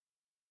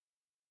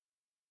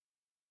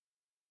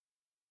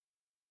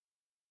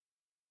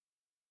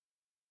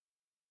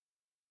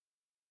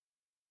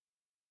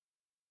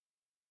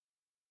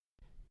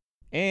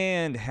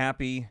And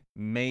happy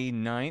May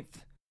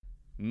 9th,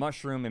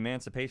 Mushroom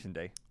Emancipation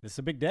Day. This is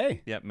a big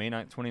day. Yep, May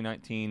 9th,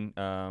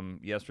 2019.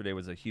 Yesterday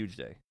was a huge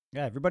day.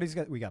 Yeah,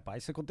 we got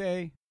Bicycle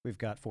Day. We've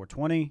got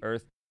 420.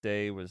 Earth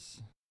Day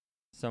was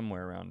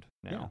somewhere around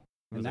now. Yeah.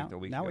 It was now, like a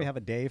week now ago. we have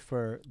a day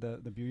for the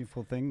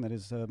beautiful thing that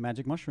is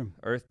Magic Mushroom.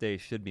 Earth Day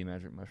should be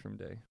Magic Mushroom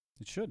Day.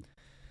 It should.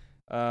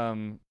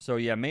 So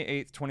yeah, May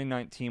 8th,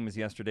 2019 was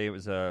yesterday. It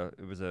was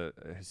a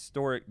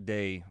historic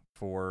day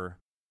for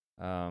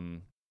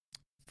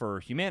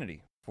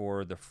humanity,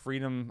 for the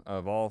freedom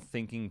of all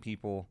thinking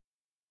people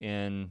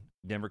in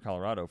Denver,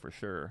 Colorado, for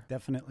sure.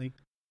 Definitely.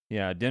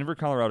 Yeah, Denver,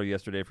 Colorado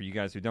yesterday, for you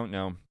guys who don't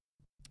know.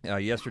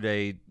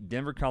 Yesterday,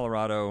 Denver,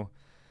 Colorado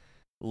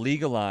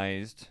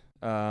legalized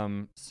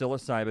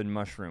psilocybin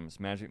mushrooms,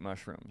 magic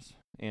mushrooms.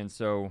 And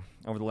so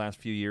over the last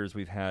few years,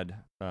 we've had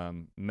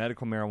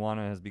medical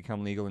marijuana has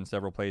become legal in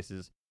several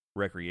places.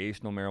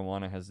 Recreational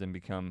marijuana has then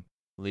become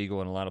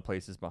legal in a lot of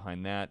places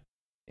behind that.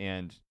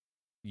 And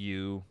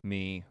you,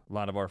 me, a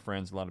lot of our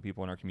friends, a lot of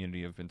people in our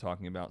community have been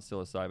talking about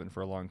psilocybin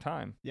for a long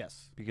time.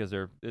 Yes. Because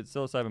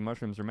psilocybin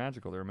mushrooms are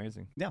magical. They're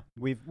amazing. Yeah,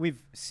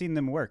 we've seen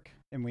them work,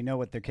 and we know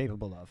what they're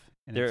capable of.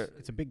 And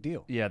it's a big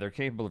deal. Yeah, they're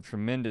capable of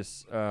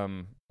tremendous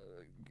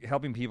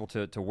helping people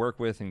to work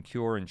with and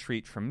cure and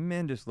treat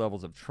tremendous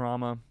levels of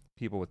trauma.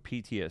 People with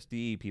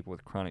PTSD, people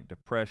with chronic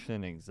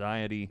depression,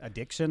 anxiety,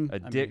 addiction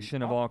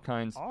of all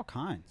kinds. All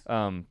kinds.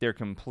 They're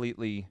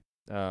completely,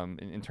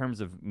 in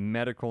terms of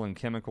medical and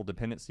chemical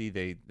dependency,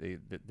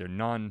 they're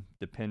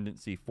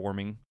non-dependency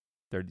forming.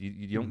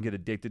 You don't get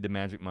addicted to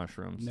magic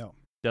mushrooms. No.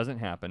 Doesn't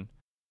happen.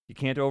 You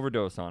can't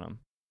overdose on them.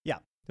 Yeah.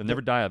 You'll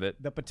never die of it.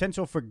 The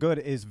potential for good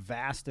is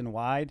vast and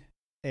wide,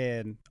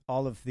 and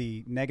all of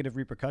the negative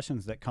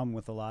repercussions that come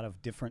with a lot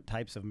of different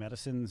types of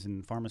medicines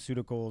and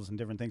pharmaceuticals and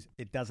different things,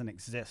 it doesn't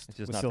exist. It's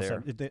just not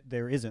there.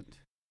 There isn't.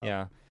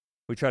 Yeah.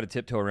 We try to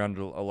tiptoe around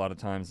it a lot of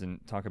times and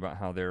talk about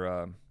how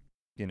they're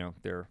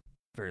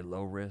very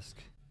low risk.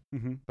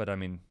 Mm-hmm. But I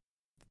mean,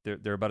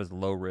 they're about as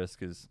low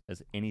risk as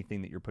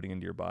anything that you're putting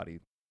into your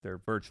body. They're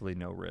virtually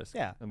no risk.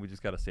 Yeah. And we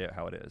just got to say it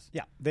how it is.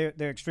 Yeah. They're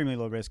extremely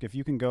low risk. If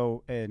you can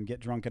go and get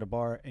drunk at a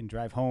bar and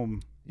drive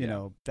home, you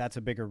know, that's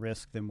a bigger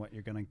risk than what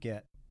you're going to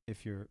get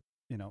if you're,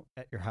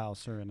 at your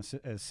house or in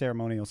a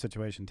ceremonial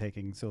situation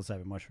taking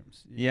psilocybin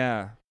mushrooms.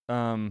 Yeah.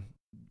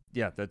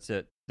 Yeah, that's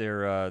it.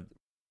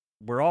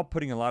 We're all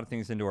putting a lot of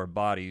things into our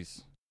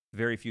bodies.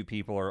 Very few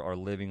people are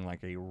living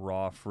like a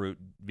raw fruit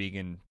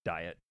vegan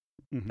diet.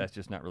 Mm-hmm. That's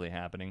just not really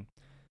happening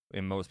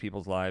in most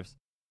people's lives.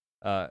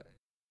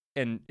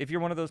 And if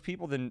you're one of those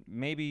people, then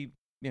maybe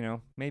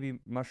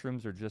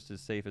mushrooms are just as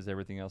safe as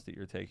everything else that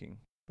you're taking.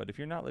 But if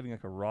you're not living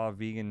like a raw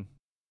vegan,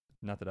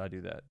 not that I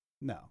do that.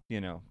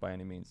 No. By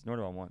any means, nor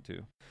do I want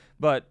to.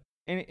 But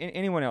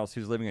anyone else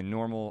who's living a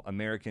normal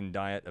American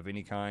diet of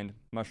any kind,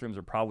 mushrooms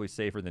are probably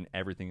safer than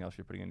everything else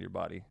you're putting into your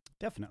body.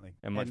 Definitely.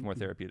 And much more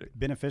therapeutic.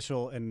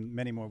 Beneficial in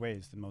many more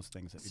ways than most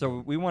things that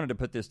So we wanted to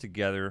put this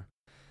together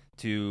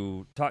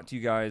to talk to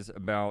you guys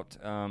about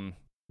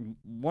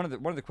one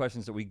of the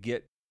questions that we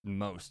get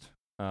most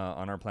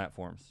on our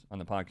platforms on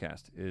the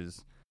podcast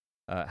is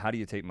how do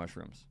you take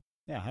mushrooms?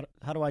 Yeah,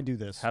 how do I do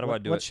this? How do I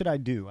do it? What should I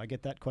do? I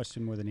get that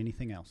question more than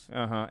anything else.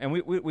 And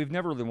we've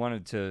never really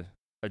wanted to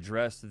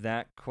address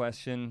that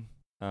question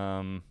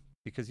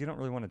because you don't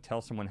really want to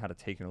tell someone how to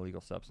take an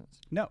illegal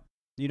substance. No,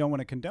 you don't want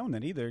to condone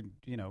that either.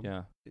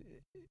 Yeah.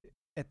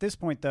 At this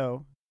point,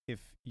 though, if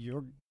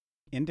you're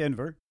in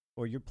Denver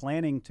or you're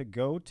planning to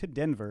go to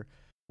Denver,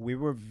 we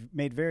were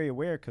made very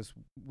aware because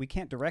we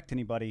can't direct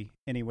anybody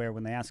anywhere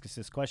when they ask us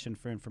this question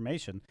for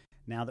information.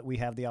 Now that we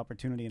have the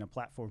opportunity and a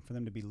platform for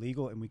them to be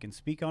legal and we can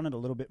speak on it a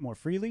little bit more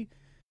freely,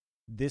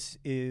 this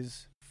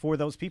is for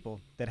those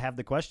people that have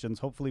the questions.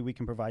 Hopefully we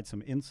can provide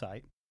some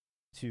insight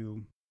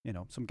to,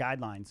 some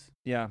guidelines.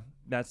 Yeah,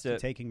 that's it.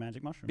 Taking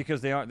magic mushrooms.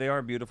 Because they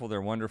are beautiful.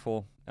 They're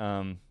wonderful.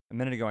 A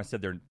minute ago I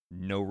said they're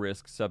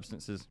no-risk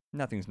substances.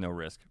 Nothing's no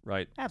risk,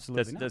 right?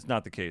 Absolutely That's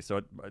not the case.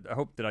 So I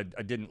hope that I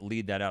didn't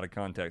lead that out of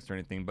context or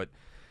anything, but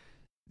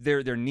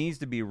there needs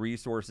to be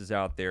resources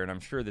out there, and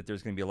I'm sure that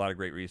there's going to be a lot of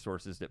great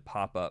resources that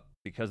pop up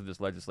because of this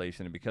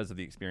legislation and because of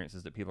the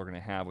experiences that people are going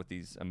to have with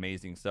these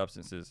amazing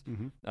substances.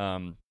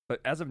 Mm-hmm.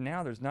 But as of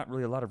now, there's not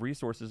really a lot of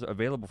resources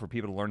available for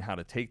people to learn how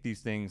to take these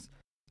things,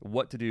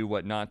 what to do,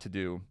 what not to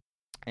do.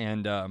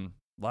 And a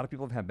lot of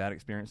people have had bad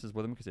experiences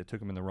with them because they took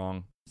them in the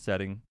wrong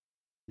setting.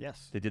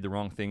 Yes. They did the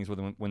wrong things with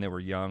them when they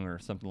were young or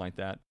something like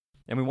that.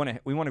 And we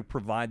want to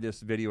provide this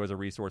video as a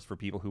resource for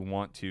people who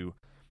want to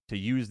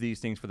use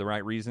these things for the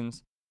right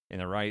reasons, in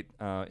the right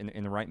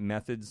in the right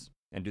methods,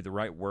 and do the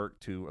right work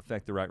to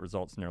affect the right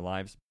results in their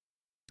lives.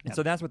 And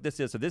so that's what this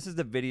is. So this is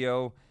the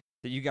video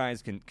that you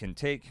guys can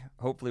take.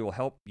 Hopefully will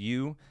help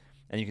you,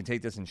 and you can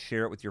take this and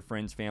share it with your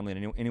friends, family,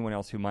 and anyone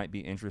else who might be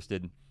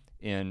interested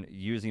in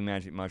using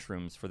magic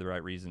mushrooms for the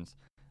right reasons.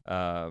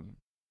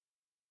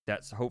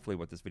 That's hopefully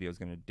what this video is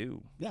going to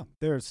do. Yeah,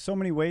 there's so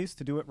many ways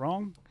to do it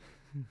wrong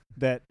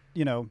that,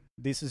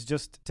 this is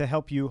just to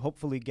help you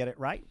hopefully get it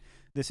right.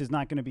 This is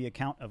not going to be a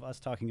count of us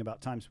talking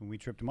about times when we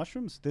tripped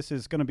mushrooms. This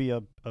is going to be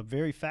a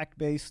very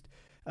fact-based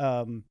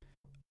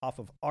off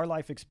of our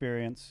life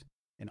experience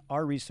and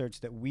our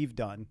research that we've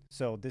done.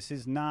 So this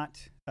is not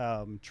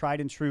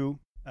tried and true.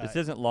 This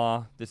isn't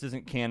law. This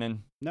isn't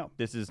canon. No.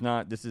 This is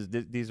not.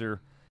 These are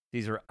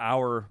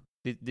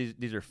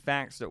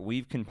facts that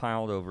we've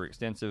compiled over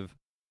extensive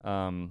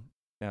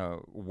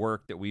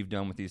work that we've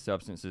done with these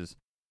substances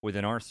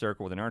within our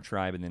circle, within our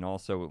tribe, and then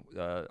also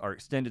our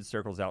extended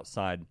circles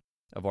outside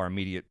of our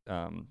immediate,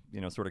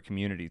 sort of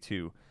community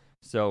too.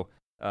 So,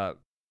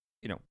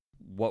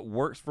 what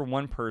works for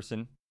one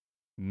person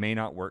may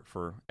not work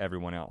for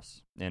everyone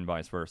else, and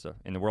vice versa.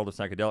 In the world of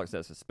psychedelics,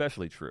 that's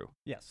especially true.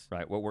 Yes.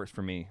 Right. What works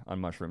for me on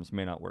mushrooms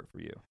may not work for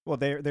you. Well,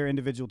 they're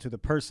individual to the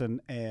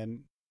person,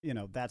 and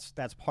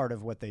that's part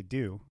of what they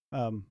do.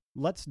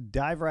 Let's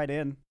dive right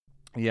in.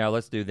 Yeah,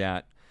 let's do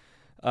that.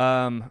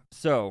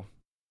 So,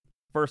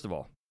 first of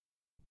all,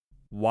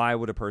 why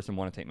would a person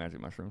want to take magic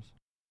mushrooms?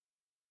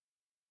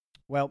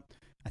 Well,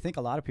 I think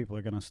a lot of people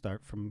are going to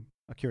start from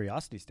a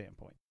curiosity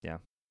standpoint. Yeah.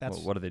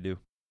 What do they do?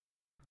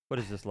 What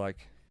is this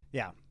like?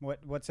 Yeah.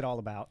 What's it all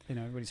about?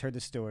 Everybody's heard the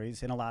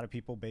stories, and a lot of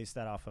people base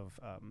that off of,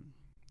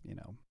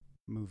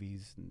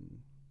 movies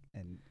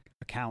and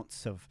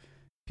accounts of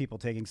people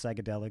taking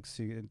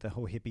psychedelics, the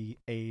whole hippie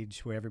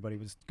age where everybody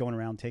was going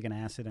around taking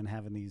acid and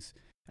having these,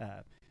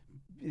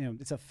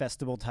 it's a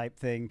festival type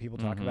thing people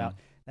talk about.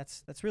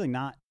 That's really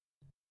not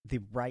the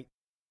right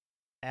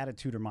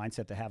attitude or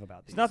mindset to have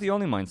about these. It's not the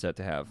only mindset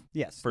to have.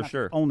 Yes, for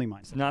sure. Only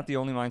mindset. It's not the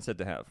only mindset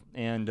to have.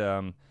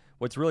 And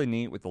what's really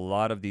neat with a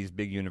lot of these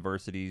big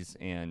universities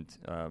and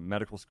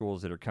medical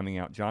schools that are coming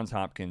out, Johns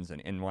Hopkins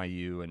and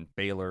NYU and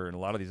Baylor and a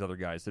lot of these other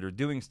guys that are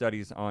doing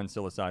studies on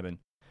psilocybin,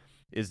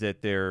 is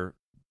that they're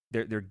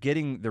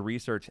getting the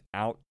research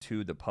out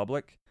to the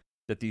public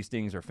that these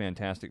things are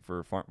fantastic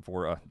for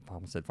I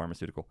almost said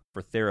pharmaceutical,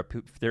 for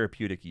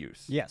therapeutic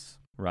use. Yes.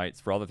 Right.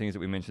 It's for all the things that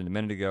we mentioned a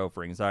minute ago,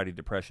 for anxiety,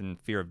 depression,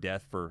 fear of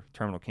death, for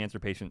terminal cancer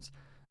patients,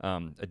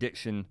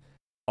 addiction,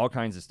 all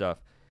kinds of stuff.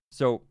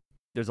 So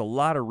there's a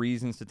lot of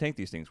reasons to take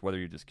these things, whether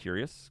you're just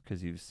curious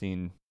because you've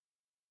seen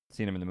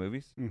them in the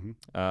movies,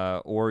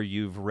 or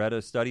you've read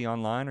a study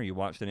online, or you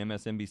watched an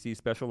MSNBC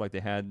special like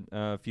they had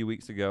a few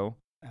weeks ago.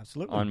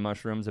 Absolutely. On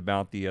mushrooms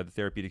about the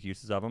therapeutic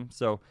uses of them.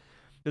 So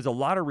there's a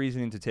lot of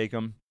reasoning to take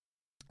them.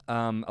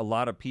 A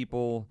lot of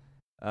people,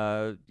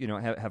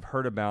 have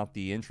heard about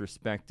the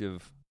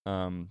introspective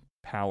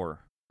power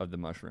of the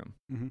mushroom.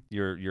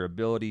 Your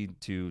ability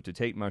to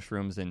take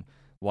mushrooms, and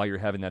while you're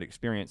having that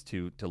experience,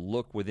 to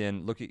look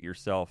at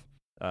yourself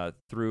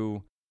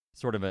through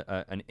sort of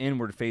an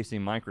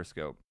inward-facing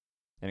microscope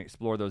and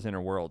explore those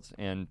inner worlds,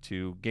 and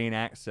to gain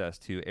access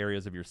to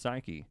areas of your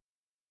psyche,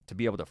 to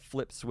be able to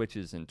flip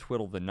switches and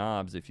twiddle the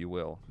knobs, if you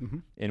will,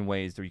 in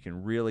ways where you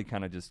can really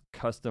kind of just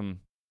custom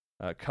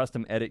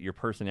edit your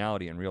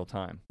personality in real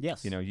time.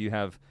 Yes. You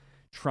have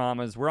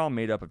traumas. We're all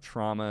made up of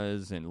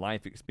traumas and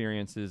life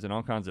experiences and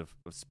all kinds of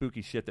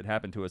spooky shit that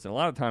happen to us. And a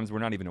lot of times we're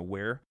not even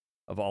aware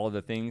of all of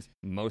the things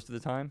most of the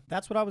time.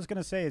 That's what I was going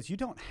to say, is you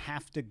don't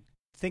have to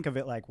think of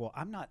it like, well,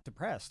 I'm not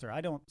depressed, or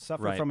I don't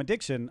suffer Right. from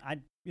addiction.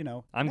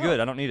 I'm good.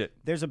 I don't need it.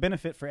 There's a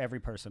benefit for every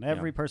person.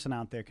 Every person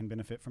out there can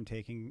benefit from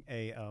taking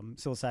a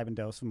psilocybin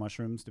dose of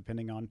mushrooms,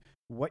 depending on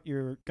what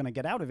you're going to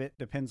get out of it.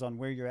 Depends on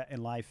where you're at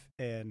in life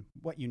and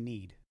what you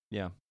need.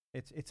 Yeah.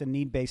 It's a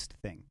need-based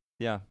thing.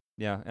 Yeah.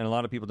 And a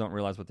lot of people don't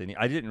realize what they need.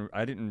 I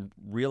didn't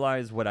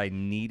realize what I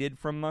needed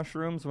from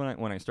mushrooms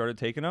when I started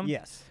taking them.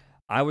 Yes.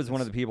 I was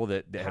one of the people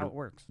that how had, it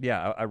works.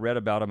 Yeah, I read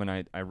about them,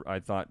 and I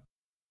thought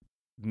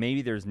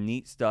maybe there's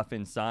neat stuff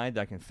inside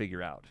that I can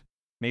figure out.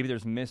 Maybe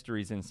there's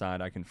mysteries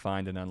inside I can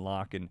find and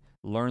unlock and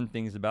learn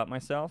things about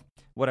myself.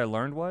 What I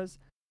learned was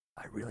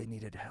I really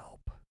needed help.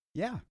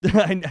 Yeah.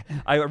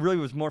 I really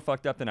was more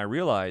fucked up than I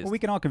realized. Well, we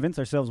can all convince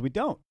ourselves we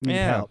don't need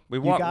help.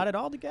 You got it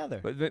all together.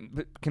 But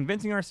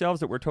convincing ourselves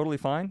that we're totally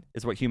fine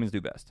is what humans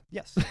do best.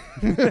 Yes.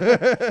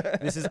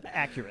 This is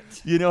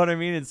accurate. You know what I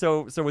mean? And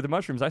so with the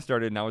mushrooms, I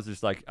started, and I was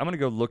just like, I'm going to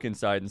go look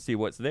inside and see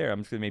what's there.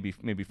 I'm just going to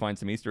maybe find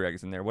some Easter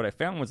eggs in there. What I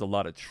found was a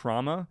lot of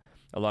trauma,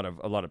 a lot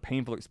of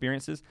painful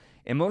experiences,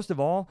 and most of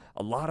all,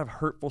 a lot of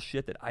hurtful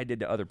shit that I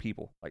did to other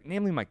people, like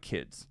namely my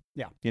kids.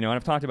 Yeah. And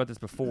I've talked about this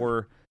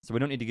before, so we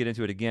don't need to get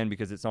into it again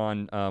because it's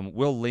on.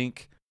 We'll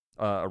link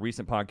a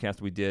recent podcast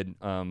we did,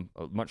 a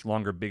much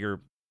longer, bigger,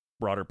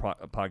 broader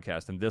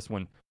podcast than this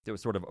one that was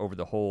sort of over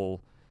the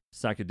whole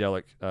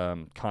psychedelic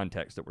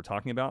context that we're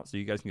talking about. So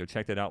you guys can go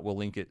check that out. We'll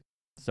link it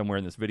somewhere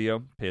in this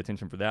video. Pay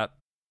attention for that.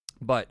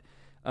 But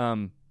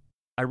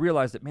I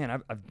realized that, man,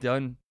 I've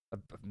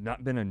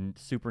not been a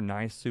super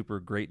nice, super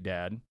great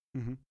dad.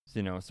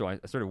 So I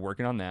started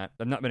working on that.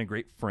 I've not been a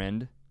great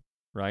friend.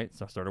 Right,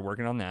 so I started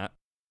working on that.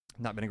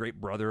 Not been a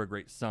great brother, a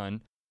great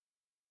son.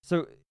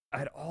 So I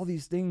had all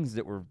these things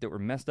that were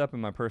messed up in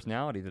my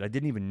personality that I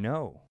didn't even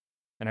know.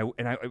 And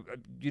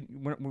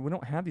we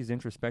don't have these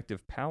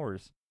introspective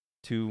powers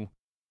to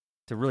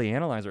really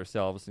analyze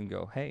ourselves and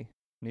go, hey,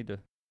 need to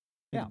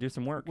do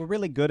some work. We're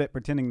really good at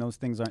pretending those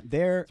things aren't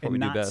there and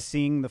not best.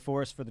 seeing the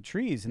forest for the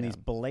trees and these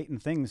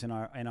blatant things in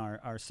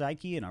our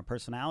psyche and our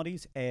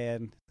personalities.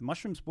 And the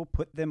mushrooms will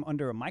put them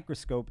under a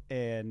microscope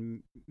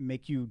and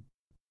make you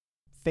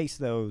face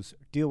those,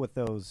 deal with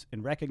those,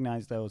 and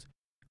recognize those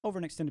over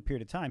an extended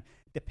period of time,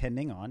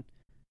 depending on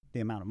the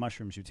amount of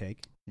mushrooms you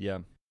take. Yeah.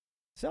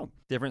 So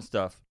Different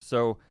stuff.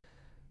 So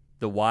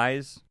the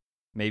whys,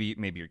 maybe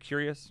you're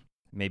curious.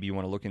 Maybe you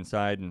want to look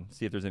inside and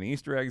see if there's any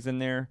Easter eggs in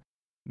there.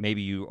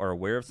 Maybe you are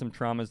aware of some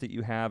traumas that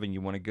you have and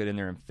you want to get in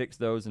there and fix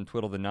those and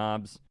twiddle the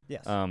knobs.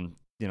 yes, A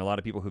lot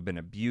of people who've been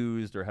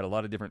abused or had a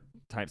lot of different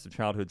types of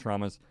childhood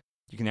traumas,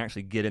 you can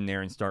actually get in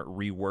there and start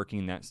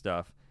reworking that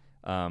stuff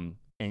and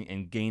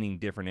gaining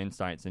different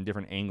insights and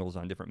different angles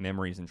on different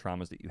memories and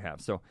traumas that you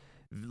have. So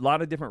a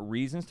lot of different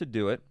reasons to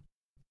do it,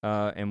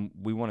 and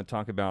we want to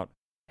talk about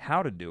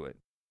how to do it,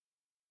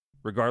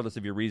 regardless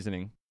of your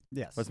reasoning.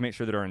 yes. Let's make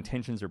sure that our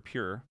intentions are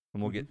pure,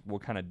 and we'll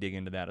kind of dig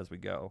into that as we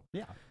go.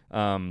 Yeah.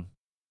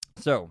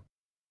 So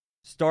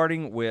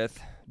starting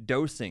with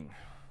dosing,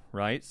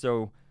 right?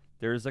 So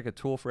there's like a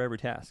tool for every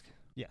task.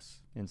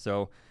 Yes. And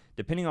so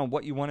depending on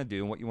what you want to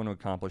do and what you want to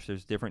accomplish,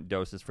 there's different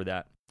doses for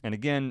that. And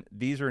again,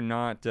 these are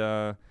not,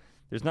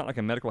 there's not like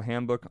a medical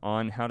handbook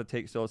on how to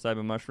take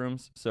psilocybin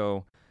mushrooms.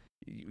 So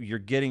you're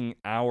getting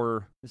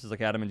this is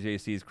like Adam and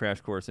JC's crash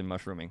course in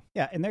mushrooming.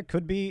 Yeah, and there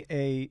could be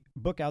a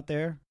book out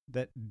there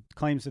that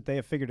claims that they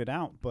have figured it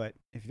out, but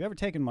if you've ever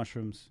taken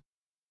mushrooms,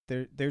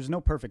 there's no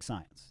perfect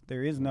science.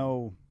 There is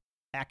no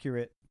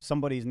accurate,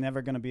 somebody's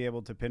never going to be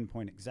able to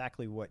pinpoint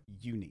exactly what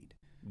you need.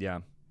 Yeah,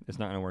 it's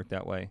not going to work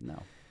that way.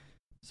 No.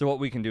 So what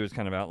we can do is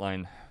kind of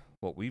outline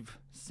what we've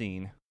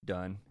seen,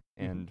 done,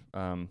 and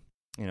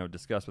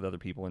discuss with other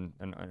people in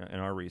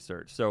our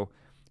research. So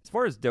as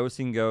far as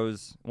dosing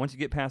goes, once you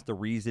get past the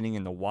reasoning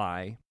and the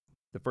why,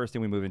 the first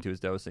thing we move into is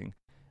dosing.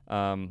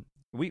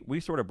 We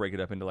sort of break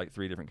it up into like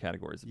 3 different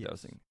categories of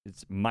dosing.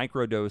 It's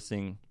micro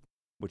dosing,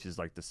 which is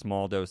like the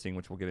small dosing,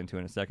 which we'll get into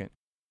in a second.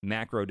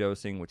 Macro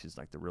dosing, which is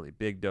like the really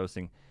big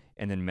dosing,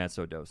 and then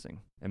meso dosing.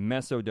 And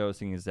meso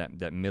dosing is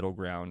that middle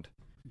ground.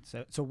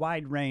 It's a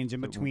wide range in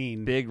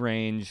between. Big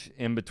range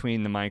in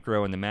between the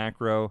micro and the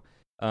macro.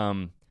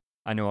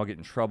 I know I'll get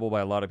in trouble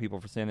by a lot of people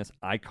for saying this.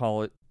 I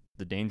call it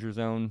the danger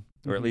zone,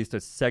 or at least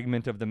a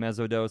segment of the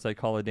mesodose I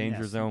call a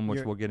danger zone,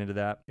 which we'll get into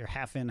that. Your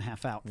half in,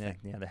 half out thing.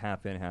 Yeah, the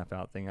half in, half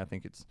out thing. I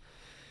think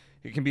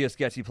it can be a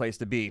sketchy place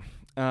to be.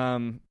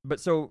 But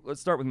so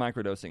let's start with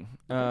microdosing.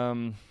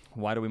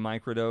 Why do we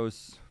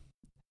microdose?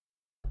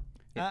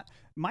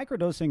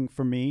 Microdosing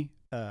for me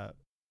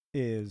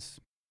is,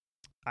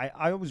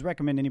 I always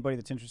recommend anybody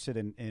that's interested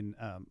in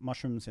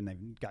mushrooms and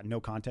they've got no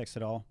context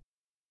at all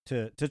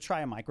to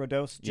try a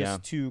microdose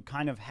just to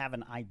kind of have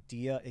an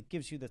idea. It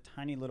gives you the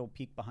tiny little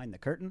peek behind the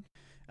curtain.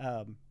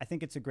 I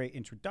think it's a great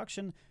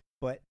introduction,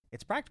 but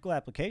its practical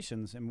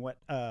applications and what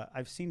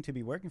I've seen to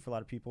be working for a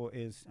lot of people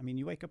is,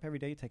 you wake up every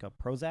day, you take a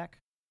Prozac,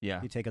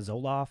 you take a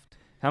Zoloft.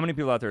 How many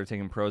people out there are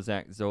taking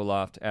Prozac,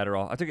 Zoloft,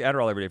 Adderall? I took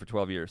Adderall every day for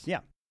 12 years. Yeah.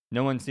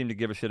 No one seemed to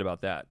give a shit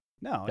about that.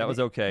 No. That was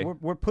okay.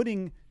 We're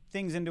putting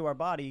things into our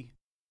body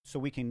so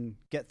we can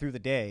get through the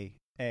day,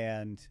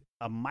 and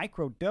a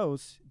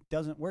microdose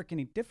doesn't work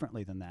any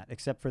differently than that,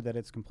 except for that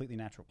it's a completely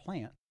natural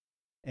plant,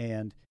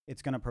 and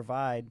it's going to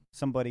provide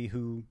somebody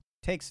who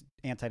takes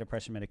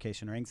antidepressant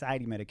medication or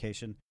anxiety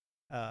medication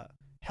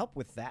help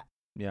with that.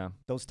 Yeah.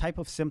 Those type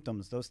of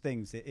symptoms, those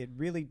things, it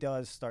really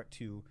does start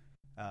to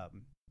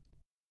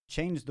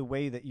change the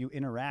way that you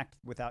interact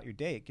without your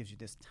day. It gives you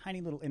this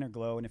tiny little inner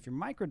glow, and if you're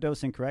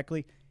microdosing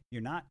correctly,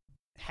 you're not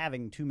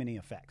having too many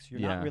effects. You're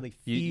not really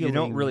feeling... You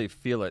don't really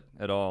feel it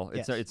at all.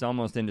 Yes. It's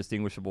almost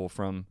indistinguishable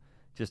from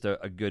just a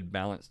good,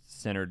 balanced,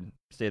 centered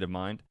state of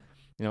mind.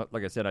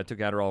 Like I said, I took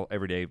Adderall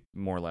every day,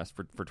 more or less,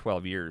 for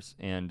 12 years,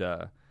 and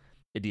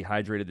it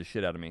dehydrated the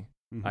shit out of me.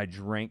 Mm-hmm. I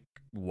drank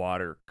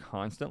water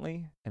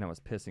constantly, and I was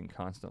pissing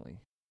constantly.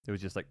 It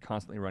was just like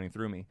constantly running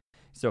through me.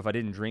 So if I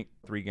didn't drink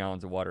 3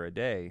 gallons of water a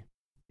day,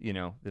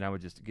 then I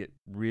would just get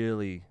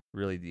really,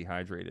 really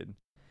dehydrated.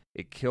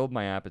 It killed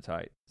my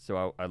appetite.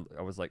 So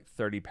I was like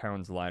 30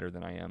 pounds lighter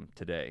than I am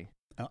today.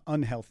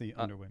 Unhealthy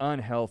underweight.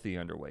 Unhealthy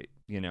underweight,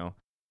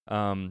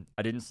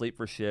 I didn't sleep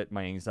for shit.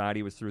 My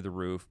anxiety was through the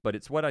roof. But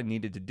it's what I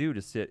needed to do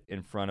to sit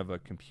in front of a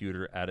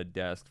computer at a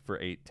desk for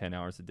 8-10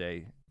 hours a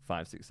day,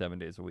 5, 6, 7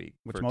 days a week.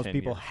 Which most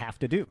people have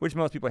to do. Which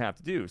most people have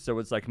to do. So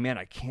it's like, man,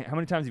 I can't. How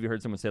many times have you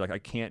heard someone say, like, I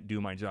can't do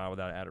my job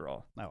without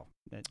Adderall? Oh,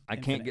 I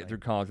can't get through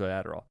college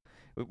without Adderall.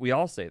 We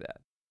all say that,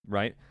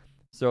 right?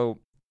 So,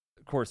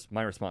 of course,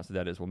 my response to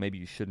that is, well, maybe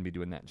you shouldn't be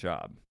doing that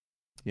job.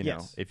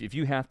 Yes. If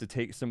you have to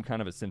take some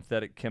kind of a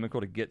synthetic chemical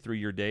to get through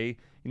your day,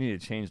 you need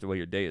to change the way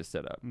your day is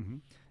set up. Mm-hmm.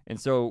 And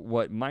so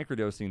what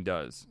microdosing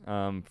does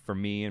for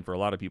me and for a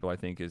lot of people, I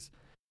think, is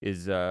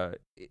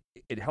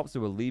it helps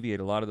to alleviate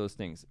a lot of those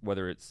things,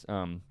 whether it's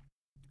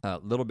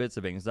little bits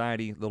of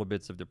anxiety, little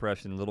bits of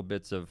depression, little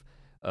bits of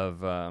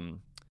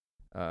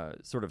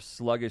sort of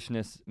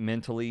sluggishness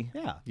mentally.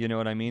 Yeah. You know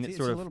what I mean? It's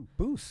a little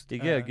boost.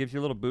 Yeah, it gives you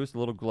a little boost, a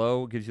little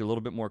glow, gives you a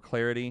little bit more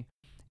clarity.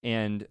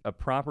 And a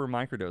proper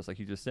microdose, like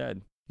you just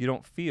said, you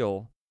don't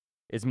feel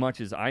as much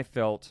as I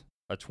felt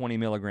a 20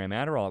 milligram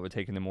Adderall I would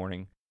take in the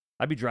morning.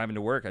 I'd be driving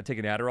to work, I'd take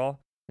an Adderall,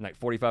 And like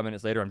 45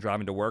 minutes later, I'm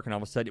driving to work, and all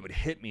of a sudden it would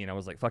hit me, and I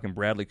was like fucking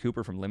Bradley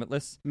Cooper from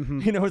Limitless.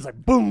 Mhm. You know, it's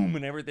like boom,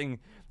 and everything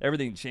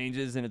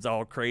changes, and it's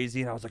all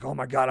crazy. And I was like, oh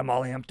my God, I'm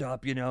all amped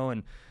up, you know.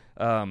 And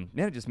man,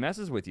 it just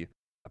messes with you.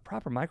 A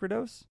proper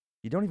microdose,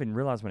 you don't even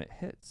realize when it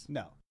hits.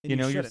 No. And You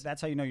know, you're shouldn't.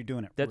 That's how you know you're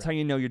doing it. That's how right.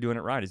 you know you're doing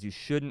it right. Is you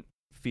shouldn't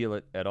feel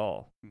it at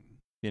all. Mhm.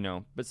 You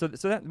know, but so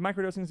that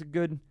microdosing is a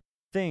good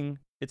thing.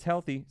 It's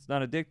healthy. It's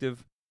not addictive.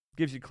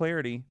 Gives you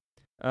clarity,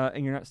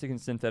 and you're not sticking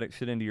synthetic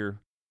shit into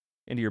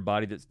your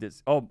body.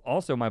 That's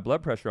also my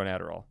blood pressure on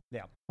Adderall.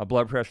 Yeah. My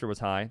blood pressure was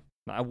high.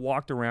 I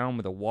walked around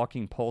with a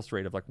walking pulse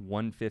rate of like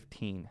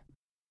 115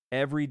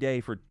 every day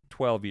for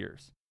 12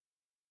 years.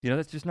 You know,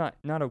 that's just not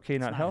okay,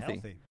 It's not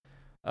healthy.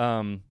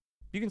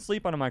 You can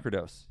sleep on a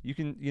microdose. You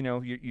can, you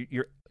know,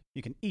 you're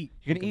You can eat.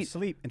 You can eat.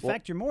 Sleep. In Well,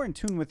 fact, you're more in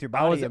tune with your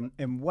I was- body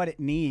and what it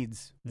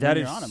needs that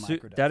when is you're on a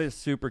microdose. that is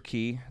super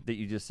key that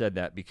you just said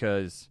that,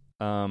 because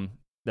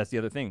that's the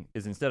other thing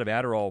is, instead of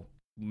Adderall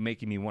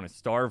making me want to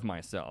starve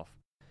myself,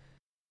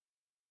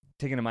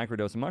 taking a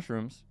microdose of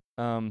mushrooms,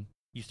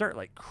 you start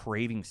like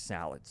craving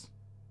salads.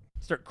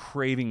 Start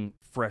craving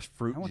fresh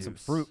fruit I want juice. some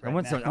fruit I right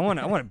want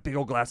now. I want a big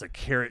old glass of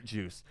carrot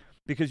juice,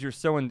 because you're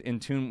so in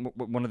tune.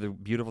 One of the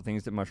beautiful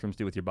things that mushrooms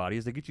do with your body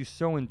is they get you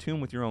so in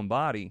tune with your own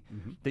body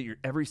Mhm. that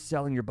every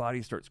cell in your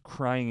body starts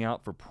crying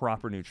out for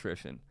proper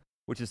nutrition,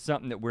 which is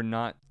something that we're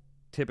not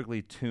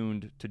typically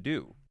tuned to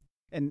do.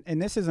 And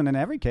this isn't in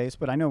every case,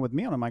 but I know with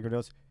me on a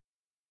microdose,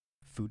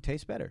 food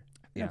tastes better.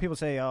 You Yeah. know, people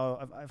say,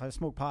 "Oh, if I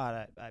smoke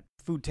pot,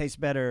 food tastes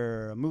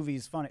better. A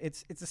movie's fun."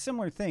 It's a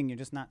similar thing. You're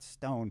just not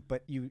stoned,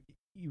 but you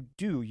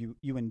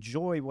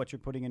enjoy what you're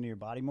putting into your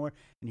body more,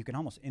 and you can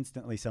almost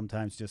instantly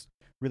sometimes just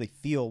really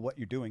feel what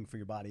you're doing for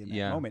your body in that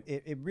Yeah. moment.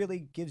 It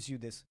really gives you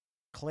this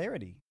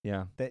clarity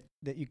Yeah. that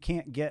you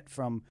can't get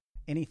from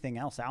anything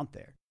else out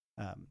there.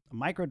 A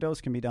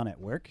microdose can be done at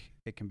work.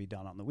 It can be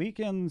done on the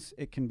weekends.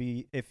 It can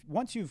be,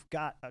 once you've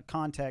got a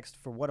context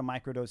for what a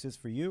microdose is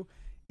for you,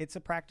 it's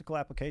a practical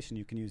application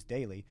you can use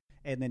daily.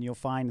 And then you'll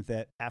find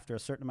that after a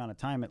certain amount of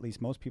time, at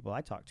least most people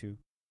I talk to,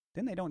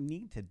 then they don't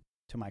need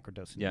to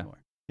microdose Yeah. anymore.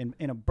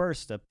 In a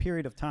burst, a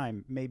period of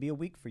time, maybe a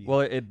week for you.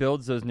 Well, it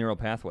builds those neural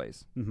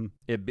pathways. Mm-hmm.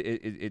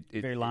 It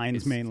Very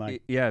lion's it's-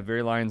 mane-like. Yeah,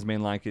 very lion's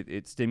mane-like.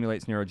 It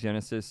stimulates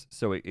neurogenesis,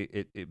 so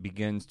it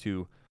begins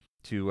to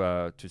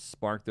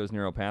spark those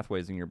neural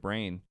pathways in your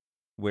brain,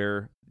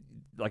 where,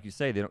 like you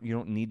say, you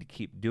don't need to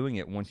keep doing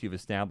it once you've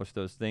established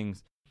those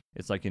things.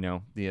 It's like, you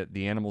know,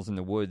 the animals in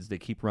the woods, they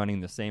keep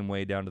running the same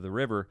way down to the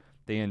river.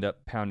 They end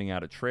up pounding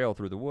out a trail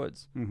through the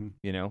woods, Mm-hmm.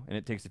 you know, and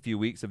it takes a few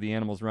weeks of the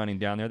animals running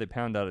down there. They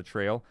pound out a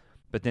trail,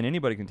 but then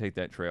anybody can take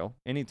that trail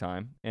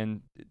anytime,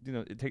 and you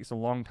know, it takes a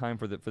long time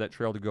for that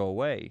trail to go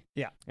away.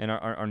 Yeah. And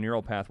our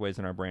neural pathways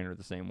in our brain are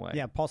the same way.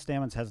 Yeah, Paul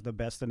Stamets has the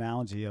best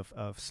analogy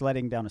of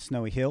sledding down a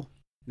snowy hill.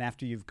 And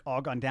after you've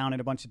all gone down it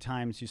a bunch of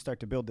times, you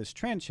start to build this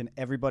trench, and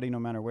everybody, no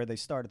matter where they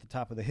start at the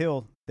top of the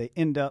hill, they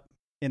end up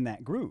in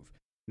that groove.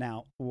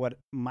 Now, what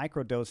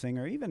microdosing,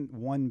 or even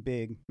one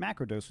big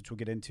macrodose, which we'll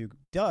get into,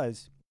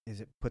 does is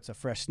it puts a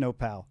fresh snow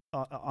pile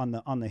on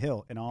the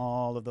hill, and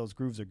all of those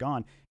grooves are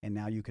gone, and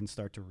now you can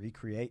start to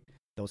recreate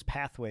those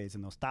pathways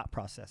and those thought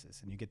processes,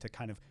 and you get to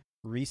kind of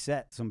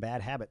reset some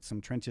bad habits, some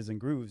trenches and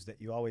grooves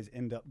that you always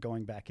end up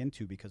going back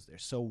into because they're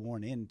so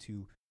worn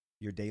into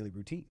your daily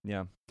routine.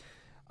 Yeah.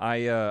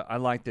 I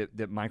like that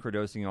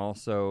microdosing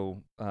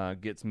also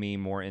gets me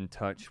more in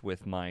touch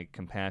with my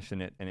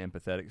compassionate and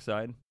empathetic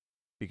side,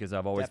 because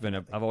I've always been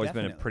a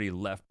Definitely. pretty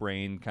left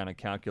brain kind of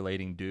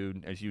calculating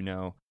dude, as you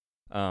know.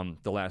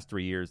 The last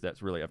 3 years,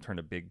 that's really, I've turned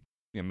a big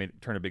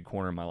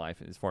corner in my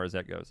life as far as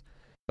that goes.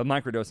 But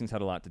microdosing's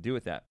had a lot to do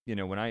with that. You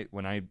know, when I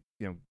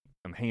you know,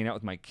 I'm hanging out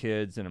with my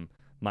kids and I'm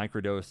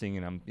microdosing,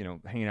 and I'm, you know,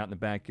 hanging out in the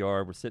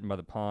backyard, we're sitting by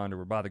the pond, or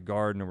we're by the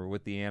garden, or we're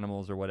with the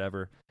animals or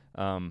whatever.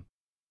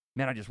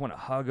 Man, I just want to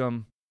hug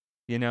them.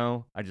 You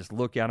know, I just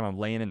look at them. I'm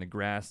laying in the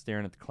grass,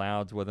 staring at the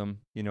clouds with them.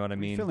 You know what I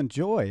mean? You're feeling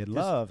joy and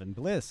love and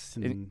bliss.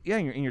 And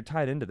you're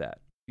tied into that.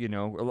 You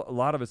know, a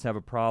lot of us have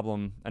a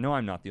problem. I know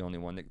I'm not the only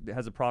one that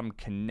has a problem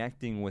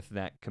connecting with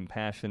that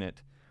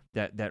compassionate,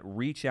 that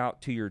reach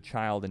out to your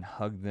child and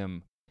hug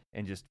them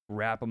and just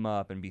wrap them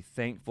up and be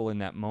thankful in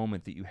that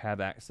moment that you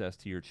have access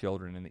to your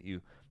children and that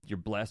you're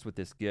blessed with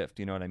this gift.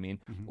 You know what I mean?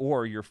 Mhm.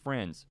 Or your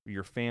friends,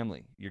 your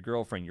family, your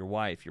girlfriend, your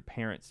wife, your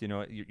parents. You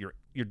know,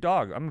 your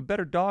dog. I'm a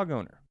better dog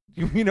owner.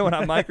 You know, when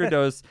I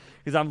microdose,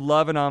 because I'm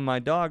loving on my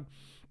dog.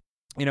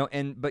 You know,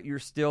 but you're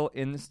still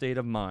in the state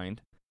of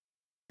mind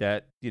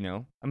that, you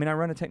know, I mean, I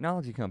run a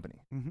technology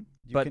company. Mhm.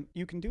 But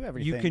you can do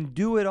everything. You can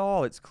do it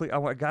all. It's clear.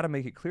 I got to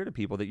make it clear to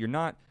people that you're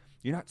not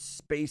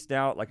spaced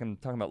out like I'm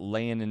talking about,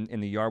 laying in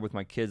the yard with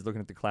my kids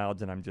looking at the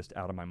clouds and I'm just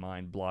out of my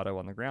mind, blotto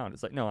on the ground.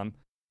 It's like, no, I'm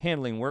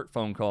handling work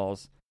phone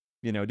calls,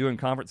 you know, doing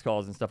conference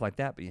calls and stuff like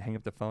that. But you hang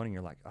up the phone and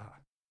you're like,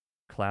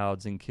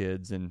 clouds and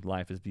kids and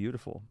life is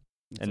beautiful.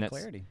 It's and a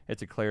clarity.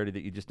 It's a clarity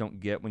that you just don't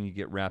get when you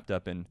get wrapped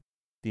up in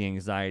the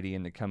anxiety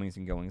and the comings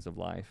and goings of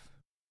life.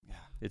 Yeah.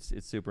 It's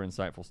super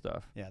insightful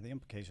stuff. Yeah, the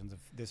implications of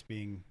this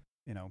being,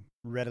 you know,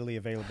 readily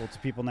available to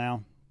people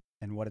now.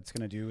 and what it's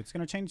going to do. It's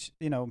going to change,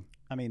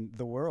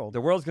 the world.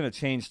 The world's going to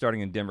change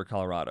starting in Denver,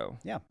 Colorado.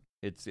 Yeah.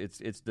 It's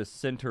the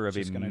center of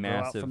It's a going to grow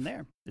out from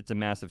there. It's a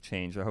massive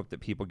change. I hope that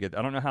people get.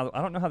 I don't know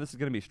how this is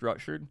going to be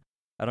structured.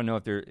 I don't know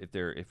if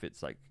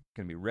it's like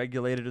going to be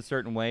regulated a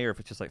certain way, or if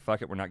it's just like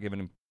fuck it, we're not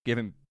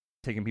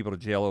taking people to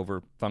jail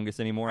over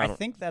fungus anymore. I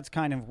think that's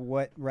kind of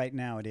what right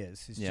now it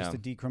is. It's Yeah. just a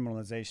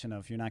decriminalization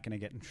of you're not going to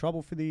get in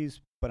trouble for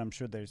these, but I'm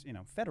sure there's,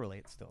 federally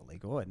it's still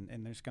illegal,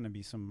 and there's going to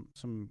be some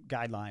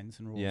guidelines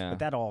and rules. Yeah. But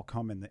that all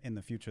come in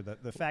the future.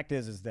 The fact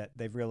is that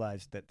they've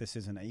realized that this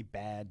isn't a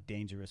bad,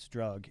 dangerous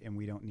drug, and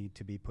we don't need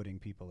to be putting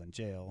people in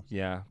jail.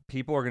 Yeah,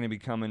 people are going to be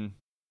coming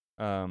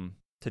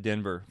to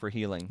Denver for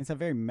healing. It's a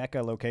very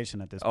Mecca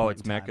location at this point. Oh,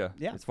 it's in time. Mecca.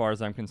 Yeah. As far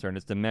as I'm concerned,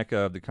 it's the Mecca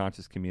of the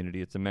conscious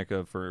community. It's a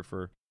Mecca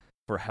for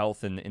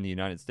health in the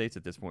United States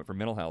at this point, for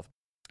mental health.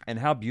 And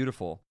how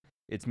beautiful.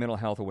 It's Mental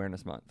Health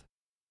Awareness Month.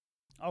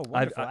 Oh,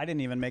 wonderful. I didn't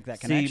even make that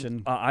See,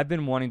 connection. I've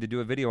been wanting to do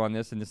a video on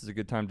this, and this is a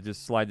good time to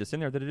just slide this in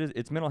there, that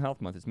it's Mental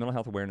Health Month. It's Mental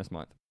Health Awareness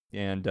Month.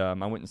 And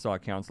I went and saw a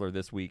counselor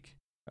this week,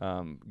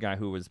 guy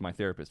who was my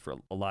therapist for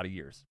a lot of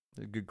years,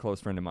 a good close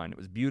friend of mine. It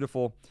was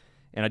beautiful,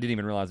 and I didn't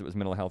even realize it was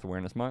Mental Health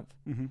Awareness Month.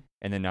 Mm-hmm.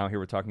 And then now here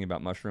we're talking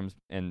about mushrooms,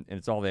 and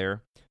it's all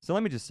there. So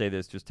let me just say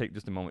this, just take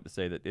just a moment to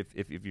say that if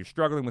you're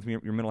struggling with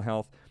your mental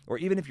health, or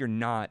even if you're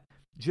not,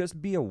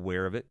 just be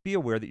aware of it. Be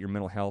aware that your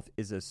mental health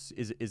is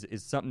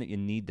something that you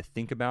need to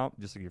think about,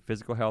 just like your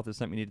physical health is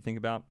something you need to think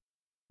about.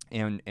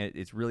 And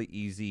it's really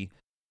easy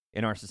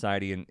in our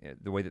society and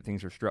the way that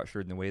things are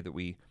structured and the way that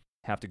we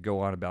have to go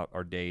on about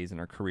our days and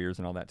our careers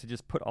and all that, to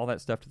just put all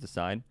that stuff to the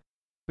side.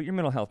 But your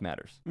mental health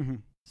matters. Mm-hmm.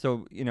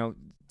 So,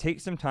 take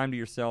some time to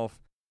yourself.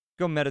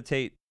 Go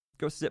meditate.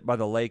 Go sit by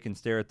the lake and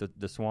stare at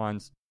the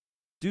swans.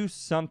 Do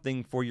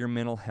something for your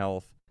mental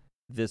health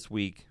this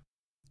week.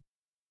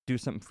 Do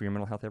something for your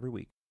mental health every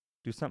week.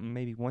 Do something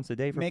maybe once a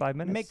day for 5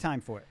 minutes. Make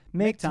time for it.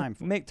 Make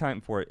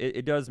time for it.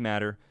 It does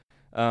matter.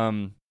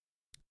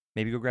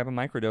 Maybe go grab a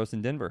microdose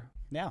in Denver.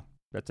 Yeah.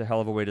 That's a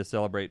hell of a way to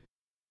celebrate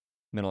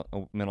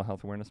Mental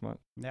Health Awareness Month.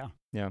 Yeah.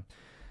 Yeah.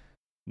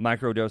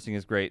 Microdosing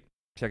is great.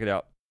 Check it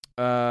out.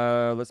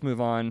 Let's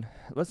move on.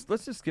 Let's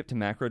just skip to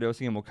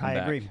macrodosing and we'll come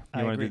back. I agree.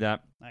 You want to do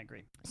that? I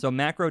agree. So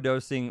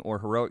macrodosing or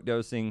heroic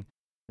dosing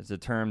is a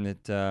term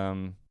that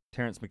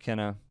Terrence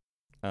McKenna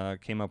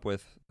came up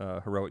with.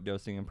 Heroic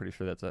dosing, I'm pretty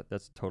sure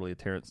that's totally a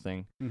Terrence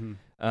thing.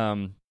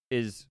 Mm-hmm.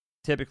 Is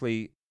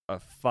typically a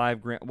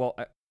 5 gram. Well,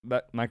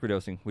 but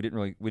microdosing, we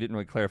didn't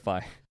really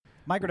clarify.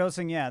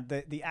 Microdosing, yeah,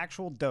 the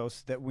actual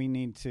dose that we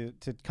need to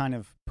kind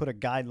of put a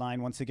guideline.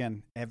 Once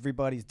again,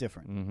 everybody's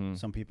different. Mm-hmm.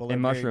 Some people are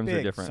and very mushrooms big,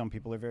 are different. some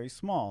people are very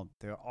small.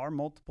 There are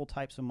multiple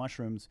types of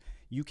mushrooms.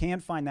 You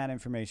can find that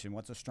information.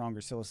 What's a stronger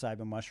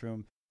psilocybin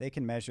mushroom? They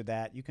can measure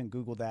that. You can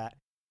Google that.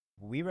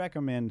 We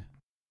recommend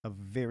a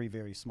very,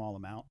 very small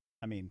amount.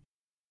 I mean,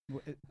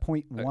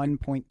 0.1,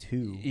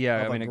 0.2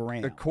 Yeah, of I mean, a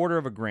gram. a quarter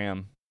of a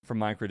gram for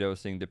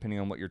microdosing, depending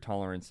on what your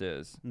tolerance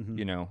is,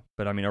 Mm-hmm.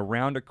 But I mean,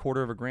 around a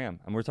quarter of a gram.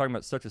 And we're talking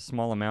about such a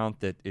small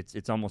amount that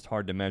it's almost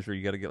hard to measure.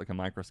 You got to get like a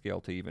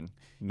microscale to even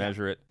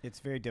measure it. It's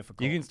very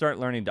difficult. You can start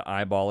learning to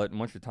eyeball it, and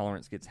once your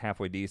tolerance gets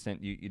halfway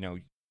decent, you know,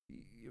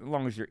 as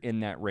long as you're in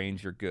that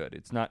range, you're good.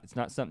 It's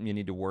not something you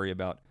need to worry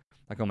about.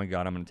 Like, oh my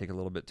God, I'm going to take a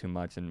little bit too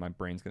much, and my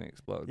brain's going to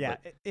explode. Yeah,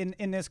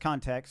 in this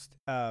context,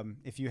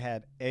 if you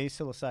had a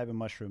psilocybin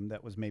mushroom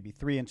that was maybe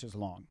 3 inches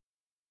long,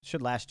 it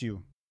should last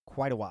you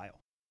quite a while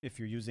if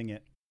you're using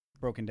it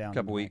broken down.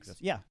 Couple weeks.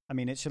 Yeah, I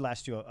mean, it should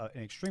last you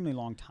an extremely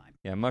long time.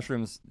 Yeah,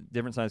 mushrooms,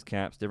 different size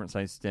caps, different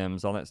size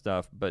stems, all that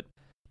stuff. But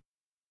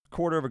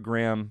quarter of a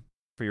gram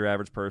for your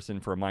average person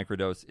for a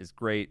microdose is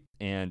great,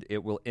 and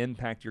it will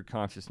impact your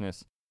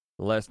consciousness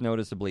less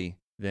noticeably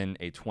than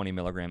a 20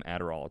 milligram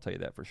Adderall. I'll tell you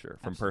that for sure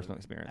from personal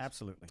experience.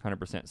 Absolutely.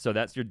 100%. So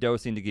that's your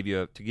dosing to give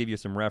you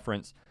some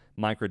reference.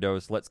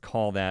 Microdose, let's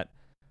call that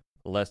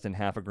less than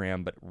half a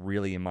gram, but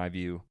really, in my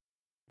view,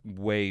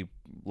 way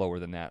lower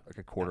than that, like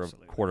a quarter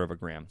of a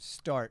gram.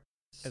 Start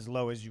as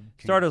low as you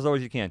can. Start as low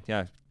as you can.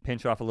 Yeah,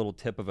 pinch off a little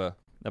tip of a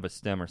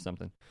stem or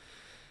something.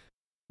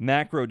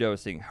 Macro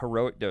dosing,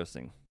 heroic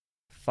dosing,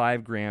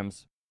 5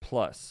 grams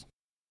plus.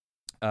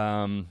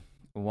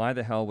 Why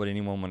the hell would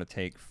anyone want to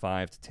take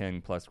 5 to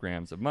 10 plus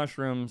grams of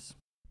mushrooms?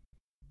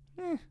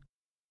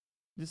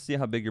 Just see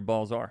how big your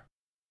balls are.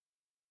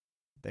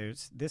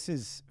 This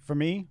is, for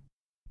me,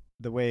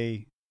 the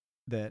way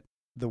that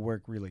the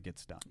work really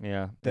gets done.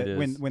 Yeah, That it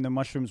is. when the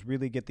mushrooms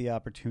really get the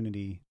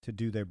opportunity to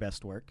do their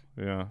best work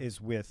Yeah,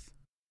 is with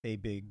a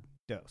big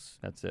dose.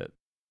 that's it.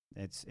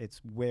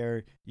 It's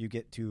where you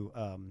get to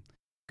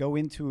go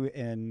into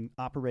and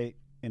operate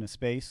in a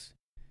space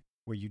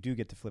where you do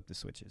get to flip the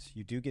switches.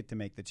 You do get to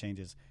make the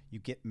changes. You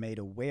get made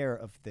aware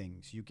of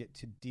things. You get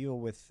to deal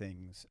with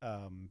things,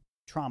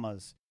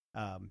 traumas,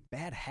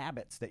 bad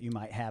habits that you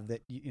might have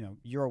that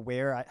you're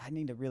aware. I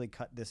need to really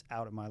cut this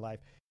out of my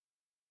life.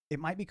 It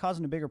might be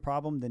causing a bigger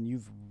problem than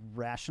you've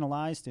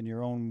rationalized in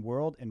your own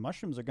world, and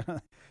mushrooms are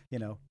gonna,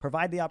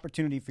 provide the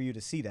opportunity for you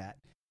to see that.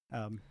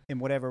 in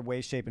whatever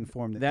way, shape, and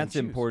form that That's they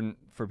choose. important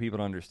for people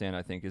to understand,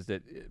 I think, is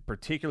that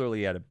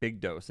particularly at a big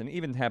dose, and it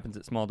even happens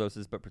at small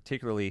doses, but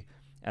particularly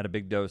at a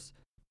big dose,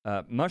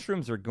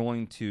 mushrooms are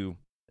going to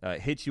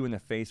hit you in the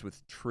face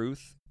with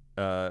truth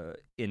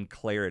in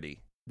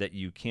clarity that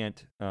you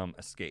can't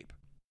escape.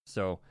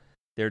 So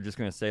they're just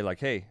going to say, like,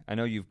 hey, I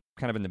know you've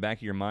kind of in the back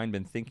of your mind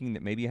been thinking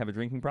that maybe you have a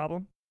drinking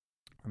problem,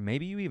 or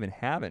maybe you even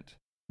haven't.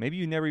 Maybe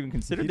you never even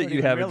considered that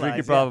you have a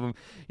drinking problem.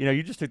 You know,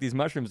 you just took these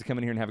mushrooms to come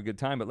in here and have a good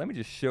time, but let me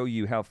just show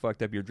you how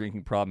fucked up your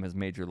drinking problem has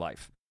made your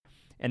life.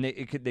 And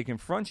they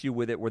confront you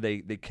with it, where they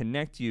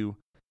connect you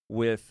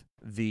with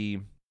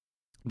the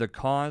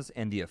cause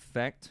and the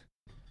effect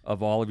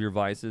of all of your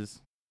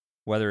vices,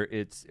 whether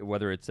it's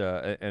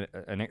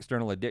an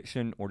external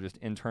addiction or just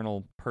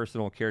internal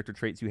personal character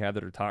traits you have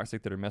that are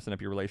toxic, that are messing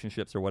up your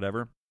relationships or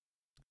whatever.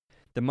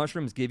 The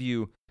mushrooms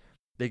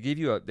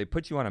they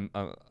put you on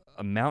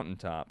a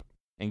mountaintop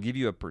and give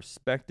you a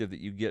perspective that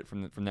you get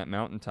from that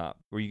mountaintop,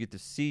 where you get to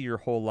see your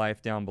whole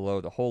life down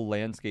below, the whole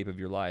landscape of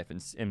your life,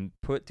 and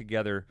put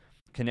together,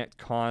 connect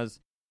cause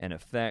and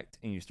effect,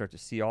 and you start to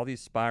see all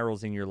these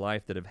spirals in your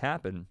life that have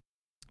happened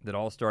that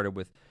all started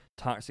with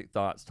toxic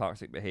thoughts,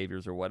 toxic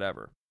behaviors, or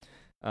whatever.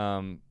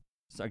 So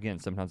again,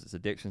 sometimes it's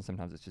addiction,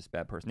 sometimes it's just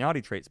bad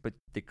personality traits, but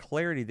the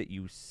clarity that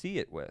you see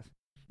it with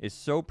is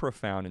so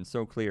profound and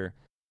so clear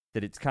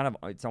that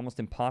it's almost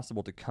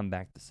impossible to come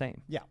back the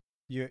same. Yeah.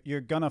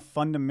 You're going to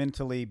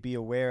fundamentally be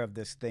aware of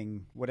this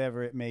thing,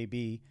 whatever it may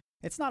be.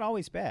 It's not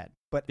always bad,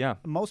 but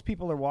most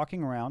people are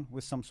walking around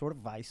with some sort of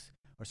vice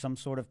or some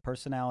sort of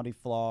personality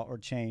flaw or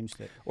change.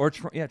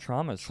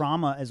 Traumas.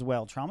 Trauma as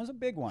well. Trauma's a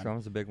big one.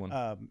 Trauma's a big one.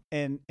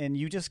 And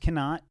you just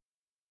cannot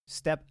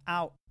step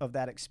out of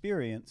that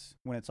experience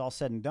when it's all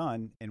said and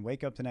done and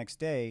wake up the next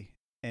day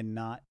and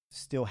not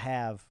still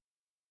have,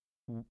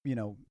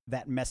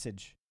 that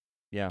message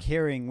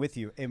carrying with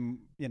you. And,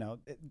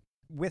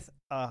 with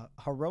a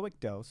heroic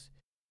dose,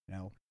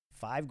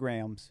 5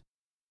 grams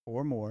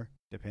or more,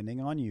 depending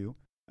on you,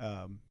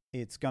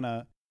 it's going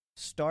to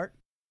start.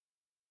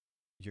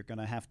 You're going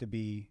to have to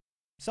be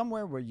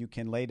somewhere where you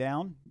can lay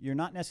down. You're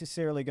not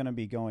necessarily going to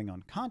be going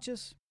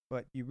unconscious,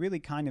 but you really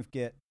kind of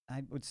get,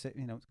 I would say,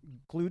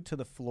 glued to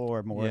the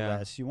floor more or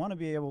less. You want to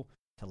be able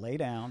to lay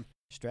down,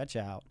 stretch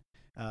out,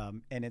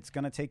 and it's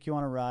going to take you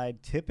on a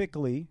ride,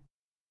 typically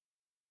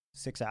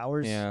 6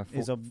 hours. Yeah,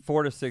 is a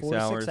 4 to 6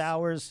 hours. 4 to 6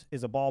 hours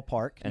is a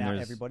ballpark. And now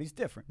everybody's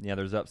different. Yeah,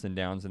 there's ups and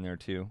downs in there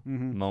too.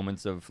 Mm-hmm.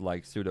 Moments of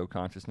like pseudo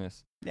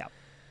consciousness. Yeah.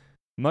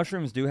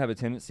 Mushrooms do have a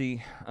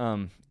tendency,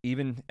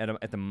 even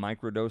at the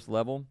microdose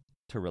level,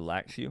 to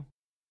relax you.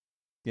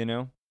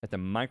 At the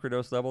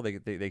microdose level,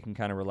 they can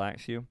kind of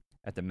relax you.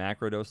 At the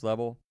macrodose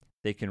level,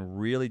 they can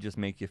really just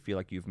make you feel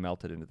like you've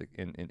melted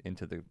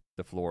into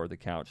the floor, the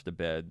couch, the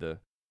bed, the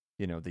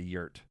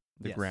yurt,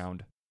 the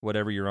ground,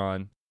 whatever you're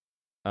on.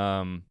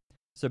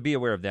 So be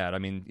aware of that. I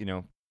mean,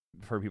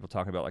 I've heard people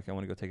talking about, like, I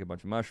want to go take a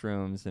bunch of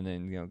mushrooms and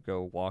then,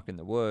 go walk in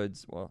the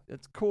woods. Well,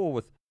 it's cool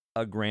with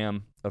a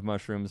gram of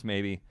mushrooms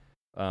maybe.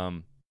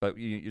 But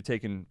you're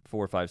taking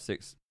 4, 5,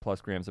 6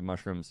 plus grams of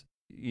mushrooms.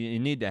 You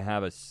need to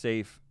have a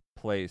safe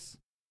place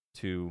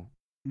to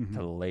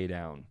lay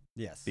down.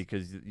 Yes.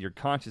 Because your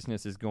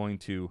consciousness is going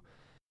to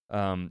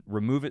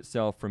remove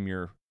itself from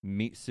your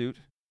meat suit,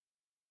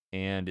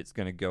 and it's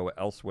going to go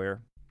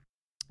elsewhere.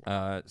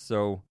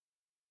 So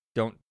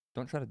don't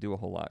try to do a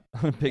whole lot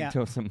on a big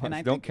dose of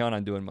mushrooms. Don't count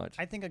on doing much.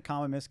 I think a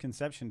common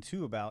misconception,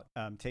 too, about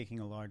taking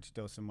a large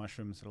dose of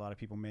mushrooms that a lot of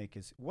people make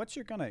is what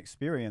you're going to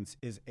experience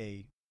is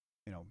a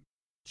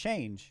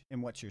change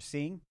in what you're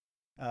seeing.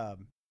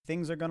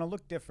 Things are going to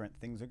look different.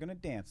 Things are going to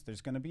dance.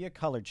 There's going to be a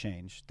color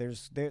change. There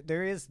is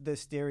the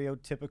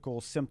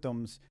stereotypical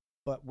symptoms,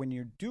 but when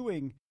you're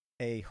doing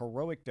a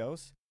heroic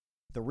dose,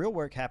 the real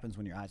work happens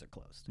when your eyes are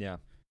closed. Yeah.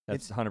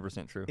 That's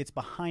 100% true. It's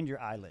behind your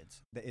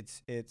eyelids.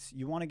 It's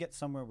you want to get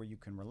somewhere where you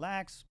can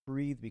relax,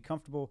 breathe, be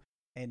comfortable,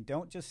 and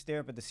don't just stare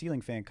up at the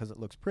ceiling fan because it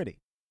looks pretty.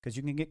 Because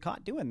you can get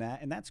caught doing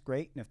that, and that's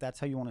great. And if that's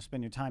how you want to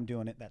spend your time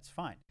doing it, that's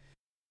fine.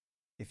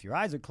 If your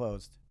eyes are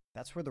closed,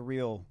 that's where the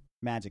real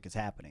magic is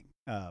happening.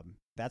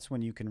 That's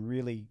when you can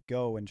really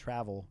go and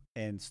travel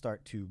and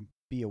start to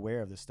be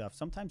aware of this stuff.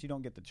 Sometimes you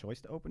don't get the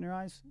choice to open your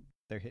eyes.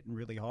 They're hitting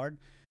really hard.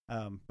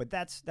 But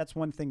that's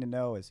one thing to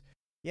know is,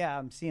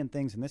 I'm seeing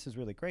things, and this is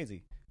really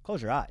crazy.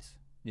 Close your eyes.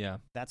 Yeah.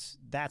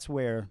 That's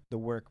where the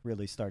work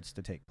really starts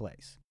to take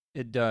place.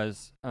 It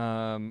does.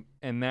 And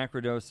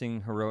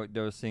macrodosing, heroic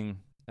dosing,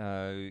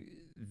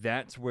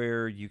 that's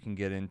where you can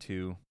get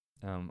into,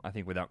 I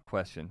think without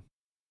question,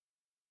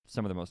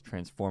 some of the most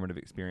transformative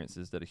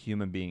experiences that a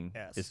human being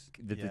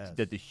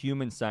that the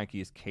human psyche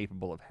is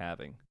capable of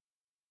having.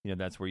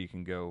 That's where you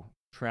can go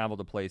travel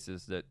to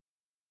places that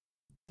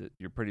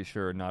you're pretty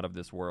sure are not of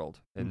this world,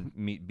 and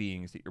meet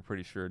beings that you're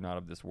pretty sure are not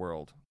of this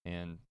world,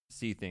 and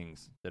see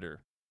things that are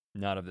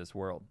not of this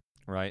world,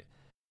 right?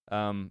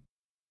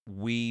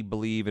 We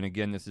believe, and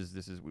again, this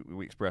is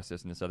we expressed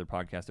this in this other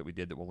podcast that we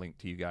did that we'll link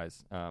to you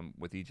guys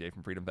with EJ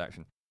from Freedom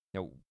Faction.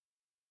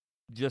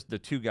 Just the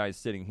two guys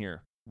sitting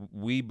here,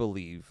 we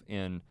believe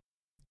in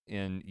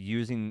in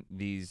using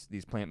these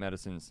plant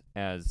medicines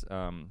as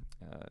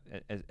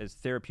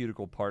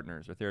therapeutical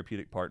partners or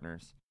therapeutic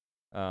partners.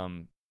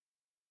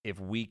 If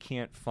we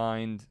can't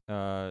find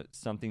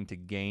something to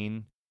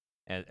gain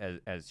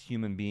as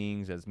human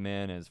beings, as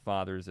men, as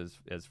fathers,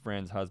 as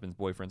friends, husbands,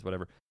 boyfriends,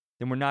 whatever,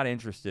 then we're not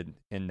interested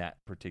in that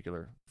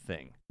particular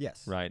thing.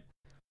 Yes. Right?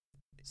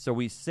 So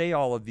we say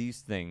all of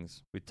these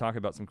things. We talk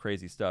about some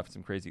crazy stuff,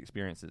 some crazy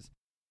experiences.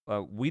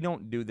 We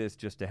don't do this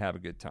just to have a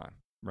good time,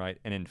 right?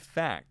 And in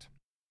fact,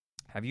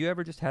 have you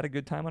ever just had a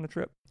good time on a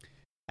trip?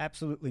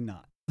 Absolutely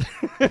not.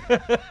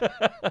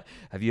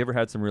 Have you ever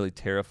had some really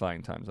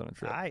terrifying times on a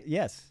trip?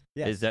 Yes.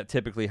 Is that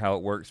typically how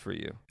it works for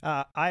you?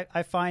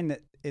 I find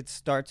that it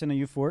starts in a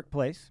euphoric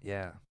place.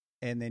 Yeah.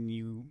 And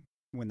then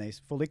when they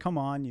fully come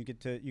on, you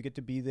get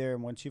to be there.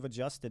 And once you've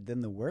adjusted,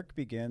 then the work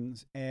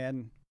begins.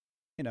 And,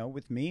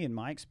 with me and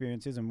my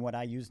experiences and what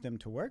I use them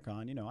to work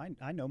on,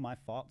 I know my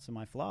faults and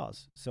my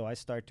flaws. So I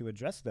start to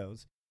address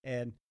those.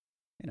 And,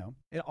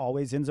 it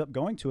always ends up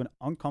going to an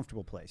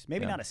uncomfortable place.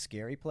 Maybe not a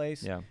scary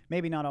place. Yeah.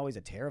 Maybe not always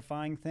a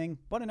terrifying thing,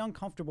 but an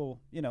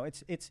uncomfortable,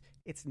 it's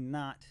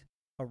not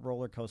a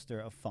roller coaster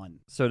of fun.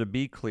 So to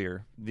be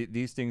clear,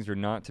 these things are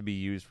not to be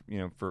used,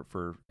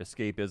 for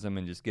escapism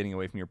and just getting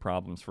away from your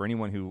problems. For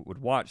anyone who would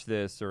watch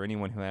this, or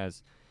anyone who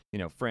has,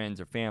 friends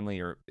or family,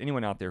 or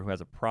anyone out there who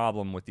has a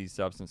problem with these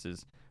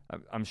substances,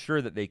 I'm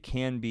sure that they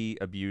can be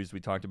abused. We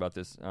talked about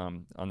this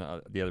on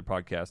the other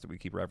podcast that we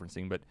keep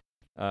referencing, but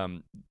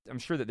I'm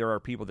sure that there are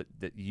people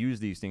that use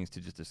these things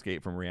to just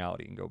escape from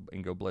reality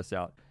and go bliss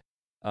out.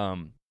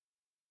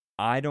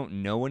 I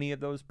don't know any of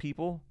those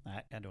people.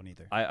 I don't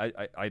either.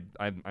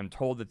 I'm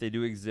told that they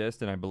do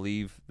exist, and I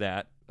believe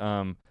that.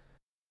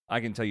 I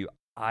can tell you,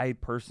 I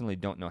personally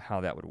don't know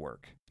how that would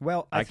work.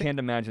 Well, I can't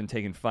imagine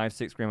taking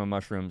 5-6 grams of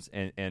mushrooms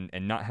and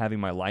not having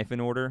my life in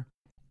order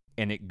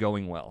and it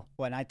going well.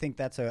 Well, and I think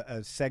that's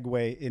a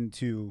segue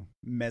into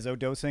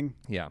mesodosing.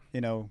 Yeah.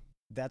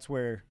 That's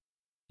where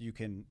you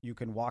can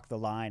walk the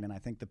line, and I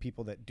think the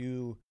people that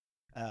do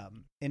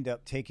end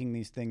up taking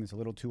these things a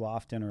little too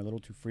often or a little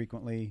too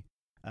frequently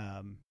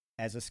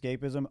as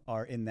escapism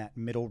are in that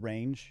middle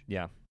range.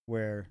 Yeah.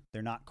 Where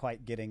they're not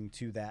quite getting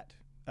to that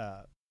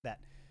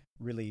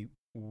really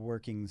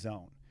working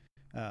zone.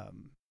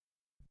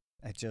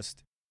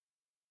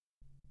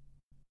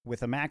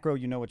 With a macro,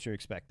 you know what you're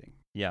expecting.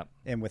 Yeah.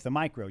 And with a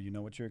micro, you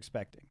know what you're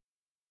expecting.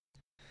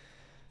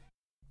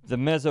 The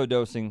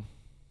mesodosing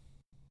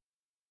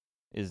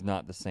is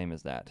not the same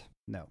as that.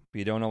 No.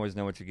 You don't always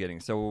know what you're getting.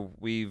 So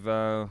we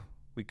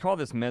call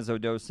this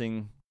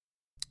mesodosing.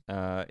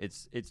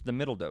 It's the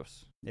middle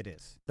dose. It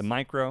is. The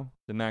micro,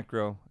 the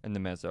macro, and the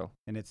meso.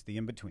 And it's the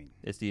in-between.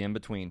 It's the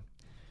in-between.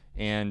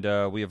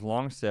 And we have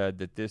long said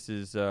that this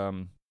is,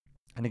 and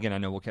again, I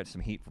know we'll catch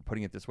some heat for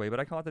putting it this way, but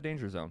I call it the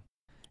danger zone.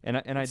 And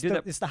I do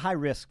that. It's the high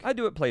risk. I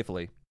do it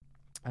playfully.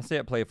 I say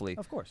it playfully.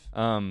 Of course.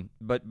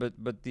 But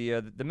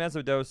the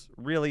mesodose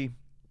really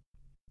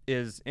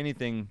is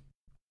anything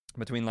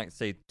between, like,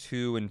 say,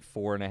 2 and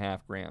 4.5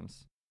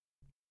 grams.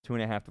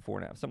 2.5 to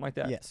 4.5, something like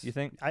that. Yes. You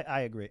think?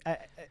 I agree.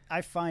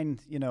 I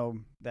find,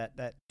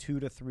 that 2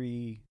 to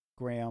 3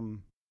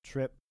 gram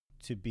trip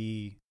to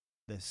be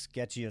the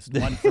sketchiest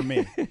one for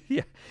me.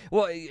 Yeah.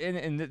 Well,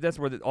 and that's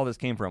where all this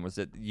came from, was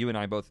that you and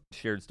I both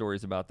shared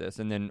stories about this,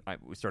 and then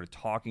we started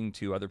talking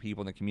to other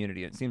people in the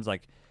community. It seems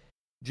like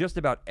just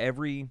about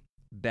every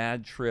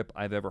bad trip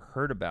I've ever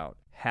heard about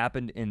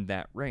happened in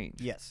that range.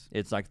 Yes.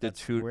 It's like the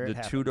 2 to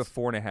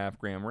 4.5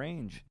 gram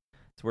range.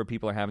 It's where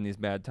people are having these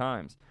bad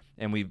times.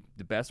 And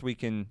the best we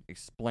can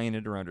explain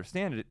it or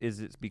understand it is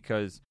it's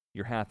because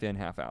you're half in,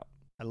 half out.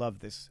 I love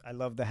this. I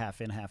love the half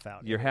in, half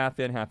out. You're half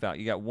in, half out.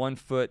 You got 1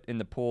 foot in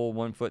the pool,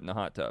 1 foot in the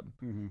hot tub.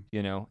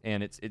 Mm-hmm.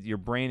 And your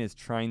brain is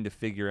trying to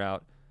figure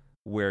out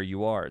where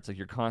you are. It's like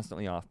you're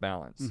constantly off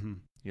balance. Mm-hmm.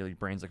 Your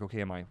brain's like,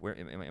 okay, am I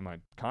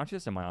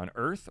conscious? Am I on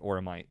Earth, or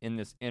am I in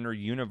this inner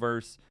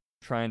universe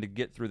trying to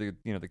get through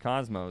the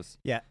cosmos?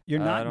 Yeah, you're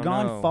not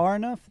gone far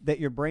enough that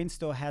your brain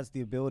still has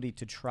the ability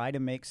to try to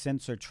make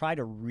sense or try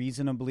to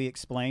reasonably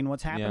explain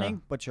what's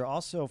happening, but you're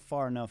also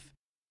far enough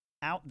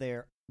out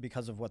there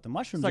because of what the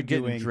mushrooms are doing.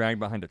 It's like getting dragged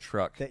behind a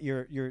truck. That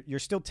you're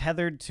still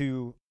tethered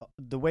to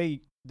the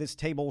way this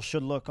table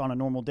should look on a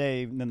normal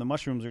day, and then the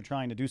mushrooms are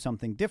trying to do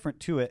something different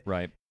to it.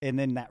 Right. And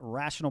then that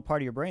rational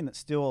part of your brain that's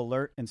still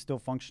alert and still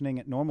functioning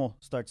at normal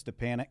starts to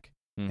panic.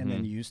 Mm-hmm. And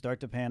then you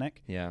start to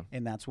panic. Yeah.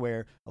 And that's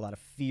where a lot of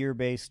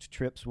fear-based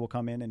trips will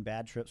come in, and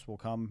bad trips will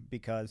come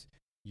because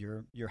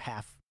you're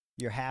half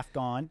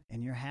gone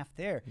and you're half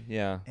there.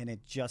 Yeah. And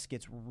it just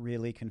gets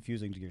really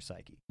confusing to your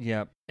psyche.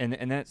 Yeah.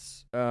 And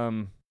that's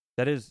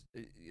that is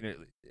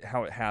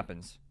how it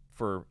happens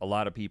for a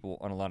lot of people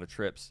on a lot of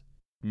trips.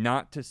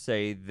 Not to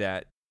say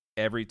that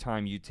every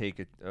time you take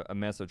a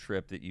meso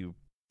trip that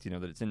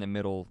that it's in the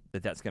middle,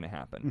 that's going to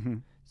happen. Mm-hmm.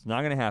 It's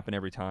not going to happen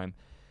every time.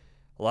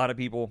 A lot of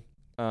people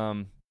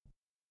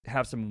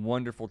have some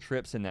wonderful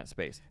trips in that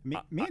space. Me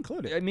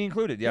included. Me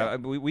included. Yeah.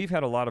 We've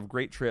had a lot of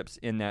great trips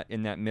in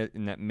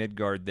that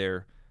Midgard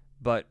there,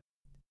 but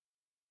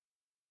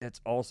it's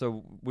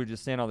also, we're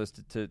just saying all this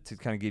to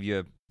kind of give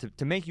you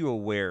to make you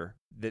aware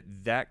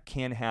that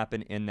can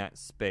happen in that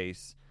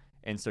space.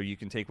 And so you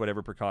can take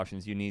whatever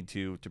precautions you need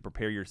to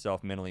prepare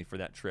yourself mentally for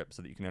that trip,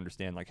 so that you can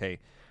understand, like, hey,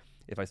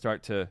 if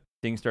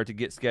things start to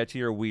get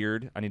sketchy or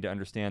weird, I need to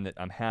understand that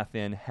I'm half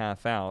in,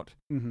 half out.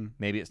 Mm-hmm.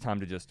 Maybe it's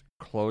time to just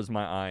close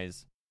my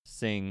eyes,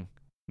 sing,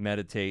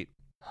 meditate,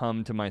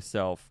 hum to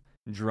myself,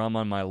 drum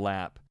on my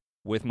lap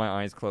with my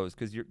eyes closed.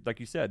 Because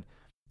like you said,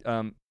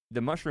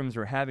 the mushrooms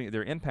they're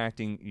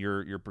impacting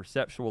your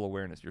perceptual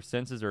awareness. Your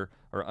senses are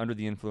under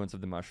the influence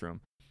of the mushroom.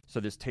 So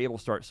this table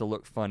starts to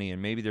look funny,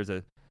 and maybe there's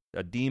a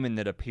demon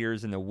that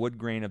appears in the wood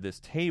grain of this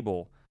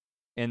table,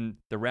 and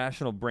the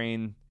rational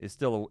brain is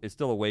still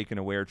awake and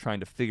aware, trying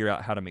to figure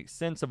out how to make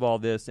sense of all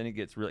this, and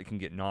it can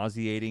get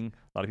nauseating.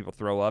 A lot of people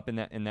throw up in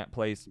that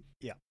place.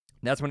 Yeah.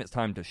 That's when it's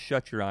time to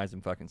shut your eyes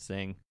and fucking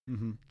sing,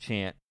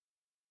 chant.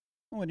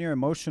 Well, and your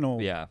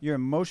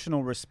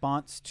emotional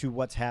response to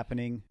what's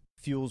happening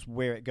fuels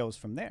where it goes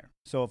from there.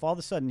 So if all of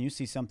a sudden you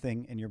see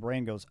something and your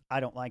brain goes, I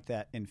don't like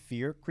that, and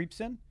fear creeps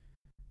in,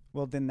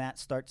 well, then that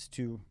starts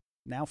to,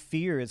 now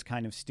fear is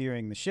kind of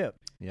steering the ship.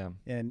 Yeah.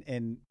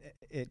 And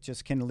it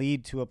just can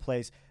lead to a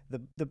place.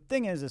 The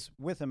thing is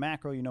with a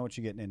macro, you know what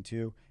you're getting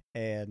into,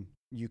 and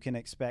you can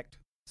expect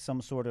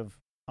some sort of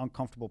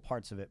uncomfortable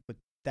parts of it, but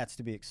that's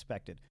to be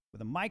expected.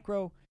 With a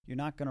micro, you're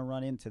not going to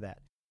run into that.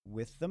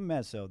 With the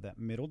meso, that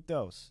middle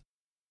dose,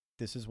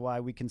 this is why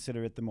we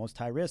consider it the most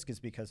high risk, is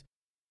because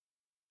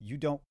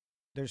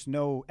there's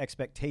no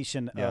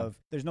expectation of,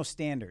 there's no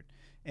standard,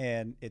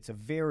 and it's a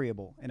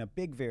variable, and a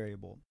big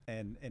variable,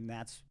 and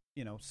that's,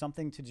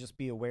 something to just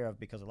be aware of,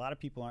 because a lot of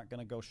people aren't going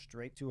to go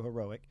straight to a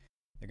heroic.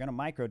 They're going to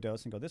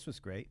microdose and go, this was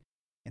great,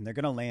 and they're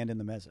going to land in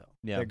the meso.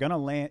 Yeah. They're going to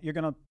land, you're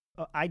going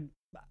to,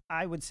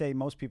 I would say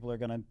most people are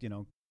going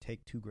to,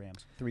 take 2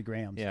 grams, 3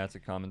 grams. Yeah, it's a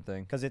common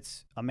thing. Because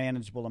it's a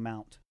manageable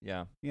amount.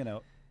 Yeah.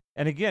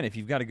 And again, if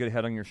you've got a good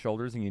head on your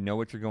shoulders and you know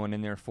what you're going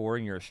in there for,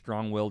 and you're a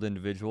strong-willed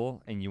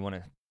individual, and you want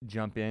to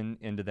jump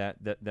into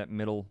that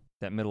middle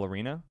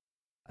arena,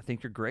 I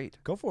think you're great.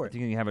 Go for it. I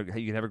think you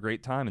can have a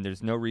great time, and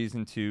there's no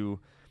reason to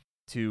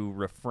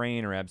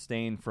refrain or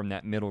abstain from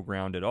that middle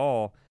ground at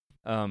all.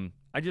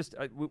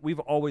 We've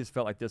always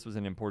felt like this was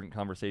an important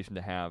conversation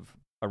to have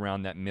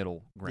around that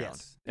middle ground.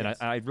 Yes. And yes.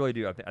 I really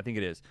do. I think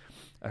it is.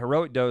 A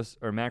heroic dose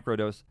or macro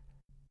dose,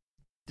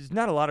 there's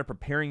not a lot of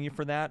preparing you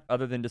for that,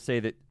 other than to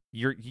say that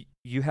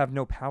you have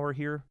no power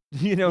here.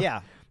 Yeah.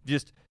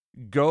 Just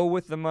go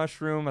with the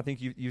mushroom. I think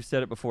you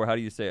said it before. How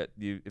do you say it?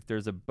 If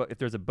there's a boat.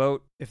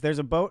 If there's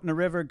a boat in a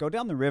river, go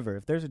down the river.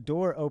 If there's a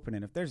door, open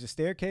it. If there's a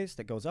staircase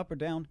that goes up or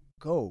down,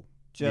 go.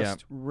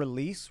 Just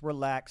release,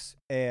 relax,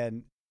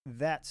 and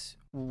that's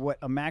what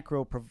a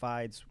macro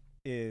provides.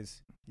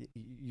 Is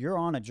you're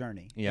on a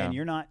journey, and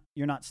you're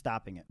not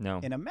stopping it. No.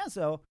 In a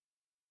meso,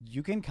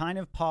 you can kind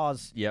of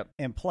pause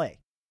and play,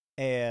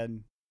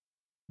 and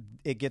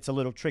it gets a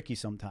little tricky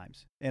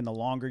sometimes. And the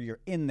longer you're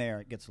in there,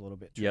 it gets a little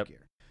bit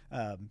trickier.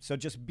 So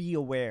just be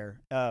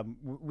aware.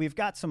 We've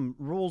got some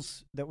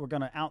rules that we're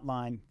going to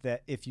outline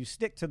that if you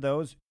stick to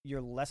those,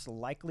 you're less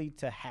likely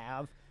to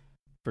have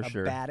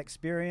bad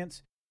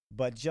experience.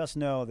 But just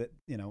know that,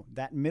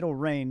 that middle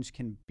range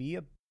can be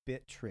a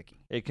bit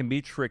tricky. It can be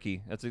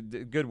tricky. That's a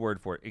good word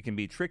for it. It can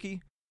be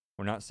tricky.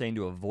 We're not saying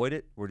to avoid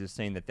it. We're just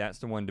saying that that's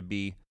the one to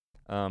be,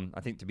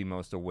 I think, to be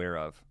most aware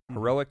of. Mm-hmm.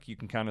 Heroic, you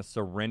can kind of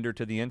surrender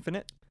to the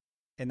infinite.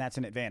 And that's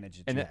an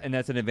advantage. And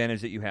that's an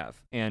advantage that you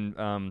have. And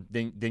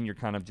then you're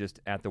kind of just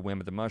at the whim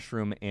of the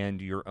mushroom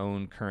and your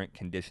own current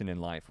condition in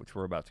life, which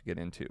we're about to get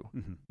into.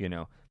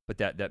 Mm-hmm. But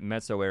that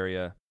meso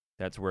area,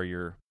 that's where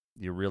you're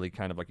really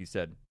kind of, like you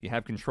said, you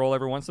have control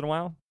every once in a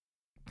while,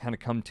 kind of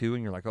come to,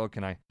 and you're like, oh,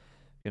 can I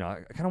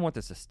kind of want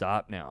this to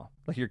stop now.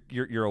 Like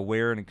you're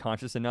aware and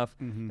conscious enough.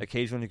 Mm-hmm.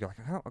 Occasionally you go, like,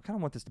 I kind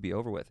of want this to be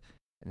over with.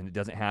 And then it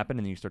doesn't happen,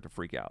 and then you start to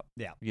freak out.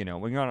 Yeah.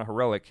 When you're on a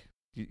heroic,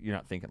 you're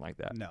not thinking like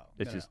that. No.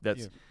 It's just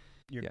that's...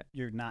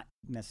 You're not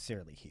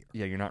necessarily here.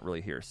 Yeah, you're not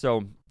really here.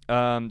 So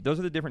those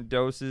are the different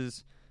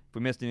doses. If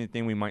we missed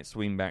anything, we might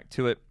swing back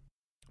to it.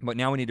 But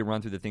now we need to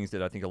run through the things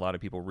that I think a lot of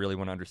people really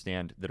want to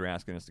understand that are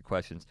asking us the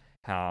questions.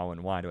 How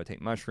and why do I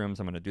take mushrooms?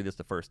 I'm going to do this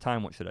the first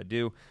time. What should I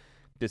do?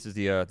 This is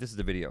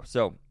the video.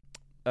 So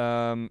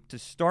to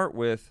start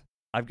with,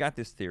 I've got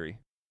this theory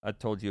I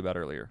told you about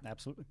earlier.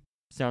 Absolutely.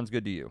 Sounds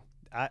good to you?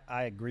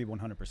 I agree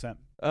 100%.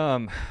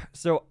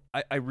 So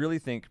I really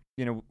think,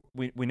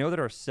 we know that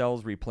our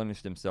cells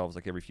replenish themselves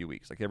like every few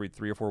weeks. Like every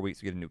 3 or 4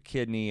 weeks, we get a new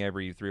kidney.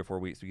 Every 3 or 4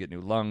 weeks, we get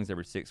new lungs.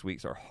 Every 6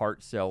 weeks, our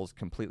heart cells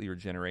completely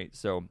regenerate.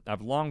 So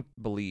I've long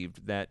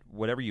believed that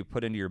whatever you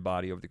put into your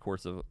body over the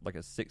course of like a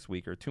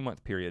 6-week or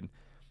 2-month period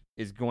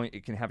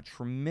it can have a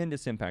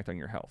tremendous impact on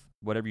your health.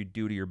 Whatever you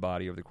do to your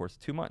body over the course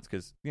of 2 months,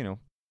 because,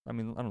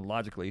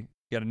 logically, you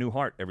got a new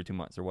heart every 2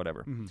 months or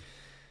whatever. Mm-hmm.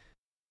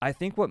 I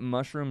think what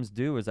mushrooms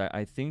do is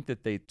I think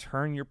that they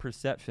turn your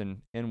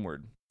perception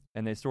inward,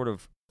 and they sort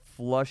of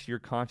flush your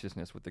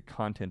consciousness with the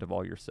content of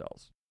all your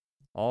cells.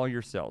 All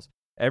your cells.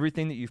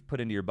 Everything that you've put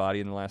into your body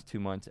in the last 2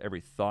 months,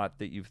 every thought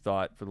that you've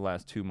thought for the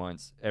last 2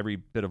 months, every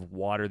bit of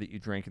water that you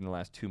drank in the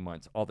last 2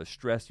 months, all the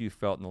stress you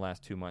felt in the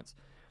last 2 months,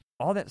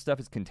 all that stuff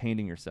is contained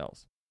in your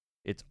cells.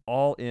 It's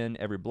all in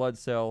every blood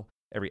cell,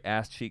 every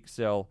ass cheek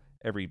cell,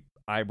 every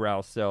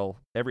eyebrow cell,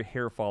 every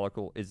hair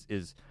follicle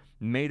is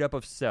made up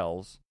of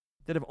cells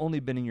that have only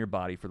been in your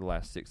body for the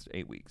last 6 to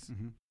 8 weeks.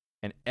 Mm-hmm.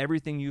 And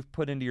everything you've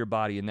put into your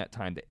body in that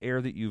time, the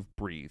air that you've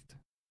breathed,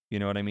 you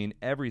know what I mean?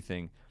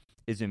 Everything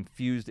is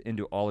infused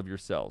into all of your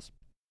cells.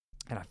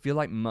 And I feel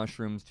like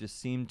mushrooms just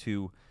seem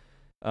to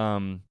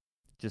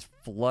just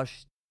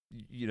flush,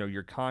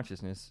 your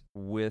consciousness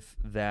with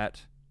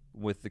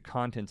the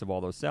contents of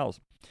all those cells.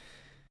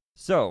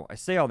 So I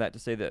say all that to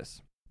say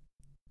this.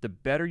 The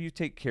better you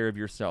take care of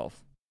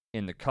yourself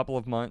in the couple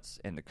of months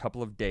and the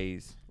couple of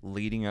days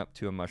leading up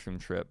to a mushroom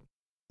trip,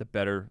 the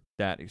better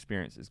that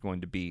experience is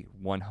going to be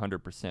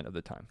 100% of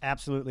the time.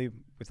 Absolutely,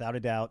 without a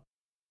doubt.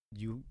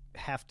 You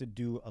have to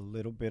do a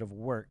little bit of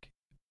work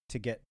to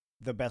get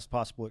the best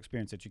possible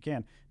experience that you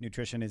can.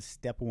 Nutrition is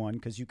step one,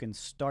 because you can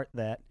start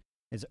that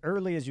as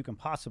early as you can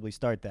possibly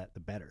start that, the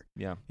better.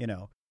 Yeah.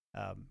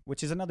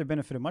 Which is another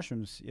benefit of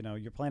mushrooms.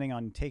 You're planning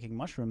on taking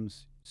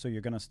mushrooms, so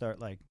you're going to start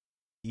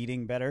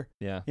eating better.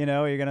 Yeah. You're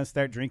going to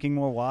start drinking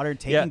more water,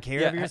 taking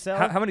care of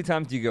yourself. How many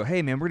times do you go,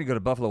 hey, man, we're going to go to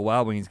Buffalo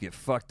Wild Wings, get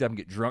fucked up and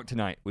get drunk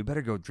tonight. We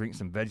better go drink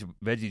some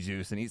veggie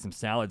juice and eat some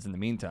salads in the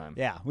meantime.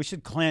 Yeah, we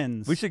should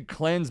cleanse. We should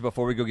cleanse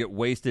before we go get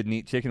wasted and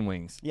eat chicken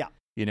wings. Yeah.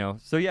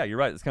 So yeah, you're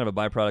right. It's kind of a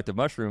byproduct of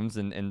mushrooms,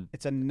 and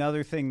it's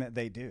another thing that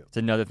they do. It's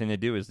another thing they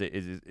do is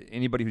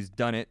anybody who's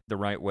done it the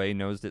right way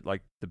knows that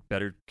the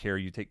better care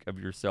you take of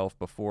yourself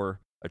before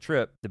a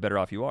trip, the better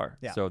off you are.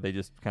 Yeah. So they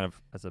just kind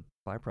of, as a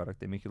byproduct,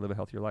 they make you live a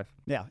healthier life.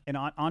 Yeah, and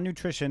on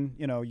nutrition,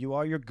 you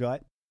are your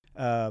gut.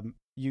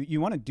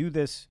 You want to do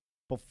this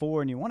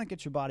before, and you want to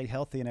get your body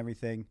healthy and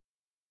everything.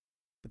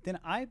 But then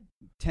I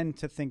tend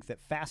to think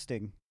that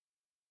fasting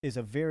is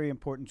a very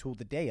important tool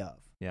the day of.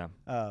 Yeah.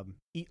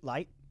 Eat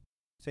light.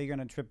 Say you're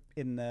going to trip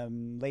in the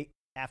late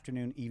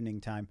afternoon,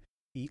 evening time.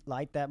 Eat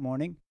light that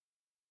morning.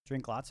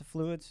 Drink lots of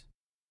fluids.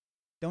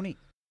 Don't eat.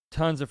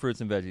 Tons of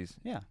fruits and veggies.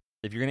 Yeah.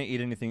 If you're going to eat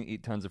anything,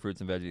 eat tons of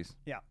fruits and veggies.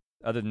 Yeah.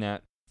 Other than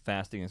that,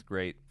 fasting is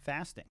great.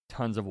 Fasting.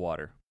 Tons of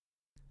water.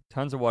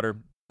 Tons of water.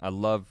 I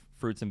love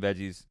fruits and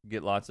veggies.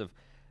 Get lots of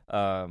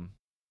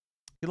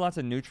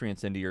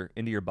nutrients into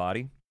your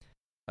body.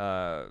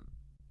 I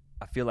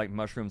feel like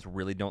mushrooms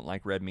really don't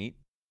like red meat.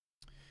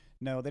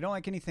 No, they don't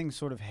like anything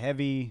sort of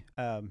heavy.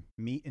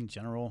 Meat in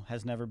general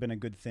has never been a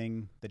good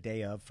thing the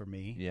day of for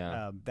me.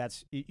 Yeah.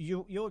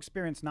 You'll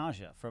experience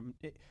nausea from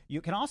it.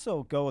 You can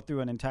also go through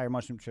an entire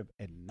mushroom trip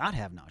and not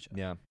have nausea.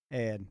 Yeah.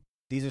 And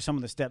these are some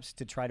of the steps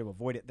to try to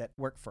avoid it that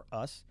work for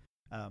us.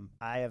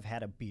 I have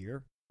had a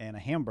beer and a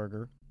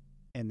hamburger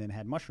and then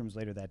had mushrooms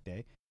later that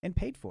day and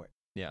paid for it.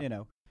 Yeah.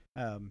 And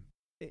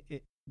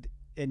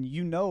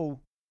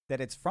that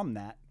it's from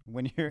that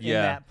when you're in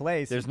that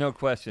place. There's no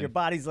question. Your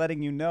body's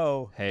letting you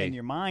know, hey, and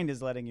your mind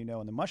is letting you know,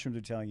 and the mushrooms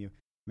are telling you,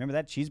 remember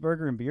that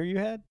cheeseburger and beer you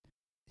had?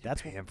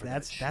 That's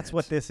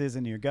what this is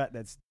in your gut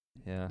that's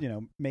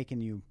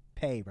making you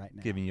pay right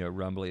now. Giving you a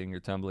rumbly in your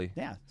tumbly.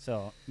 Yeah.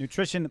 So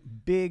nutrition,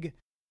 big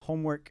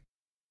homework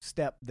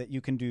step that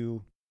you can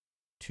do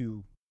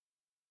to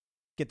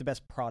get the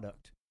best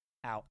product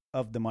out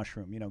of the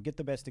mushroom, get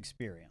the best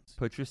experience.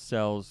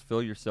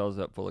 Fill your cells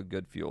up full of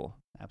good fuel.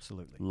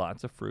 Absolutely.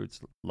 Lots of fruits,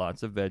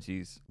 lots of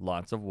veggies,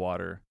 lots of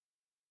water.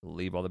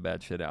 Leave all the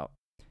bad shit out.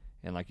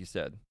 And like you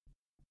said,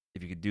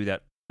 if you could do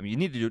that, you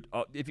need to do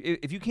it.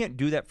 If you can't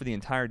do that for the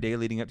entire day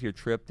leading up to your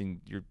trip,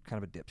 then you're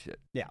kind of a dipshit.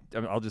 Yeah.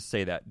 I'll just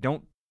say that.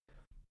 Then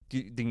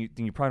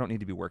you probably don't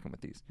need to be working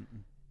with these.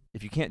 Mm-mm.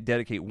 If you can't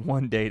dedicate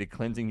one day to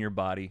cleansing your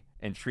body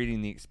and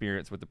treating the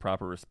experience with the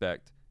proper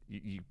respect,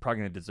 you're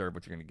probably going to deserve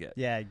what you're going to get.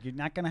 Yeah, you're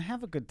not going to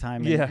have a good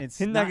time. Yeah, it's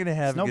you're not going to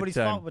have a good time. Nobody's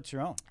fault but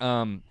your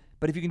own.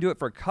 But if you can do it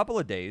for a couple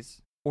of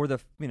days or the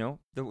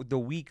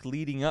week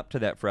leading up to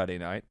that Friday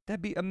night,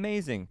 that'd be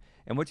amazing.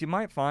 And what you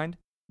might find,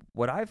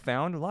 what I've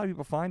found, a lot of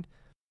people find,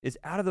 is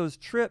out of those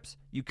trips,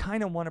 you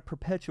kind of want to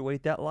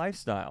perpetuate that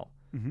lifestyle.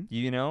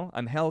 Mm-hmm.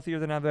 I'm healthier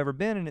than I've ever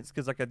been, and it's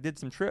because I did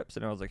some trips,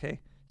 and I was like,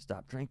 hey,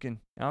 stop drinking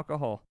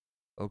alcohol.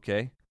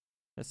 Okay,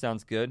 that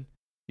sounds good.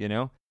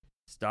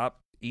 Stop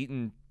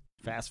eating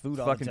fast food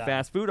all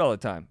the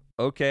time.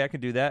 Okay, I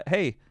can do that.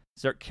 Hey,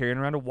 start carrying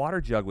around a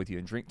water jug with you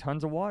and drink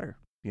tons of water.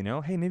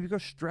 Hey, maybe go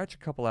stretch a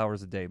couple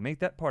hours a day. Make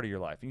that part of your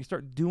life. And you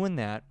start doing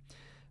that.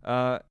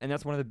 And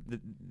that's one of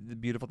the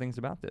beautiful things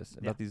about this,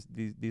 about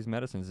these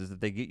medicines, is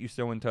that they get you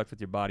so in touch with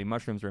your body.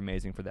 Mushrooms are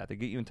amazing for that. They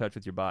get you in touch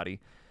with your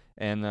body.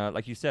 And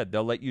like you said,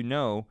 they'll let you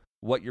know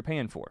what you're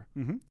paying for.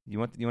 Mm-hmm. You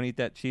want to eat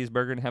that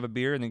cheeseburger and have a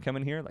beer and then come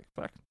in here? Like,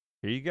 fuck.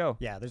 Here you go.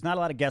 Yeah, there's not a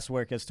lot of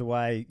guesswork as to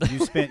why you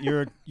spent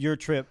your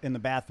trip in the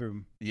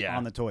bathroom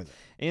on the toilet.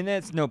 And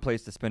that's no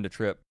place to spend a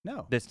trip.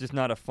 No. That's just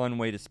not a fun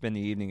way to spend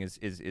the evening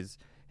is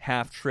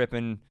half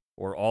tripping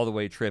or all the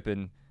way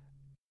tripping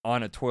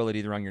on a toilet,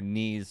 either on your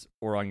knees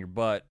or on your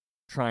butt,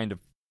 trying to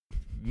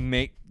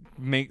make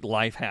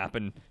life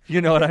happen.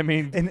 You know what I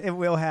mean? And it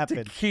will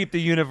happen. To keep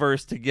the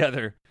universe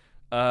together.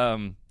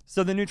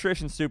 So the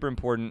nutrition's super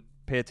important.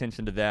 Pay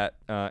attention to that.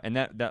 And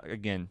that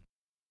again,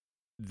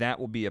 that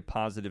will be a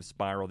positive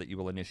spiral that you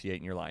will initiate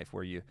in your life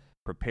where you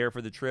prepare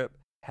for the trip,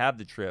 have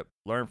the trip,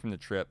 learn from the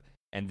trip,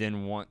 and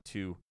then want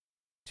to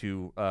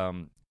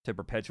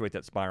perpetuate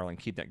that spiral and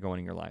keep that going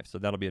in your life. So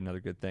that'll be another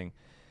good thing.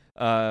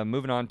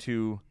 Moving on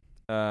to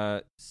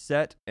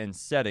set and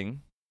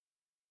setting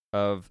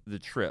of the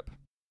trip.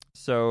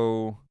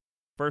 So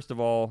first of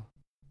all,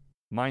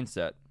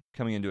 mindset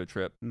coming into a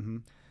trip. Mm-hmm.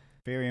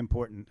 Very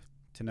important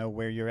to know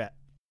where you're at.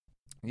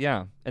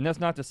 Yeah, and that's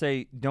not to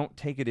say don't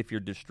take it if you're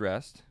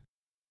distressed.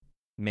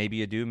 Maybe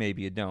you do,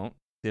 maybe you don't.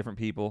 Different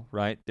people,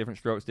 right? Different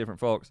strokes, different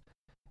folks.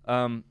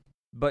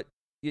 But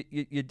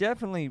you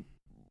definitely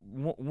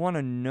want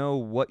to know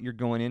what you're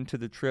going into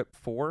the trip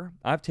for.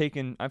 I've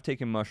taken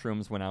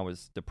mushrooms when I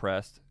was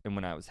depressed and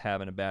when I was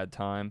having a bad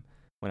time,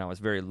 when I was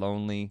very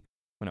lonely,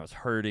 when I was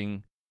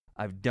hurting.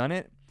 I've done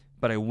it,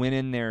 but I went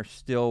in there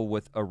still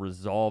with a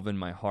resolve in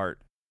my heart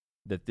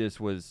that this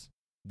was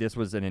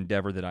an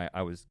endeavor that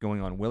I was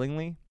going on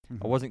willingly.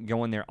 Mm-hmm. I wasn't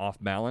going there off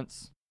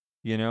balance,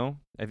 you know,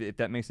 if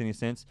that makes any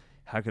sense.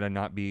 How could I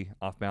not be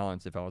off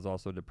balance if I was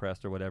also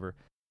depressed or whatever?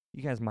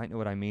 You guys might know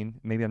what I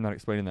mean. Maybe I'm not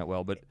explaining that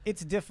well, but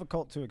it's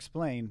difficult to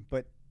explain.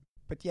 But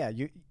yeah,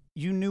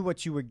 you knew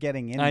what you were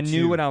getting into. I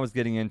knew what I was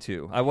getting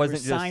into. I wasn't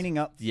just signing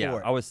up for it.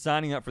 it. I was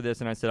signing up for this,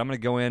 and I said I'm going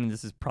to go in, and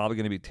this is probably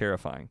going to be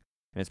terrifying,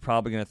 and it's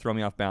probably going to throw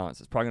me off balance.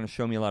 It's probably going to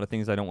show me a lot of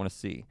things I don't want to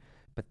see.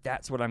 But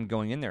that's what I'm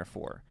going in there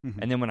for. Mm-hmm.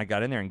 And then when I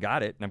got in there and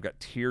got it, and I've got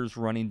tears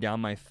running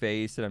down my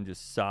face, and I'm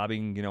just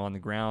sobbing, you know, on the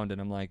ground,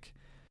 and I'm like,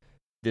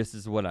 this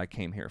is what I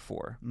came here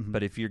for. Mm-hmm.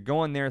 But if you're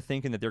going there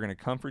thinking that they're going to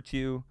comfort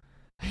you,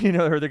 you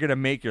know, or they're going to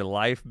make your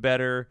life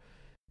better,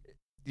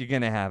 you're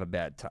going to have a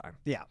bad time.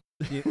 Yeah.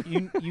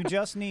 You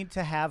just need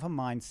to have a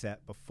mindset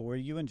before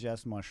you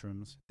ingest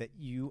mushrooms that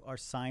you are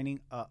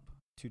signing up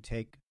to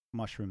take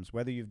mushrooms.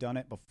 Whether you've done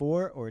it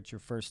before or it's your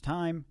first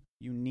time,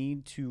 you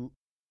need to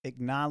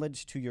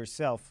acknowledge to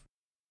yourself,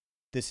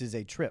 this is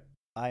a trip.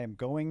 I am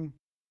going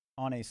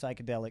on a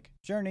psychedelic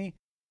journey.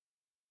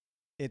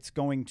 It's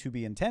going to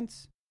be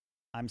intense.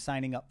 I'm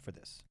signing up for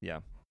this. Yeah,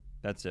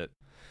 that's it.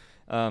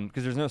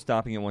 Because there's no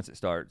stopping it once it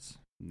starts.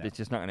 No. It's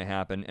just not going to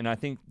happen. And I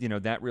think, you know,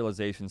 that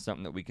realization is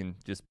something that we can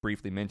just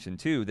briefly mention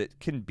too, that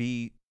can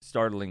be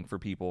startling for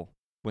people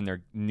when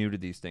they're new to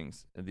these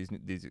things,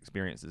 these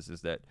experiences,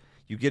 is that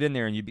you get in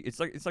there and it's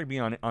like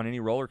being on any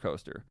roller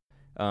coaster.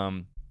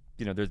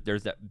 You know,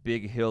 there's that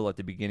big hill at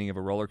the beginning of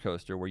a roller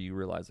coaster where you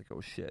realize, like,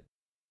 oh shit,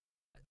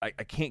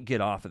 I can't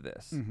get off of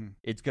this. Mm-hmm.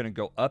 It's going to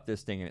go up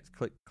this thing, and it's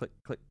click, click,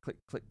 click, click,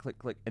 click, click,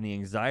 click, and the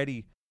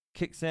anxiety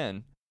kicks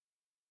in.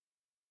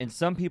 And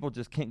some people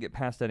just can't get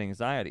past that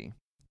anxiety.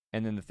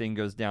 And then the thing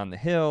goes down the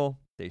hill,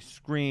 they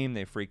scream,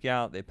 they freak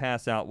out, they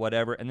pass out,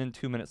 whatever, and then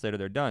 2 minutes later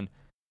they're done.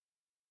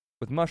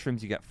 With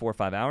mushrooms, you got 4 or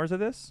 5 hours of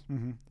this.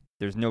 Mm-hmm.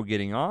 There's no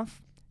getting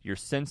off. Your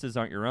senses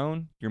aren't your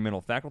own. Your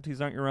mental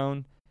faculties aren't your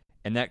own.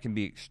 And that can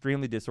be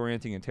extremely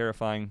disorienting and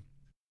terrifying.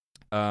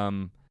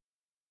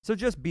 So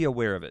just be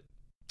aware of it.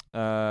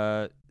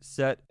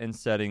 Set and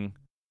setting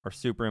are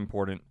super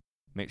important.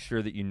 Make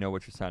sure that you know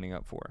what you're signing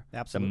up for.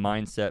 Absolutely. The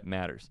mindset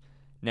matters.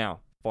 Now,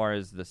 as far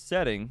as the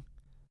setting,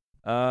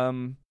 a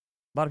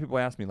lot of people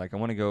ask me, like, I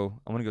want to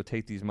go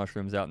take these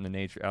mushrooms out in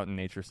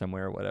nature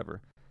somewhere or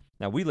whatever.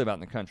 Now, we live out in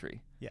the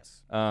country.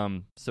 Yes.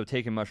 So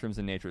taking mushrooms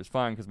in nature is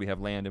fine because we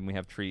have land and we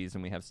have trees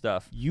and we have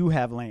stuff. You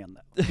have land,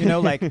 though. You know,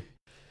 like,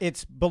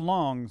 it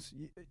belongs.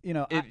 You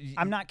know,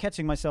 I'm not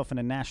catching myself in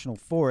a national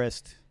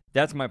forest.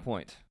 That's my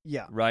point.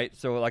 Yeah. Right?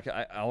 So, like,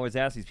 I always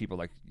ask these people,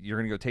 like, you're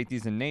going to go take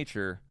these in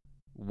nature.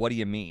 What do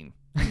you mean?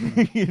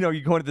 You know,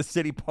 you going to the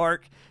city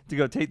park to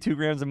go take 2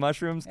 grams of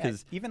mushrooms?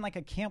 Because even like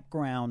a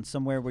campground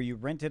somewhere where you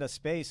rented a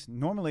space,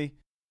 normally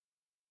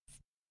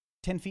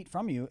 10 feet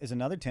from you is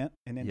another tent,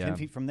 and then 10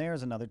 feet from there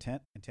is another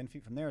tent, and 10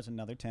 feet from there is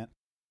another tent.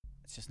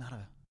 It's just not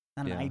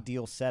an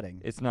ideal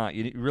setting. It's not.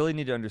 You really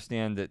need to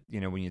understand that, you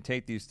know, when you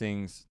take these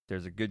things,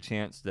 there's a good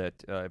chance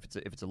that if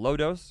it's a low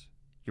dose,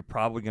 you're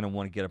probably going to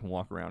want to get up and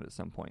walk around at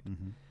some point.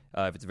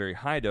 Mm-hmm. If it's a very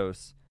high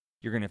dose,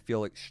 you're going to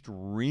feel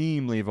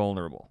extremely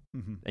vulnerable.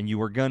 Mm-hmm. And you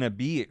are going to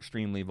be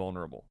extremely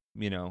vulnerable.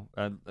 You know,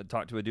 I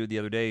talked to a dude the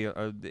other day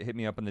that hit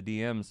me up in the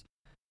DMs,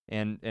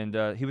 and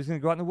he was going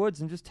to go out in the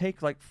woods and just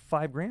take like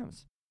 5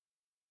 grams.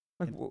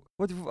 Like,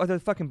 what are the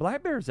fucking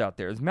black bears out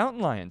there? There's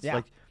mountain lions. Yeah.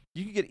 Like,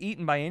 you can get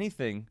eaten by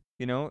anything,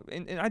 you know.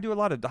 And I do a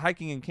lot of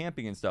hiking and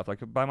camping and stuff, like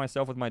by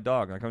myself with my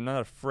dog. Like, I'm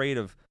not afraid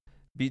of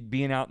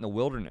being out in the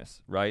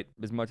wilderness, right,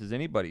 as much as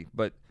anybody.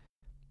 But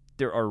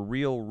there are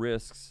real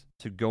risks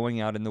to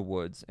going out in the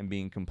woods and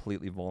being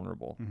completely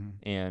vulnerable. Mm-hmm.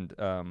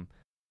 And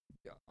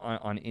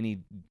on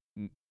any,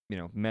 you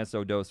know,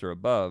 meso dose or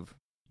above,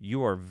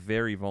 you are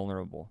very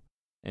vulnerable.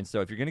 And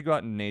so if you're going to go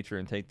out in nature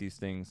and take these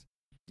things,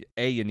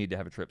 you need to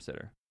have a trip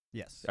sitter.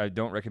 Yes. I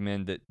don't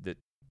recommend that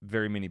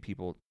very many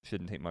people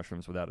shouldn't take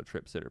mushrooms without a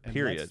trip sitter, And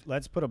period.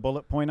 Let's put a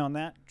bullet point on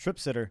that. Trip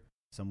sitter,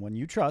 someone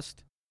you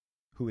trust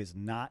who is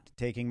not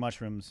taking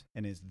mushrooms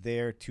and is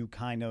there to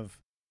kind of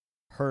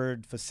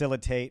herd,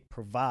 facilitate,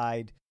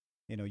 provide,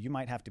 You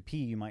might have to pee.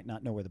 You might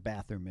not know where the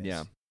bathroom is.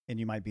 Yeah. And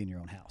you might be in your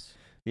own house.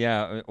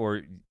 Yeah,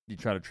 or you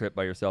try to trip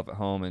by yourself at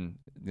home, and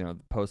the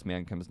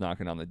postman comes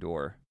knocking on the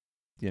door,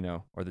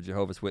 or the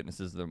Jehovah's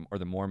Witnesses or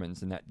the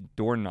Mormons, and that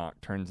door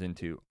knock turns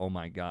into, oh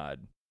my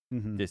God,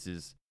 this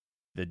is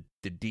the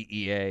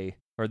DEA,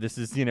 or this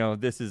is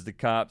this is the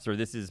cops, or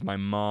this is my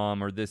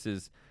mom, or this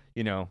is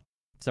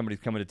somebody's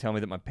coming to tell me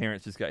that my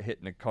parents just got hit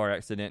in a car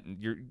accident, and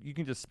you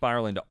can just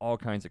spiral into all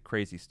kinds of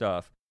crazy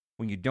stuff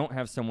when you don't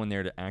have someone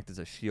there to act as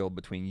a shield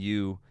between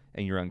you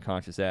and your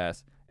unconscious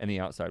ass and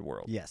the outside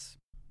world. Yes.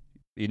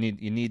 You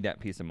need that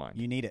peace of mind.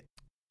 You need it.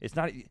 It's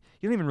not. You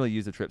don't even really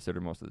use a trip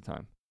sitter most of the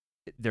time.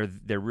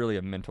 They're really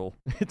a mental.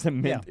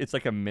 It's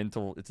like a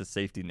mental. It's a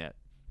safety net.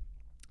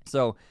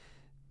 So,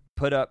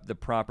 put up the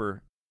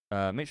proper.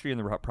 Make sure you're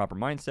in the proper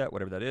mindset,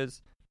 whatever that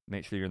is.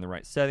 Make sure you're in the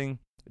right setting.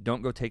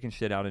 Don't go taking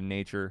shit out in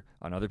nature,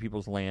 on other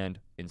people's land,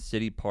 in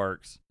city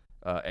parks,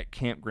 at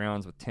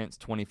campgrounds with tents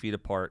 20 feet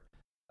apart.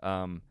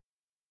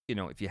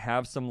 If you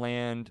have some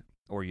land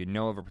or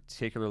of a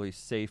particularly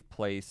safe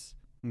place.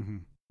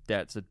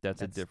 That's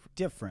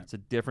different. It's a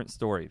different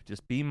story.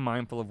 Just be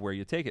mindful of where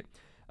you take it.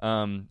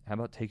 How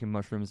about taking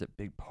mushrooms at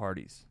big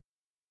parties?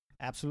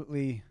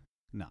 Absolutely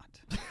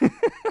not.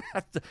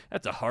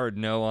 That's a hard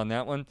no on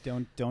that one.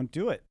 Don't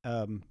do it.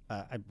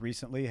 I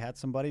recently had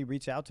somebody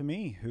reach out to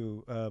me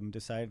who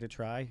decided to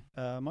try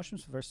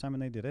mushrooms for the first time,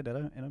 and they did it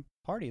in a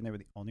party, and they were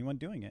the only one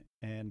doing it.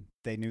 And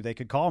they knew they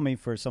could call me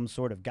for some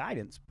sort of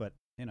guidance, but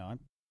I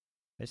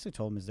basically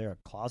told him, is there a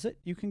closet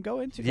you can go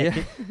into? Yeah.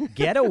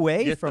 Get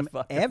away Get from the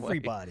fuck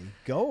everybody.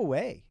 Go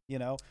away.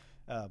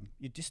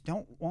 You just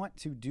don't want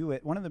to do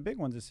it. One of the big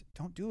ones is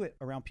don't do it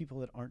around people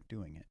that aren't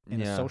doing it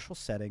in a social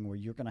setting where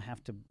you're going to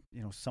have to,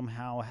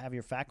 somehow have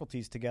your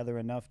faculties together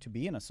enough to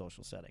be in a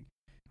social setting.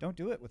 Don't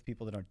do it with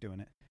people that aren't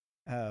doing it.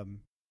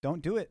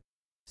 Don't do it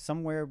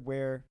somewhere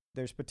where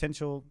there's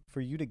potential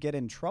for you to get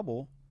in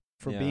trouble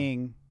for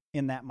being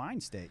in that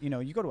mind state.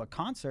 You go to a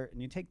concert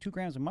and you take 2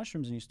 grams of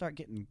mushrooms and you start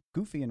getting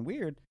goofy and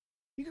weird,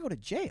 you can go to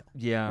jail.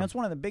 Yeah. That's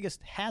one of the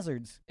biggest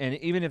hazards. And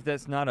even if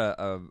that's not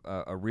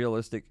a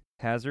realistic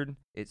hazard,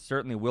 it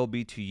certainly will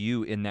be to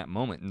you in that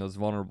moment, in those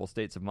vulnerable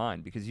states of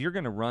mind, because you're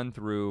going to run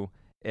through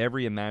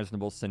every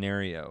imaginable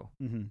scenario.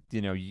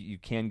 You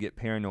can get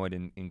paranoid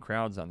in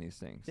crowds on these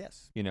things.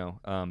 Yes.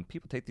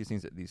 People take these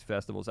things at these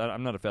festivals.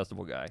 I'm not a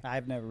festival guy.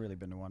 I've never really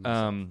been to one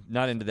myself.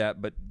 Not into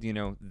that, but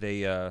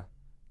they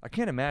I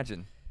can't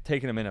imagine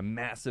taking them in a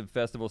massive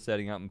festival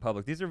setting out in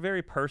public. These are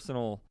very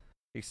personal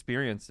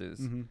experiences.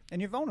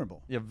 And you're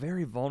vulnerable. Yeah,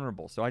 very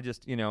vulnerable. So I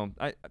just,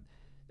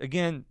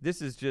 again,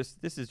 this is just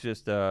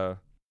the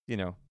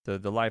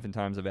life and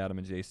times of Adam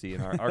and JC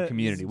in our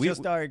community.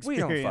 Just our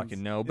experience. We don't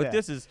fucking know, but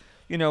this is,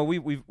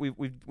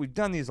 we've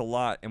done these a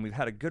lot, and we've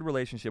had a good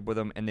relationship with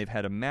them, and they've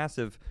had a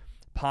massive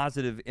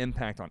positive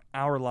impact on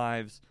our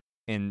lives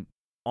and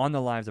on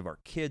the lives of our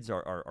kids,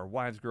 our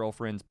wives,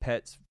 girlfriends,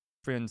 pets,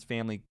 friends,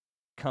 family,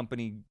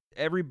 company.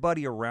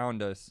 Everybody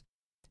around us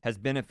has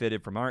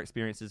benefited from our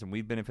experiences, and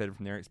we've benefited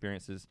from their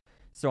experiences.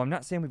 So I'm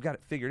not saying we've got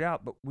it figured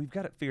out, but we've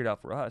got it figured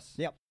out for us.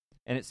 Yep.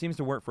 And it seems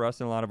to work for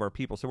us and a lot of our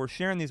people. So we're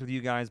sharing these with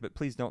you guys, but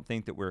please don't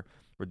think that we're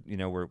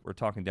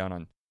talking down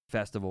on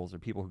festivals or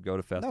people who go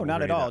to festivals. No,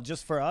 not at all.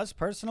 Just for us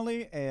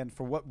personally, and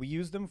for what we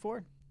use them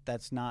for,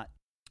 that's not,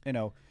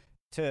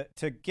 to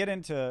get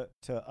into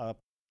a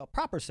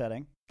proper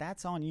setting,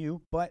 that's on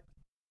you. But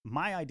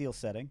my ideal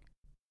setting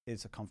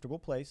is a comfortable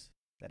place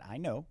that I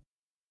know.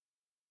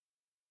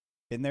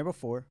 Been there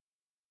before.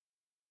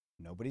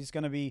 Nobody's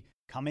going to be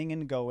coming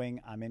and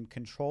going. I'm in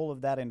control of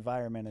that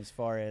environment as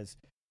far as,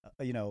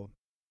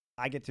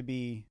 I get to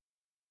be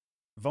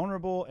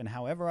vulnerable and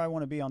however I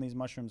want to be on these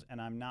mushrooms,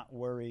 and I'm not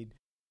worried.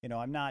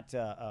 I'm not,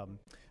 I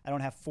don't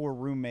have 4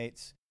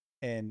 roommates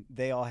and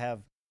they all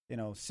have,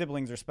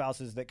 siblings or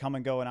spouses that come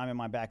and go, and I'm in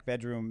my back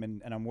bedroom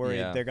and I'm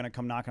worried they're going to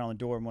come knocking on the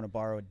door and want to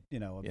borrow,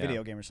 a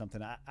video game or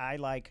something. I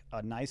like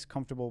a nice,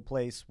 comfortable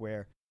place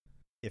where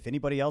if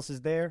anybody else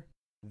is there,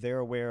 they're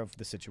aware of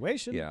the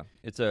situation. Yeah,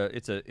 it's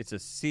a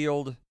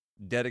sealed,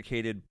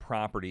 dedicated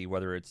property,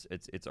 whether it's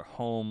a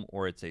home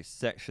or it's a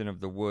section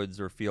of the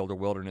woods or field or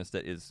wilderness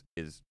that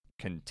is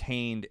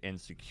contained and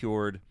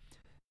secured,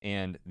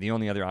 and the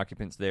only other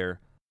occupants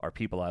there are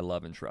people I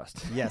love and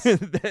trust. Yes,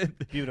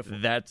 beautiful.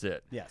 That's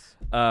it. Yes.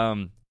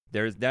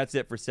 That's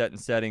it for set and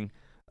setting.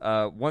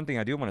 One thing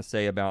I do want to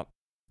say about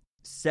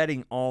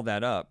setting all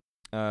that up,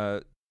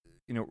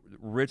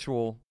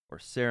 ritual or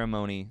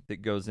ceremony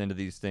that goes into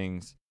these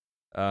things.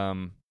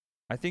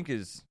 I think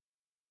is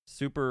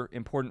super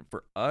important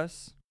for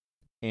us,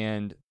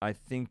 and I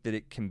think that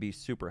it can be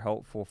super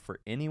helpful for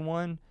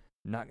anyone.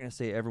 I'm not going to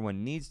say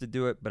everyone needs to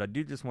do it, but I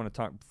do just want to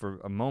talk for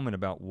a moment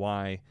about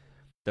why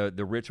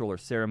the ritual or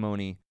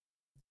ceremony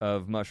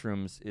of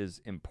mushrooms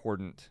is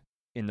important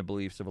in the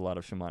beliefs of a lot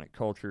of shamanic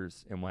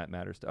cultures, and why it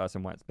matters to us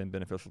and why it's been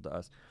beneficial to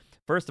us.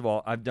 First of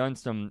all, I've done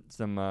some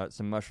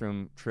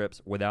mushroom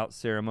trips without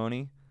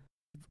ceremony.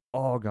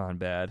 All gone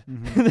bad.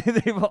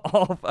 They've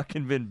all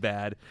fucking been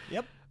bad.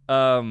 Yep.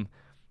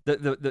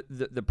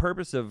 The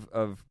purpose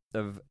of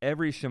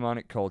every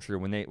shamanic culture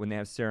when they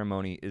have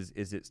ceremony is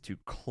it's to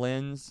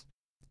cleanse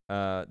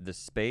the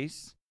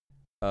space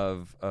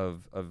of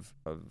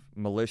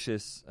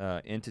malicious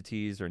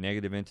entities or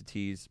negative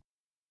entities,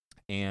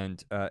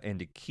 and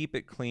to keep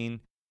it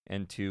clean,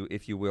 and to,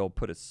 if you will,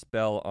 put a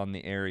spell on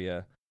the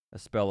area, a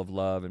spell of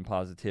love and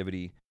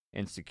positivity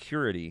and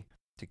security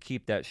to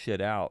keep that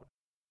shit out,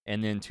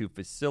 and then to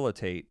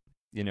facilitate,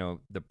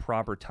 the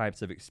proper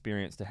types of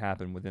experience to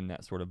happen within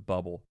that sort of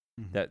bubble,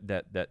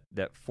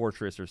 that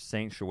fortress or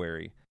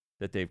sanctuary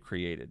that they've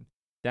created.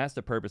 That's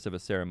the purpose of a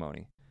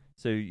ceremony.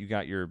 So you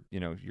got your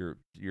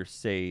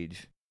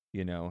sage,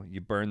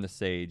 you burn the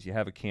sage, you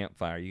have a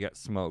campfire, you got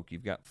smoke,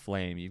 you've got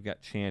flame, you've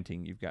got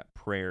chanting, you've got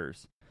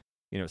prayers,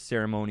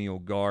 ceremonial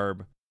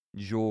garb,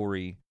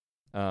 jewelry,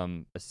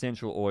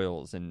 essential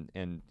oils,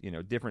 and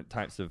different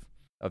types of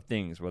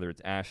things, whether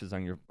it's ashes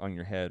on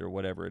your head or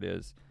whatever it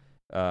is.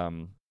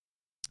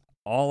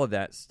 All of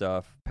that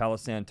stuff, Palo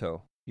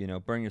Santo,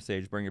 burn your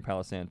sage, burn your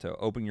Palo Santo,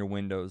 open your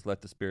windows,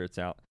 let the spirits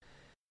out.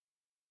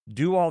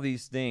 Do all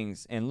these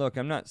things, and look,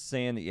 I'm not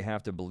saying that you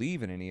have to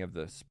believe in any of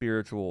the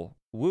spiritual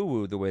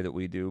woo-woo the way that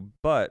we do,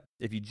 but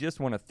if you just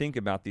want to think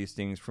about these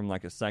things from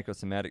like a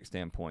psychosomatic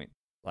standpoint,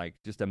 like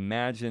just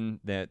imagine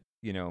that,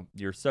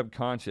 your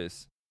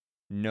subconscious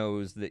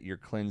knows that you're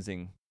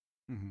cleansing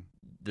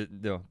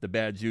the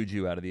bad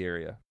juju out of the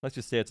area. Let's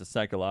just say it's a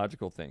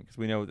psychological thing, because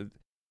we know that,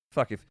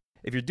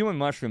 if you're doing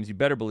mushrooms, you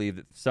better believe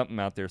that something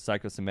out there,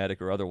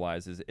 psychosomatic or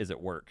otherwise, is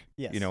at work.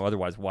 Yes.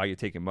 Otherwise, why are you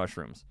taking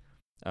mushrooms?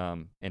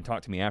 And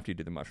talk to me after you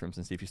do the mushrooms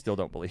and see if you still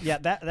don't believe. Yeah,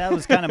 that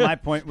was kind of my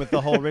point with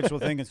the whole ritual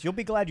thing. Is you'll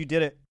be glad you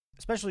did it,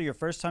 especially your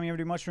first time you ever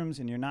do mushrooms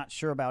and you're not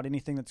sure about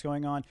anything that's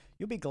going on.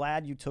 You'll be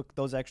glad you took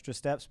those extra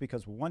steps,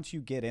 because once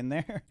you get in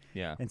there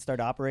and start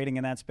operating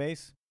in that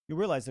space, you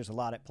realize there's a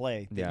lot at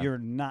play that you're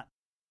not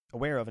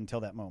aware of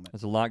until that moment.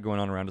 There's a lot going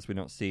on around us we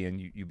don't see, and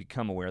you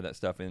become aware of that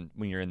stuff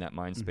when you're in that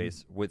mind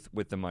space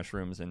with the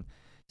mushrooms. And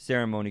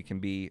ceremony can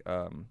be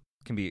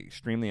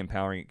extremely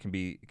empowering.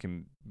 It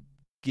can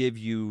give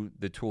you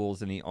the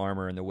tools and the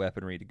armor and the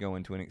weaponry to go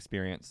into an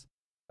experience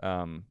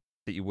that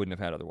you wouldn't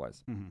have had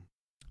otherwise.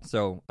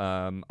 So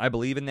I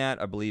believe in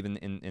that. I believe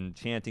in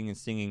chanting and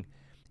singing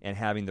and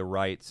having the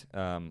right,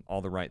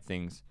 all the right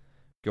things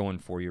going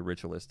for you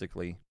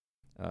ritualistically.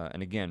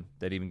 And again,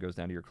 that even goes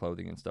down to your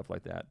clothing and stuff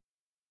like that.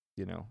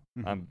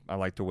 I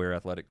like to wear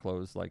athletic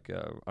clothes like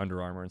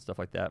Under Armour and stuff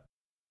like that.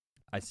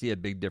 I see a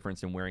big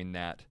difference in wearing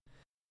that.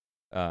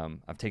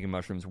 I've taken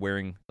mushrooms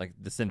wearing like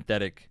the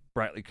synthetic,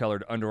 brightly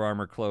colored Under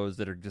Armour clothes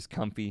that are just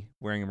comfy,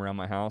 wearing them around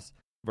my house,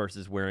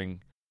 versus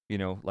wearing,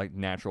 like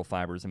natural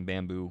fibers and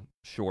bamboo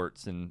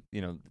shorts and,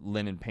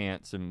 linen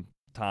pants and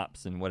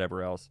tops and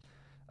whatever else.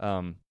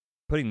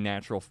 Putting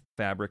natural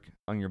fabric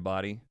on your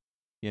body,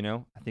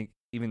 I think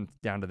even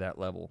down to that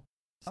level,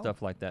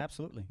 stuff like that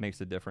absolutely makes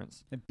a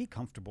difference. And be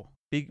comfortable.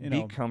 Be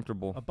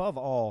comfortable. Above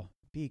all,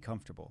 be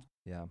comfortable.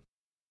 Yeah,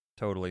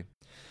 totally.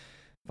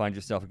 Find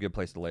yourself a good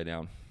place to lay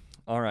down.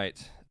 All right.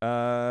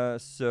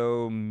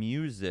 So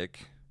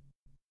music.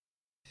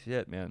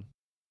 Shit, man.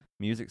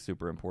 Music's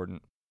super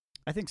important.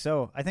 I think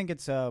so. I think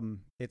it's a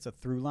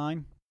through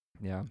line.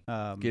 Yeah.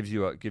 Gives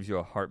you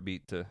a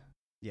heartbeat to.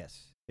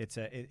 Yes.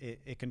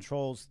 It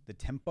controls the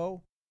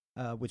tempo,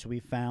 which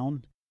we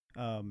found.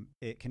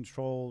 It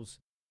controls,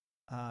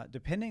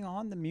 depending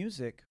on the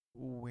music,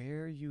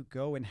 where you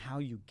go and how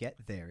you get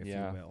there, if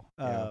you will.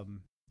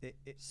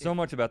 So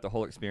much about the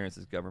whole experience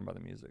is governed by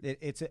the music.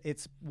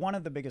 It's one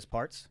of the biggest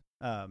parts.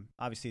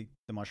 Obviously,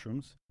 the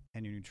mushrooms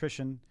and your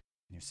nutrition and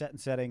your set and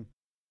setting.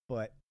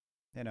 But,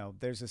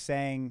 there's a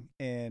saying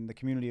in the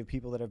community of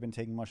people that have been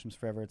taking mushrooms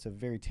forever. It's a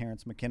very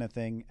Terence McKenna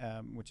thing,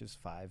 which is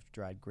 5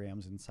 dried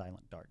grams in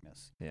silent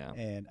darkness. Yeah.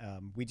 And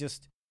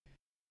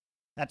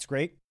that's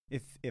great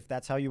if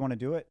that's how you want to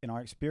do it. In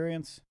our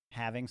experience,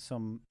 having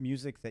some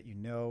music that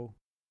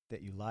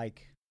that you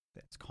like,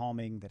 that's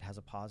calming, that has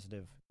a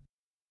positive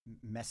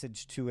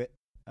message to it,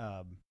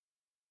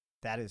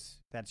 that's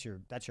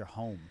your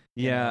home.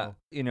 Yeah,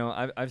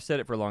 I've said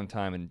it for a long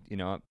time, and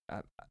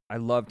I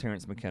love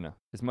Terence McKenna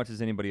as much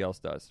as anybody else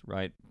does.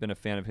 Right, been a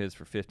fan of his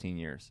for 15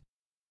 years,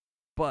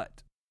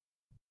 but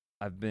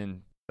I've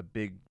been a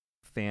big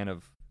fan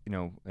of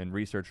and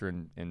researcher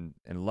and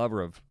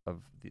lover of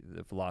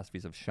the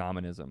philosophies of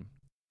shamanism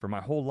for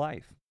my whole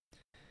life.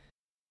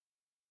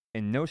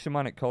 And no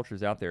shamanic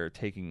cultures out there are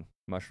taking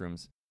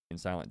mushrooms in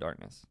silent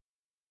darkness.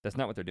 That's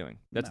not what they're doing.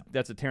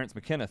 That's a Terence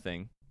McKenna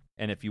thing.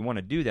 And if you want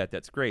to do that,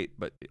 that's great.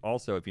 But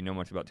also, if you know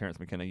much about Terence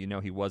McKenna,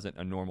 he wasn't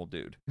a normal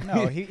dude.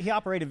 No, he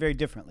operated very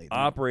differently.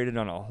 Operated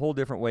on a whole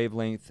different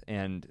wavelength,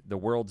 and the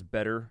world's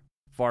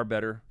far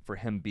better for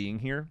him being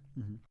here.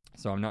 Mm-hmm.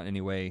 So I'm not in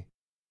any way,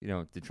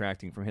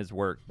 detracting from his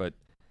work. But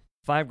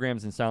 5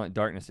 grams in silent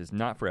darkness is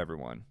not for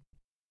everyone.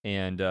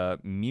 And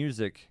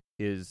music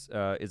is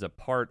a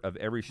part of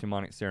every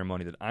shamanic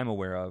ceremony that I'm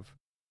aware of.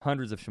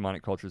 Hundreds of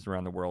shamanic cultures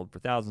around the world for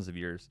thousands of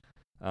years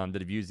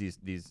that have used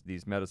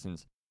these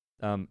medicines.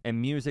 And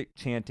music,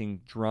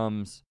 chanting,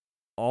 drums,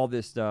 all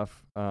this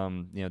stuff. You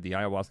know, the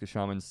ayahuasca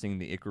shamans sing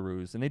the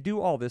Icarus, and they do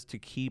all this to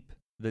keep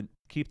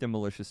the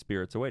malicious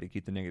spirits away, to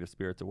keep the negative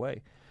spirits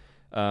away.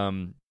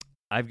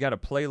 I've got a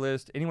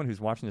playlist. Anyone who's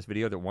watching this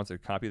video that wants a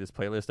copy of this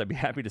playlist, I'd be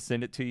happy to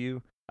send it to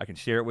you. I can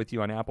share it with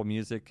you on Apple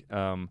Music.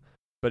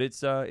 But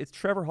it's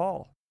Trevor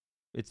Hall.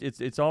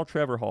 It's all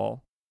Trevor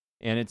Hall,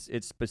 and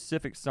it's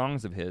specific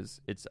songs of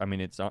his. It's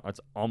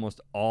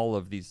almost all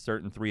of these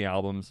certain 3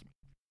 albums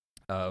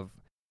of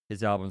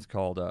his albums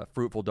called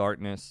Fruitful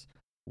Darkness.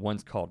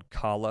 One's called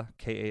Kala,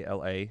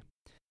 Kala,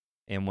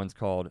 and one's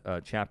called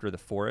Chapter of the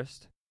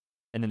Forest.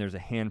 And then there's a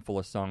handful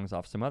of songs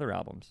off some other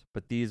albums.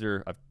 But these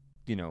are, I've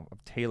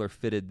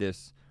tailor-fitted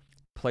this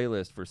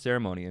playlist for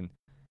ceremony, and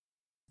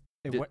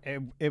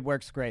it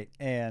works great.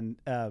 And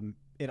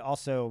it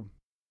also,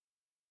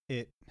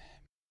 the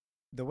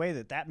way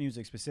that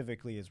music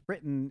specifically is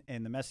written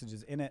and the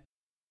messages in it,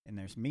 and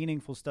there's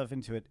meaningful stuff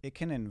into it, it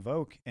can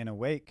invoke and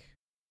awake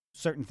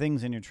certain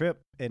things in your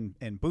trip and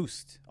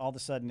boost. All of a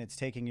sudden, it's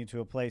taking you to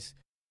a place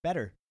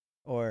better.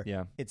 Or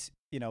it's,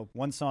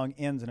 one song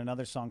ends and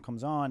another song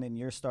comes on, and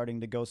you're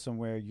starting to go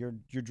somewhere.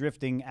 You're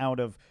drifting out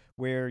of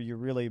where you're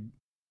really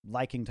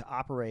liking to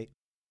operate,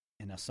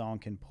 and a song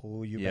can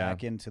pull you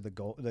back into the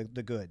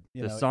good.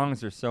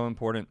 Songs are so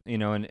important,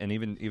 and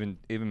even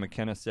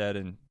McKenna said,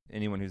 and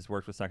anyone who's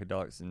worked with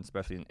psychedelics, and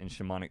especially in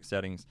shamanic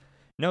settings,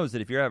 knows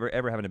that if you're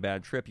ever having a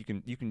bad trip, you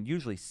can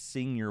usually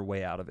sing your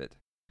way out of it.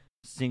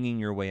 Singing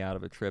your way out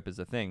of a trip is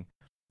a thing,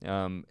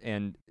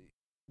 and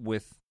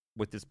with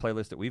this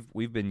playlist that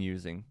we've been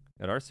using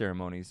at our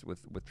ceremonies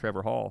with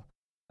Trevor Hall,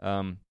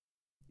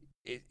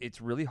 it's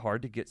really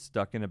hard to get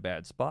stuck in a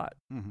bad spot,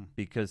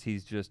 because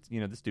he's just,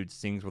 this dude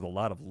sings with a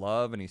lot of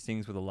love, and he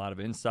sings with a lot of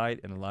insight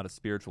and a lot of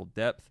spiritual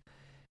depth.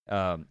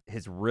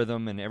 His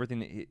rhythm and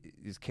everything,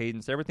 his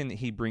cadence, everything that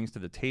he brings to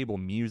the table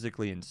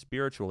musically and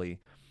spiritually,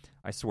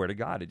 I swear to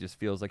God, it just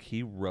feels like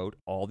he wrote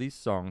all these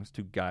songs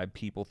to guide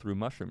people through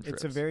mushroom trips.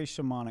 It's a very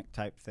shamanic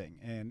type thing,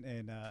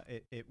 and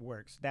it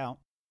works. Now,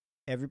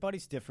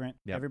 everybody's different.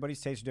 Yep.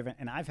 Everybody's tastes are different,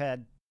 and I've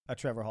had a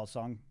Trevor Hall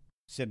song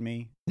send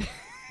me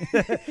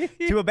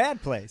to a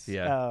bad place.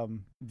 Yeah.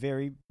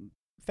 Very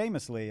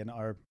famously in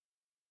our,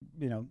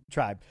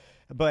 tribe.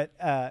 But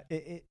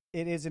it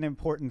is an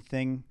important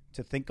thing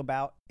to think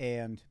about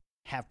and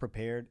have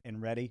prepared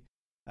and ready.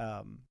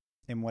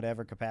 In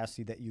whatever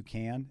capacity that you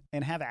can,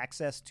 and have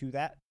access to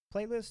that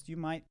playlist. You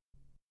might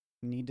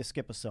need to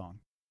skip a song.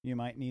 You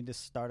might need to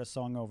start a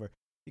song over.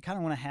 You kind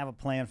of want to have a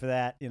plan for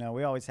that.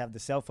 We always have the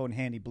cell phone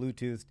handy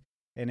Bluetooth,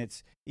 and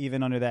it's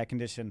even under that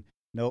condition.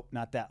 Nope,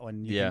 not that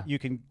one. You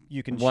can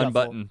one shuffle.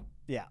 Button.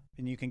 Yeah,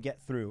 and you can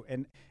get through.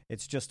 And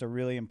it's just a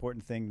really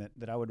important thing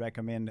that I would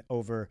recommend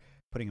over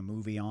putting a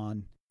movie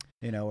on,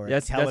 or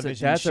a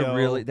television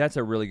show. That's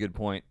a really good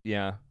point.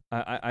 Yeah,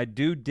 I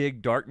do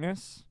dig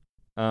darkness.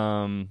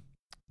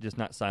 Just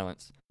not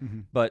silence.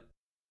 But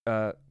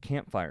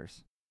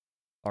campfires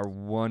are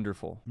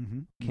wonderful.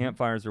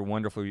 Campfires are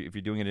wonderful if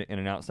you're doing it in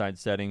an outside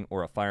setting,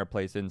 or a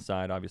fireplace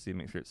inside. Obviously,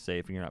 make sure it's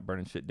safe and you're not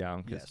burning shit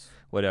down,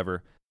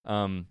 whatever.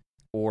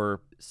 Or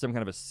some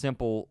kind of a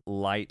simple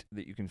light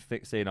that you can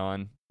fixate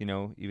on,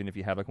 even if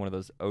you have like one of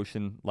those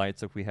ocean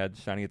lights like we had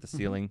shining at the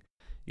ceiling.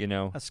 A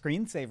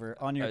screensaver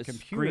on your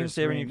computer.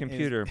 Screensaver on your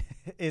computer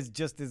is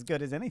just as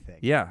good as anything.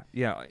 Yeah,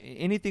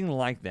 anything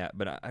like that.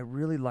 But I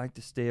really like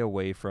to stay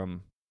away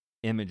from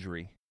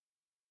imagery,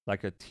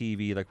 like a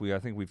TV. I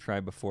think we've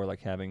tried before,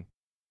 like having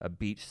a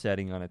beach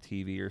setting on a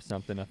TV or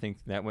something. I think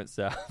that went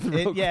south.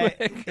 Quick.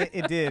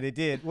 It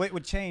did. Well, it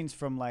would change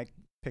from like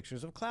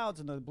pictures of clouds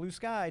in the blue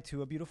sky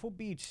to a beautiful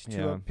beach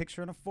to a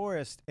picture in a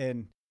forest,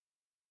 and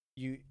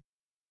you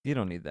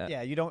don't need that.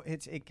 Yeah, you don't.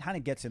 It kind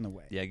of gets in the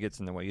way. Yeah, it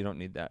gets in the way. You don't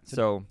need that.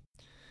 So,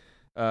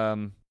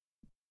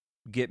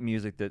 get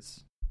music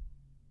that's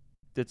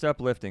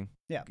uplifting.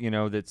 Yeah.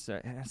 That's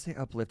I say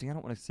uplifting. I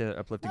don't want to say that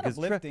uplifting. Not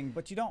uplifting,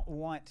 but you don't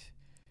want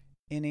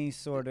any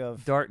sort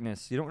of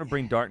darkness. You don't want to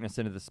bring darkness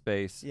into the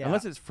space,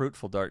 unless it's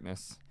fruitful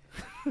darkness.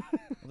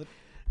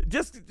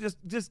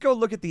 Just go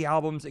look at the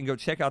albums and go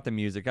check out the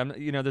music.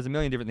 There's a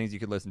million different things you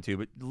could listen to,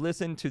 but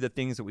listen to the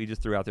things that we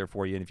just threw out there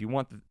for you. And if you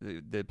want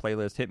the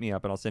playlist, hit me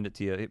up and I'll send it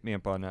to you. Hit me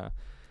up on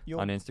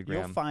Instagram.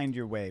 You'll find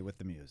your way with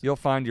the music. You'll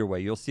find your way.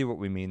 You'll see what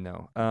we mean,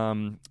 though.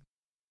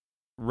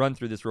 Run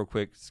through this real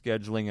quick.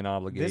 Scheduling and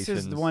obligations. This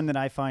is the one that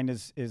I find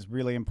is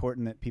really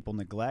important that people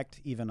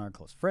neglect. Even our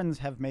close friends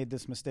have made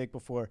this mistake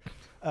before.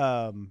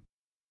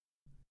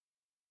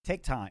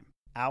 Take time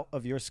out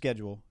of your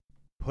schedule.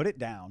 Put it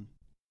down.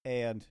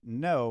 And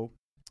know,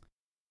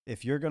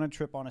 if you're going to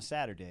trip on a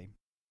Saturday,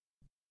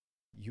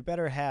 you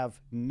better have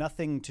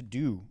nothing to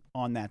do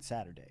on that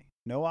Saturday.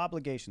 No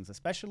obligations,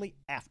 especially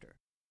after.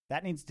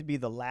 That needs to be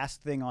the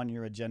last thing on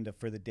your agenda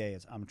for the day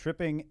is I'm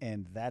tripping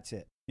and that's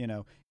it.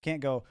 Can't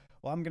go,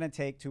 well, I'm going to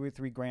take 2 or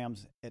 3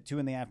 grams at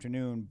 2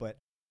 p.m, but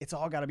it's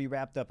all got to be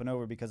wrapped up and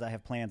over because I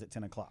have plans at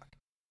 10 o'clock.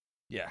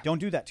 Yeah. Don't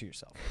do that to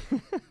yourself.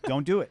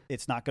 Don't do it.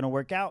 It's not going to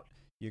work out.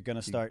 You're going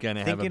to start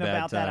thinking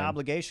about that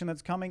obligation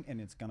that's coming,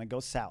 and it's going to go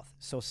south.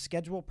 So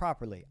schedule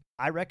properly.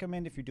 I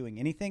recommend if you're doing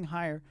anything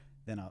higher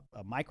than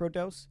a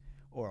microdose,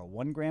 or a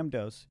 1 gram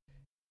dose,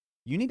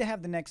 you need to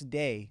have the next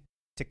day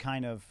to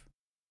kind of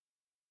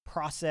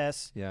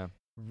process,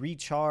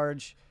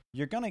 recharge.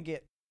 You're going to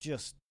get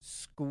just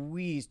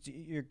squeezed.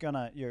 You're going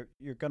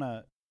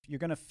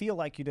to feel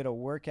like you did a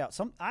workout.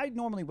 I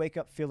normally wake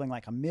up feeling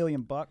like $1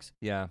 million.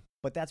 Yeah.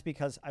 But that's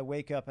because I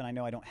wake up and I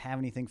know I don't have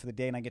anything for the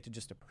day and I get to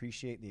just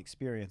appreciate the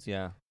experience.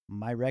 Yeah.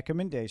 My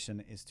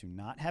recommendation is to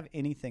not have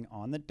anything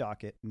on the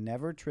docket,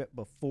 never trip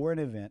before an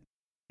event,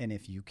 and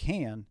if you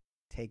can,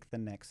 take the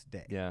next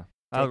day. Yeah.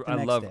 I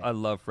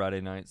love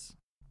Friday nights.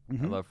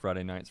 Mm-hmm. I love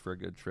Friday nights for a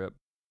good trip,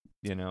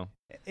 you know.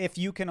 If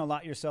you can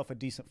allot yourself a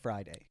decent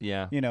Friday.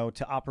 Yeah. You know,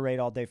 to operate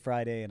all day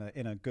Friday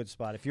in a good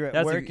spot. If you're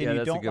at work and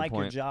you don't like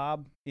your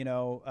job, you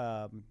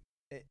know,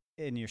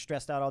 and you're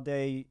stressed out all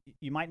day,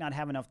 you might not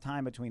have enough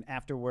time between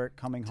after work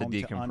coming home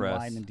to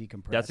unwind and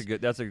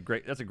decompress. That's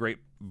a great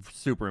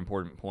super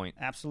important point.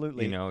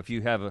 Absolutely. You know, if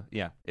you have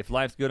if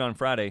life's good on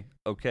Friday,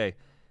 okay,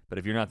 but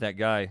if you're not that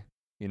guy,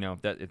 you know,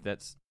 if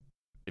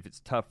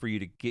it's tough for you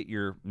to get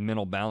your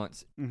mental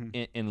balance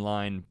in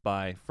line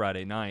by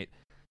Friday night,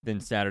 then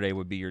Saturday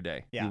would be your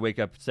day. Yeah. You wake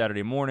up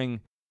Saturday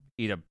morning,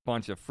 eat a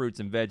bunch of fruits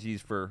and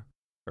veggies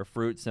or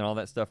fruits and all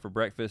that stuff for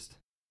breakfast.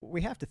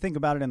 We have to think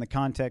about it in the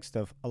context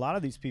of a lot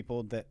of these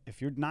people that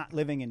if you're not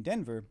living in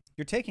Denver,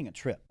 you're taking a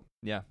trip.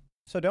 Yeah.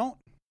 So don't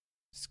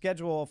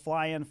schedule a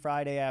fly-in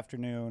Friday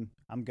afternoon.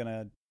 I'm going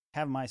to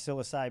have my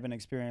psilocybin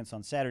experience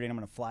on Saturday and I'm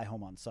going to fly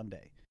home on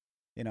Sunday.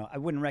 You know, I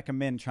wouldn't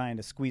recommend trying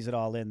to squeeze it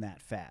all in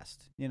that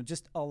fast. You know,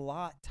 just a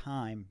lot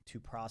time to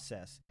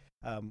process.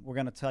 We're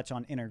going to touch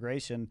on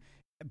integration,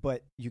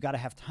 but you got to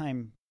have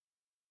time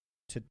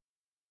to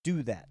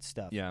do that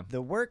stuff. Yeah.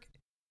 The work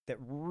that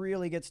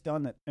really gets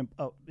done that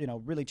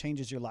really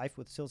changes your life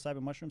with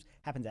psilocybin mushrooms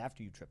happens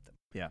after you trip them.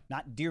 Yeah.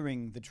 Not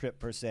during the trip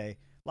per se.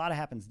 A lot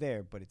happens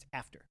there, but it's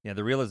after. Yeah,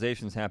 the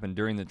realizations happen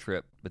during the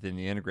trip, but then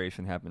the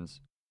integration happens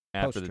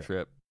after the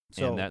trip.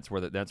 So, and that's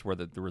where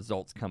the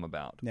results come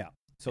about. Yeah.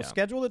 So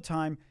schedule the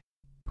time,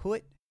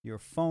 put your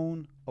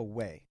phone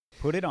away.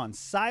 Put it on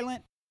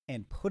silent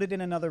and put it in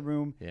another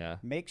room. Yeah.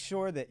 Make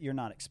sure that you're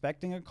not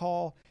expecting a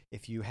call.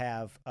 If you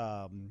have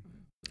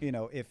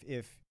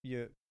if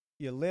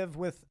you live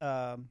with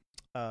a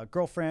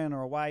girlfriend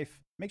or a wife,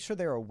 make sure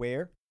they're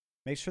aware.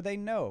 Make sure they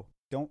know.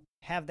 Don't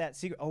have that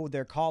secret. Oh,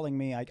 they're calling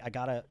me. I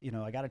gotta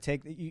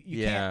take.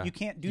 You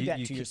can't do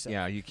that to yourself.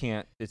 Yeah, you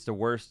can't. It's the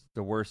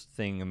worst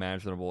thing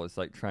imaginable. It's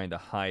like trying to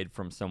hide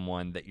from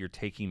someone that you're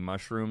taking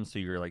mushrooms. So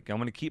you're like, I'm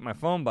gonna keep my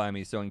phone by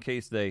me, so in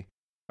case they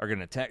are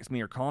gonna text me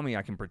or call me,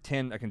 I can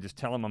pretend. I can just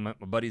tell them I'm at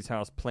my buddy's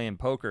house playing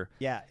poker.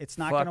 Yeah, it's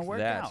not gonna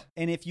work out.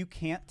 And if you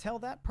can't tell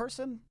that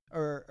person,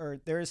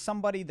 or there is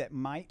somebody that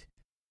might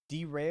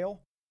derail,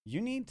 you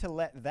need to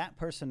let that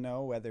person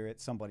know, whether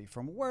it's somebody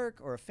from work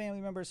or a family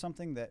member or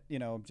something that, you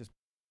know, just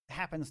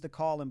happens to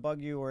call and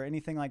bug you or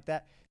anything like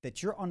that,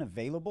 that you're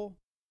unavailable.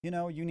 You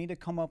know, you need to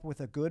come up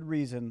with a good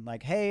reason,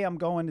 like, hey, I'm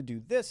going to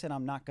do this and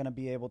I'm not going to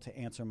be able to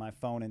answer my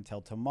phone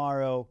until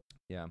tomorrow.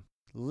 Yeah.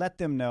 Let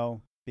them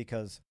know,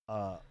 because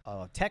a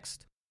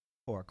text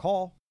or a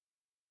call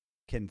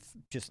can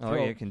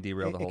it can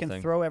derail the whole thing. It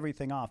can throw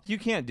everything off. You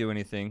can't do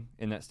anything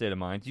in that state of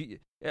mind.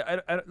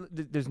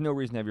 There's no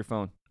reason to have your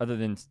phone other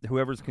than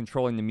whoever's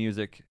controlling the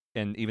music,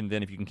 and even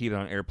then, if you can keep it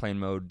on airplane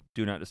mode,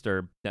 do not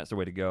disturb, that's the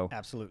way to go.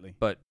 Absolutely.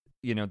 But,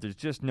 you know, there's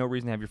just no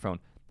reason to have your phone.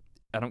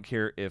 I don't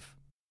care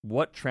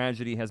what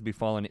tragedy has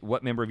befallen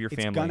what member of your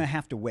family. It's going to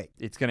have to wait.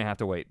 It's going to have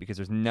to wait, because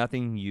there's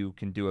nothing you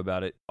can do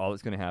about it. All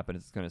that's going to happen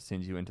is it's going to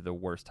send you into the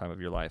worst time of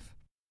your life.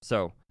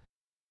 So,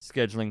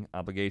 scheduling,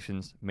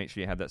 obligations, make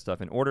sure you have that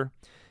stuff in order.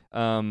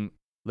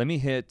 Let me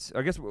hit,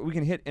 I guess we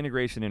can hit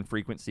integration and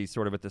frequency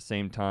sort of at the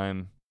same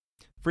time.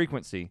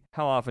 Frequency,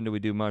 how often do we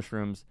do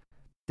mushrooms?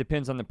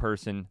 Depends on the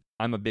person.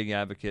 I'm a big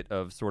advocate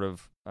of sort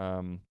of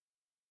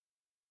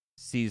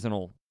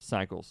seasonal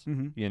cycles,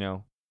 you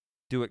know.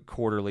 Do it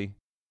quarterly.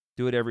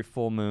 Do it every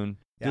full moon.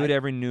 Do it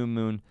every new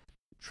moon.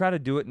 Try to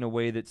do it in a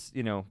way that's,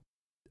 you know,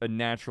 a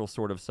natural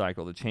sort of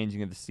cycle, the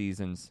changing of the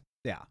seasons.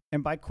 Yeah.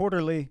 And by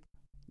quarterly,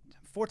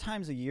 4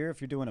 times a year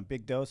if you're doing a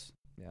big dose.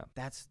 Yeah.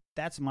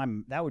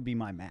 That would be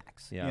my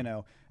max. Yeah. You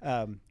know,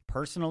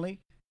 personally,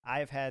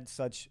 I've had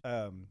such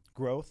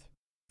growth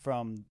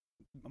from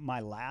my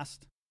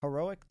last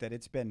heroic that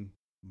it's been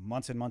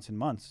months and months and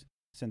months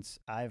since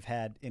I've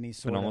had any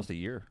sort of... almost a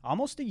year.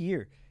 Almost a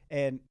year.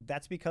 And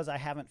that's because I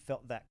haven't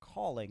felt that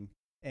calling.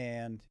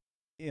 And,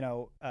 you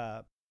know,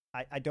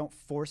 I don't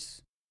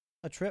force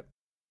a trip.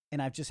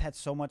 And I've just had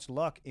so much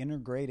luck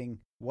integrating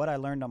what I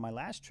learned on my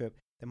last trip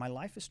that my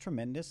life is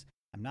tremendous.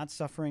 I'm not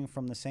suffering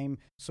from the same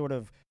sort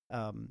of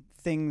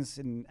things,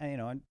 and you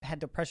know, I had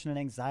depression and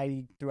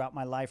anxiety throughout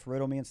my life,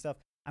 riddle me and stuff.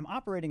 I'm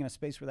operating in a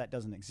space where that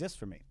doesn't exist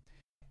for me.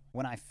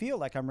 When I feel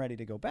like I'm ready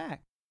to go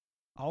back,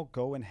 I'll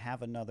go and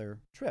have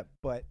another trip.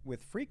 But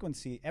with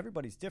frequency,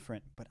 everybody's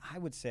different. But I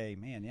would say,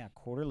 man, yeah,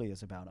 quarterly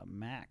is about a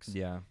max.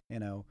 Yeah. You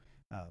know,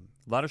 a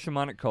lot of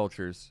shamanic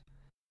cultures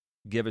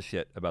give a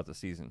shit about the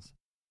seasons,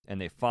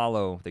 and they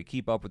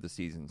keep up with the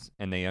seasons,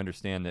 and they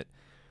understand that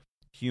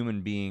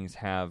human beings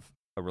have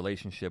a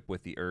relationship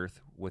with the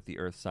earth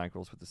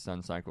cycles, with the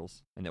sun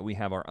cycles, and that we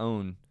have our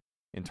own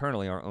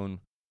internally, our own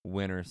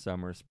winter,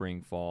 summer,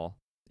 spring, fall,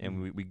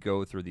 and we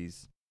go through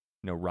these,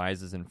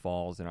 rises and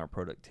falls in our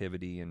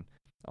productivity and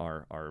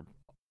our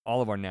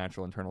all of our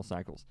natural internal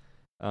cycles.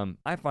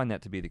 I find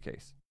that to be the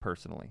case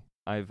personally.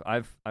 I've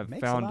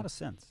Makes found a lot of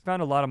sense.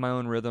 found a lot of my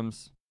own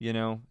rhythms,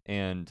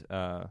 and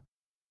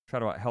try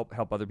to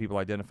help other people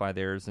identify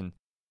theirs. And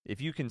if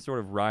you can sort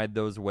of ride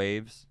those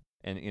waves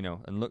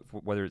and look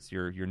for whether it's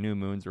your new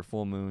moons or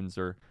full moons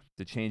or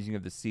the changing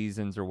of the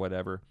seasons or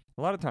whatever,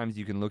 a lot of times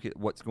you can look at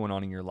what's going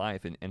on in your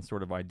life and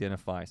sort of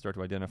start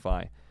to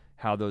identify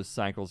how those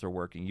cycles are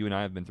working. You and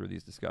I have been through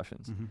these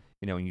discussions,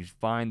 and you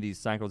find these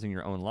cycles in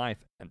your own life,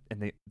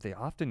 and they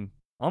often,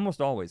 almost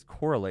always,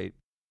 correlate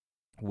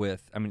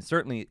with,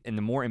 certainly in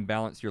the more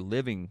imbalance you're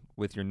living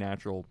with your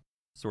natural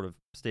sort of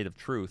state of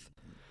truth,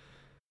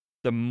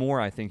 the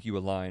more I think you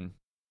align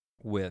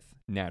with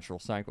natural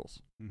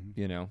cycles,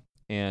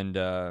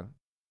 and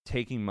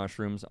taking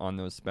mushrooms on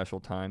those special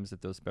times,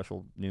 at those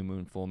special new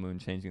moon, full moon,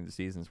 changing of the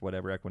seasons,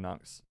 whatever,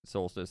 equinox,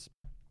 solstice.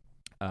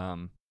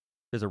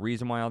 There's a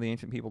reason why all the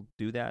ancient people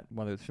do that,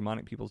 why the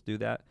shamanic peoples do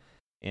that,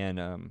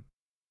 and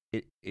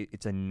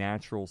it's a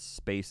natural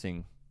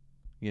spacing,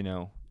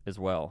 as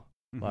well.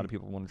 A lot of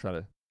people want to try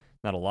to,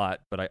 not a lot,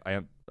 but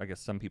I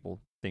guess some people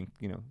think,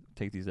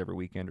 take these every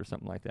weekend or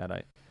something like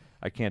that.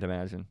 I can't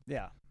imagine.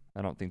 Yeah.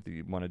 I don't think that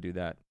you want to do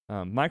that.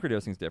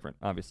 Microdosing is different,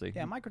 obviously.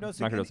 Yeah,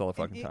 microdosing. Microdose all the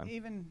fucking time.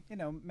 Even,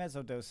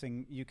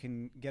 mesodosing, you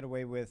can get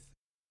away with,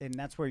 and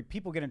that's where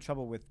people get in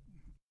trouble with,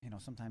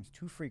 sometimes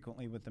too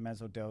frequently with the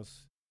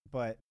mesodose.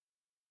 But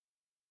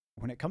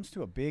when it comes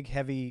to a big,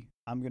 heavy,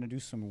 I'm going to do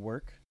some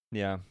work,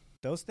 yeah,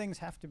 those things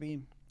have to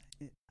be,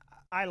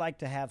 I like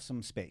to have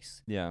some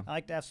space. Yeah. I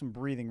like to have some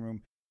breathing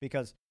room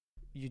because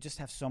you just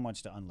have so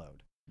much to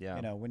unload.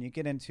 Yeah. When you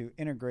get into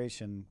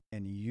integration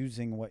and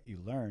using what you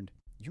learned,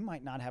 you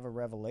might not have a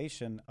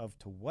revelation of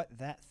to what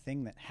that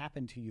thing that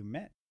happened to you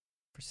meant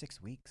for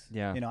 6 weeks.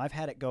 Yeah. I've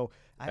had it go.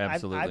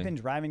 Absolutely. I've been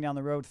driving down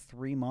the road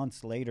 3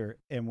 months later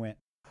and went,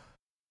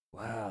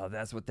 wow,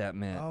 that's what that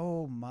meant.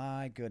 oh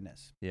my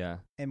goodness. Yeah.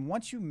 And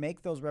once you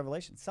make those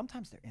revelations,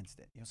 sometimes they're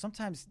instant.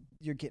 Sometimes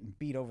you're getting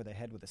beat over the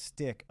head with a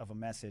stick of a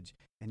message,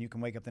 and you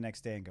can wake up the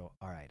next day and go,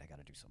 all right, I got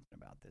to do something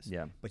about this.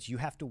 Yeah. But you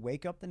have to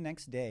wake up the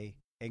next day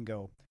and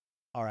go,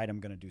 all right, I'm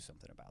going to do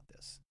something about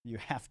this. You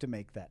have to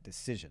make that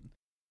decision,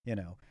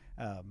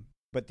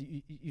 but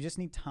you just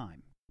need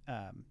time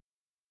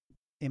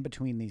in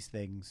between these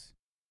things.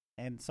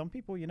 And some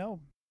people,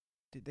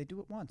 they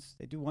do it once.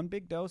 They do one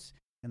big dose,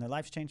 and their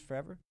life's changed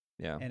forever.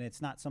 Yeah. And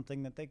it's not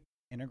something that they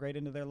integrate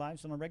into their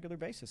lives on a regular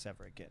basis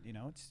ever again.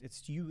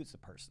 It's you as a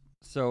person.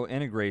 So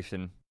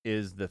integration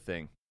is the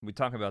thing. We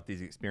talk about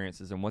these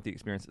experiences and what the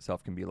experience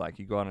itself can be like.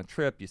 You go on a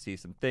trip, you see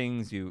some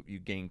things, you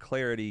gain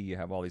clarity, you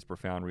have all these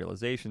profound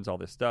realizations, all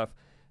this stuff,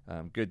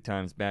 good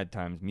times, bad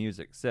times,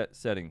 music,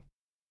 setting.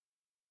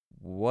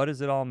 What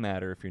does it all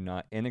matter if you're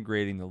not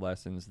integrating the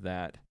lessons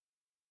that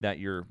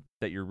you're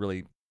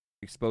really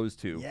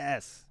exposed to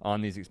Yes.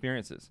 on these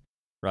experiences,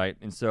 right?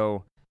 And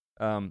so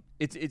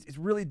it's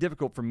really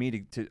difficult for me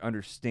to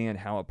understand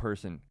how a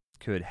person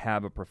could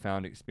have a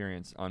profound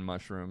experience on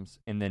mushrooms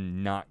and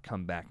then not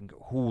come back and go,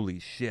 holy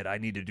shit, I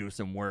need to do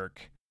some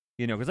work.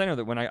 Because I know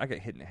that when I got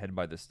hit in the head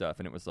by this stuff,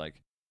 and it was like,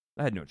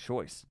 I had no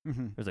choice.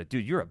 Mm-hmm. It was like,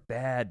 dude, you're a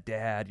bad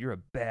dad. You're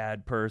a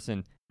bad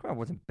person. I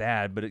wasn't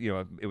bad, but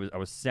I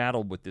was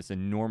saddled with this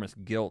enormous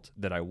guilt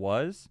that I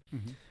was.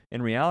 Mm-hmm.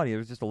 In reality, it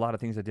was just a lot of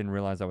things I didn't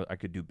realize I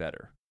could do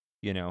better.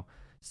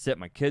 Set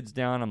my kids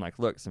down. I'm like,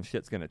 look, some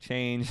shit's going to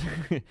change.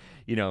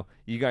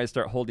 You guys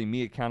start holding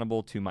me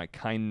accountable to my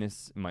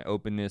kindness, my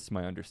openness,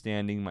 my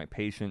understanding, my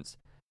patience.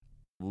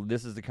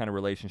 This is the kind of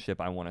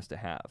relationship I want us to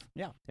have.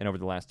 Yeah. And over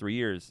the last 3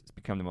 years, it's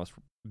become the most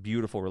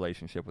beautiful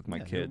relationship with my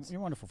kids.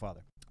 You're a wonderful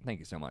father. Thank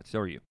you so much. So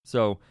are you.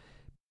 So,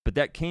 but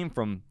that came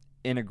from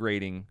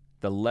integrating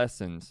the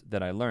lessons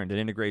that I learned. And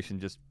integration,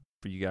 just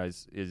for you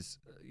guys, is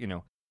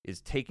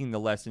taking the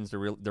lessons,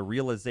 the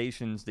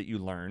realizations that you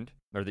learned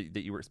or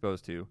that you were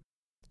exposed to,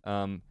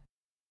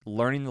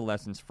 learning the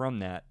lessons from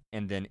that,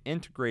 and then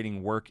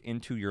integrating work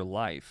into your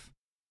life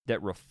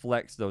that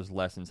reflects those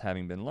lessons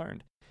having been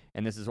learned.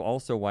 And this is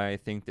also why I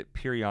think that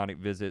periodic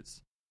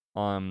visits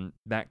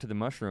back to the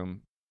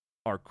mushroom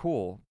are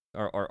cool,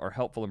 are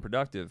helpful and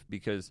productive,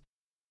 because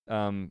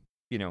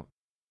you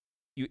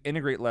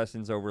integrate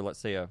lessons over, let's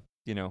say, a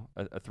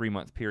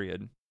 3-month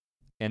period,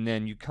 and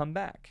then you come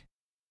back.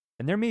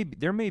 And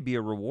there may be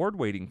a reward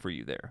waiting for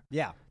you there.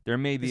 Yeah. There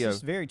may be this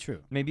is very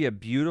true. Maybe a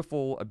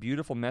beautiful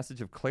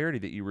message of clarity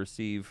that you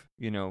receive,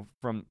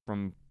 from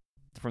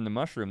the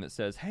mushroom that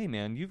says, "Hey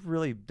man, you've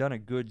really done a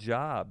good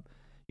job,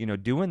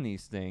 doing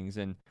these things,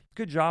 and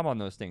good job on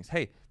those things.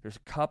 Hey, there's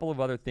a couple of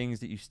other things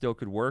that you still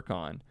could work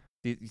on."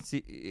 You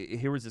see,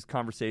 here was this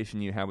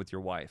conversation you had with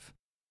your wife,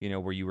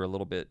 where you were a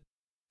little bit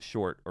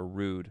short or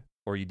rude,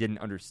 or you didn't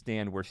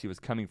understand where she was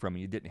coming from,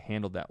 and you didn't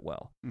handle that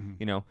well.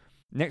 Mm-hmm.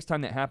 Next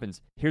time that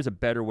happens, here's a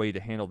better way to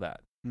handle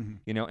that.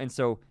 Mm-hmm. And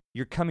so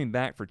you're coming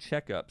back for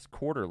checkups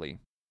quarterly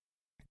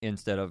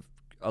instead of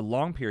a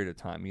long period of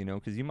time,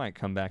 because you might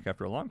come back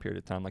after a long period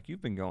of time like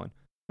you've been going.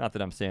 Not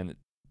that I'm saying that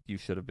you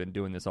should have been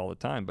doing this all the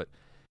time, but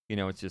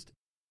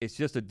it's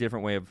just a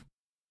different way of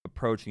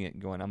approaching it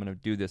and going, I'm going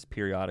to do this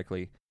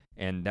periodically,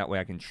 and that way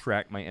I can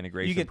track my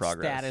integration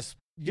progress.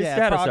 You get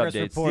status progress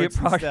updates. reports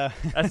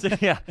and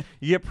stuff.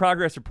 You get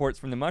progress reports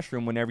from the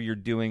mushroom whenever you're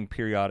doing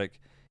periodic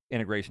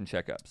integration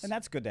checkups. And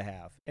that's good to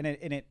have. And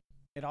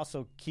it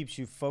also keeps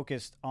you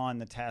focused on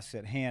the tasks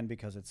at hand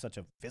because it's such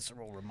a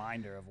visceral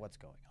reminder of what's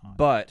going on.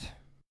 But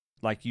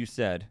like you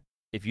said,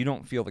 if you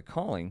don't feel the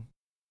calling,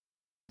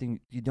 then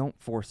you don't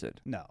force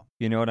it. No.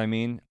 You know what I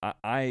mean?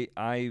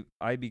 I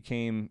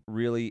became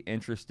really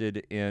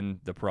interested in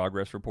the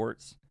progress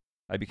reports.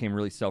 I became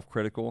really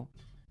self-critical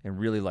and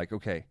really like,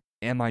 okay,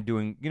 am I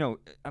doing,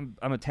 I'm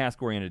a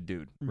task-oriented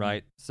dude,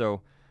 right?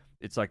 So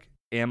it's like,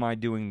 am I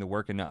doing the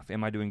work enough?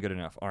 Am I doing good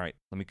enough? All right,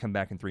 let me come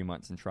back in 3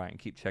 months and try and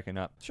keep checking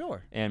up.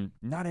 Sure. And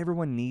not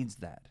everyone needs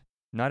that.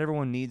 Not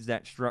everyone needs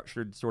that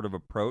structured sort of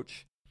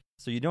approach.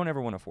 So you don't ever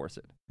want to force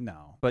it.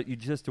 No. But you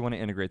just want to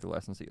integrate the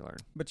lessons that you learn.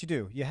 But you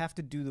do. You have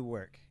to do the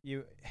work.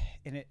 The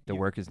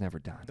work is never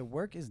done. The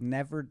work is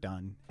never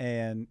done.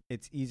 And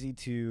it's easy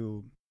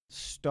to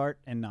start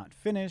and not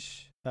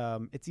finish.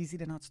 It's easy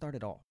to not start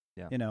at all.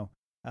 Yeah.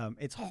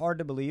 It's hard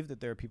to believe that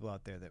there are people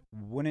out there that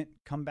wouldn't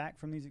come back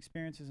from these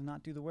experiences and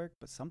not do the work.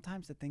 But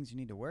sometimes the things you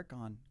need to work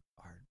on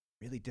are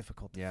really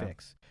difficult to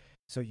fix.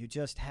 So you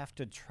just have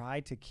to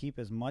try to keep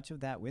as much of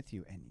that with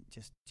you and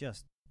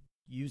just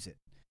use it.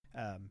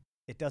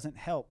 It doesn't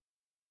help.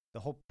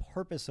 The whole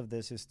purpose of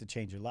this is to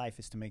change your life,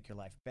 is to make your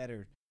life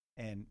better.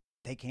 And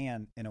they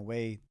can in a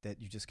way that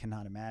you just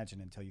cannot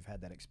imagine until you've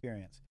had that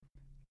experience.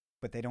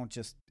 But they don't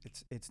just,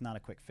 it's not a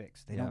quick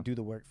fix. They don't do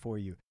the work for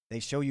you. They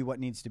show you what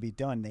needs to be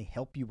done. They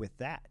help you with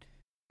that.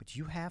 But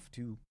you have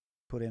to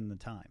put in the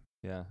time.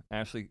 Yeah.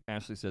 Ashley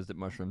says that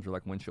mushrooms are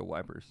like windshield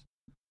wipers.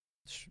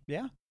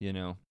 Yeah.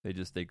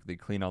 They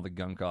clean all the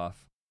gunk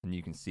off and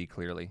you can see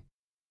clearly.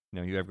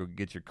 You ever go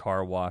get your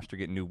car washed or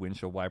get new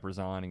windshield wipers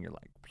on and you're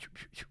like,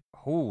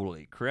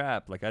 holy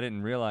crap. Like, I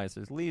didn't realize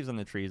there's leaves on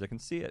the trees. I can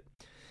see it.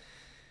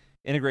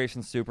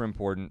 Integration's super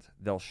important.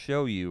 They'll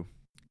show you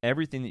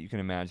everything that you can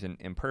imagine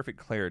in perfect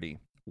clarity.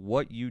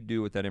 What you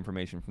do with that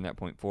information from that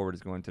point forward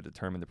is going to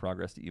determine the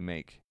progress that you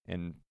make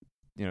and,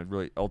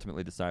 really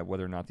ultimately decide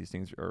whether or not these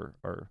things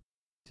are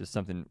just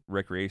something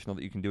recreational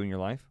that you can do in your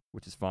life,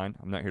 which is fine.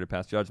 I'm not here to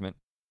pass judgment,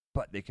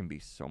 but they can be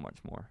so much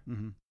more.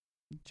 Mm-hmm.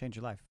 Change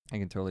your life. I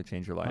can totally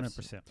change your life.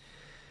 100%.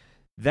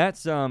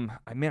 That's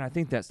I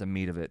think that's the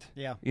meat of it.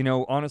 Yeah.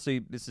 Honestly,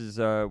 this is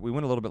we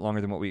went a little bit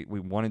longer than what we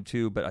wanted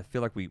to, but I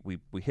feel like we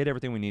hit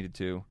everything we needed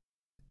to,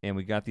 and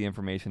we got the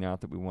information out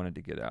that we wanted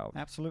to get out.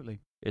 Absolutely.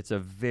 It's a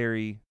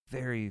very,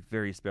 very,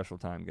 very special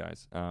time,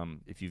 guys.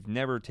 If you've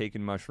never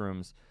taken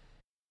mushrooms,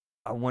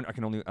 I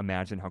can only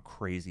imagine how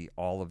crazy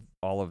all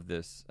of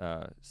this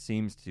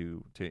seems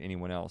to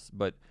anyone else.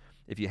 But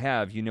if you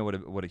have,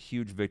 what a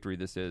huge victory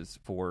this is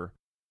for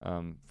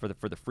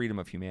the freedom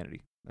of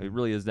humanity. It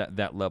really is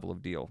that level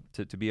of deal.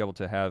 To be able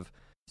to have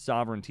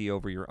sovereignty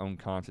over your own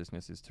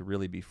consciousness is to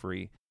really be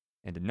free,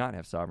 and to not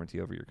have sovereignty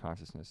over your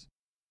consciousness,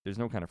 there's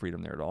no kind of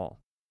freedom there at all.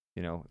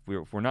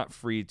 If we're not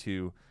free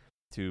to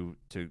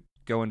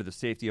go into the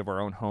safety of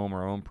our own home,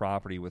 our own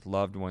property with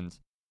loved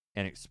ones,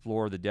 and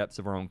explore the depths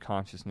of our own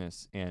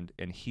consciousness and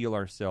heal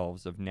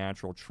ourselves of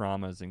natural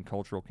traumas and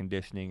cultural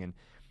conditioning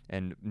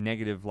and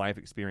negative life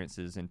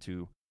experiences, and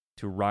to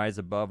rise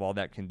above all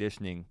that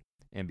conditioning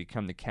and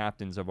become the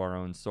captains of our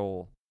own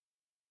soul,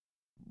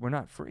 we're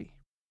not free.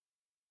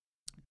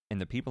 And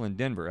the people in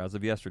Denver, as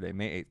of yesterday,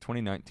 May 8th,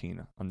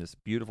 2019, on this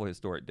beautiful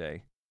historic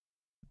day,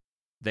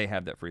 they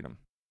have that freedom.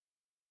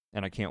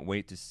 And I can't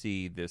wait to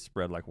see this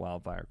spread like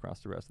wildfire across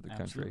the rest of the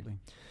country. Absolutely.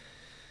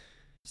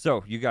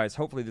 So, you guys,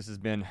 hopefully this has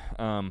been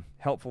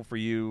helpful for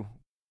you.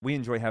 We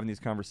enjoy having these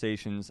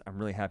conversations. I'm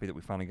really happy that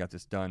we finally got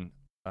this done.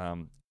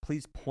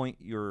 Please point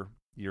your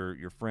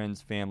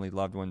friends, family,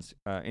 loved ones,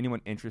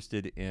 anyone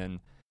interested in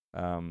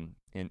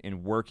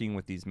working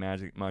with these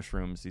magic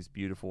mushrooms, these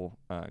beautiful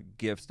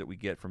gifts that we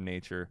get from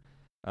nature.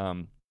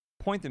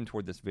 Point them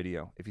toward this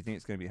video if you think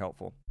it's going to be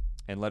helpful,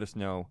 and let us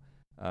know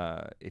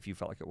if you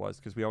felt like it was,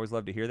 because we always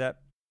love to hear that.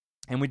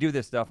 And we do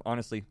this stuff,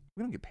 honestly,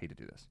 we don't get paid to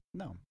do this.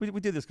 No. We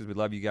do this because we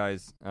love you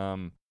guys.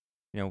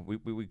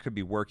 We could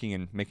be working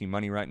and making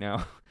money right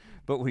now,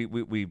 but we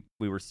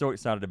were so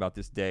excited about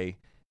this day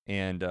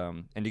and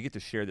to get to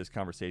share this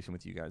conversation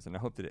with you guys, and I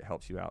hope that it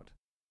helps you out.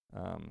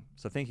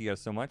 So thank you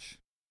guys so much.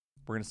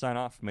 We're going to sign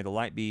off. May the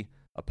light be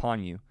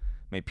upon you.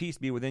 May peace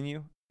be within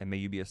you, and may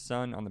you be a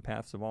sun on the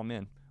paths of all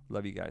men.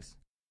 Love you guys.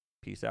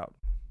 Peace out.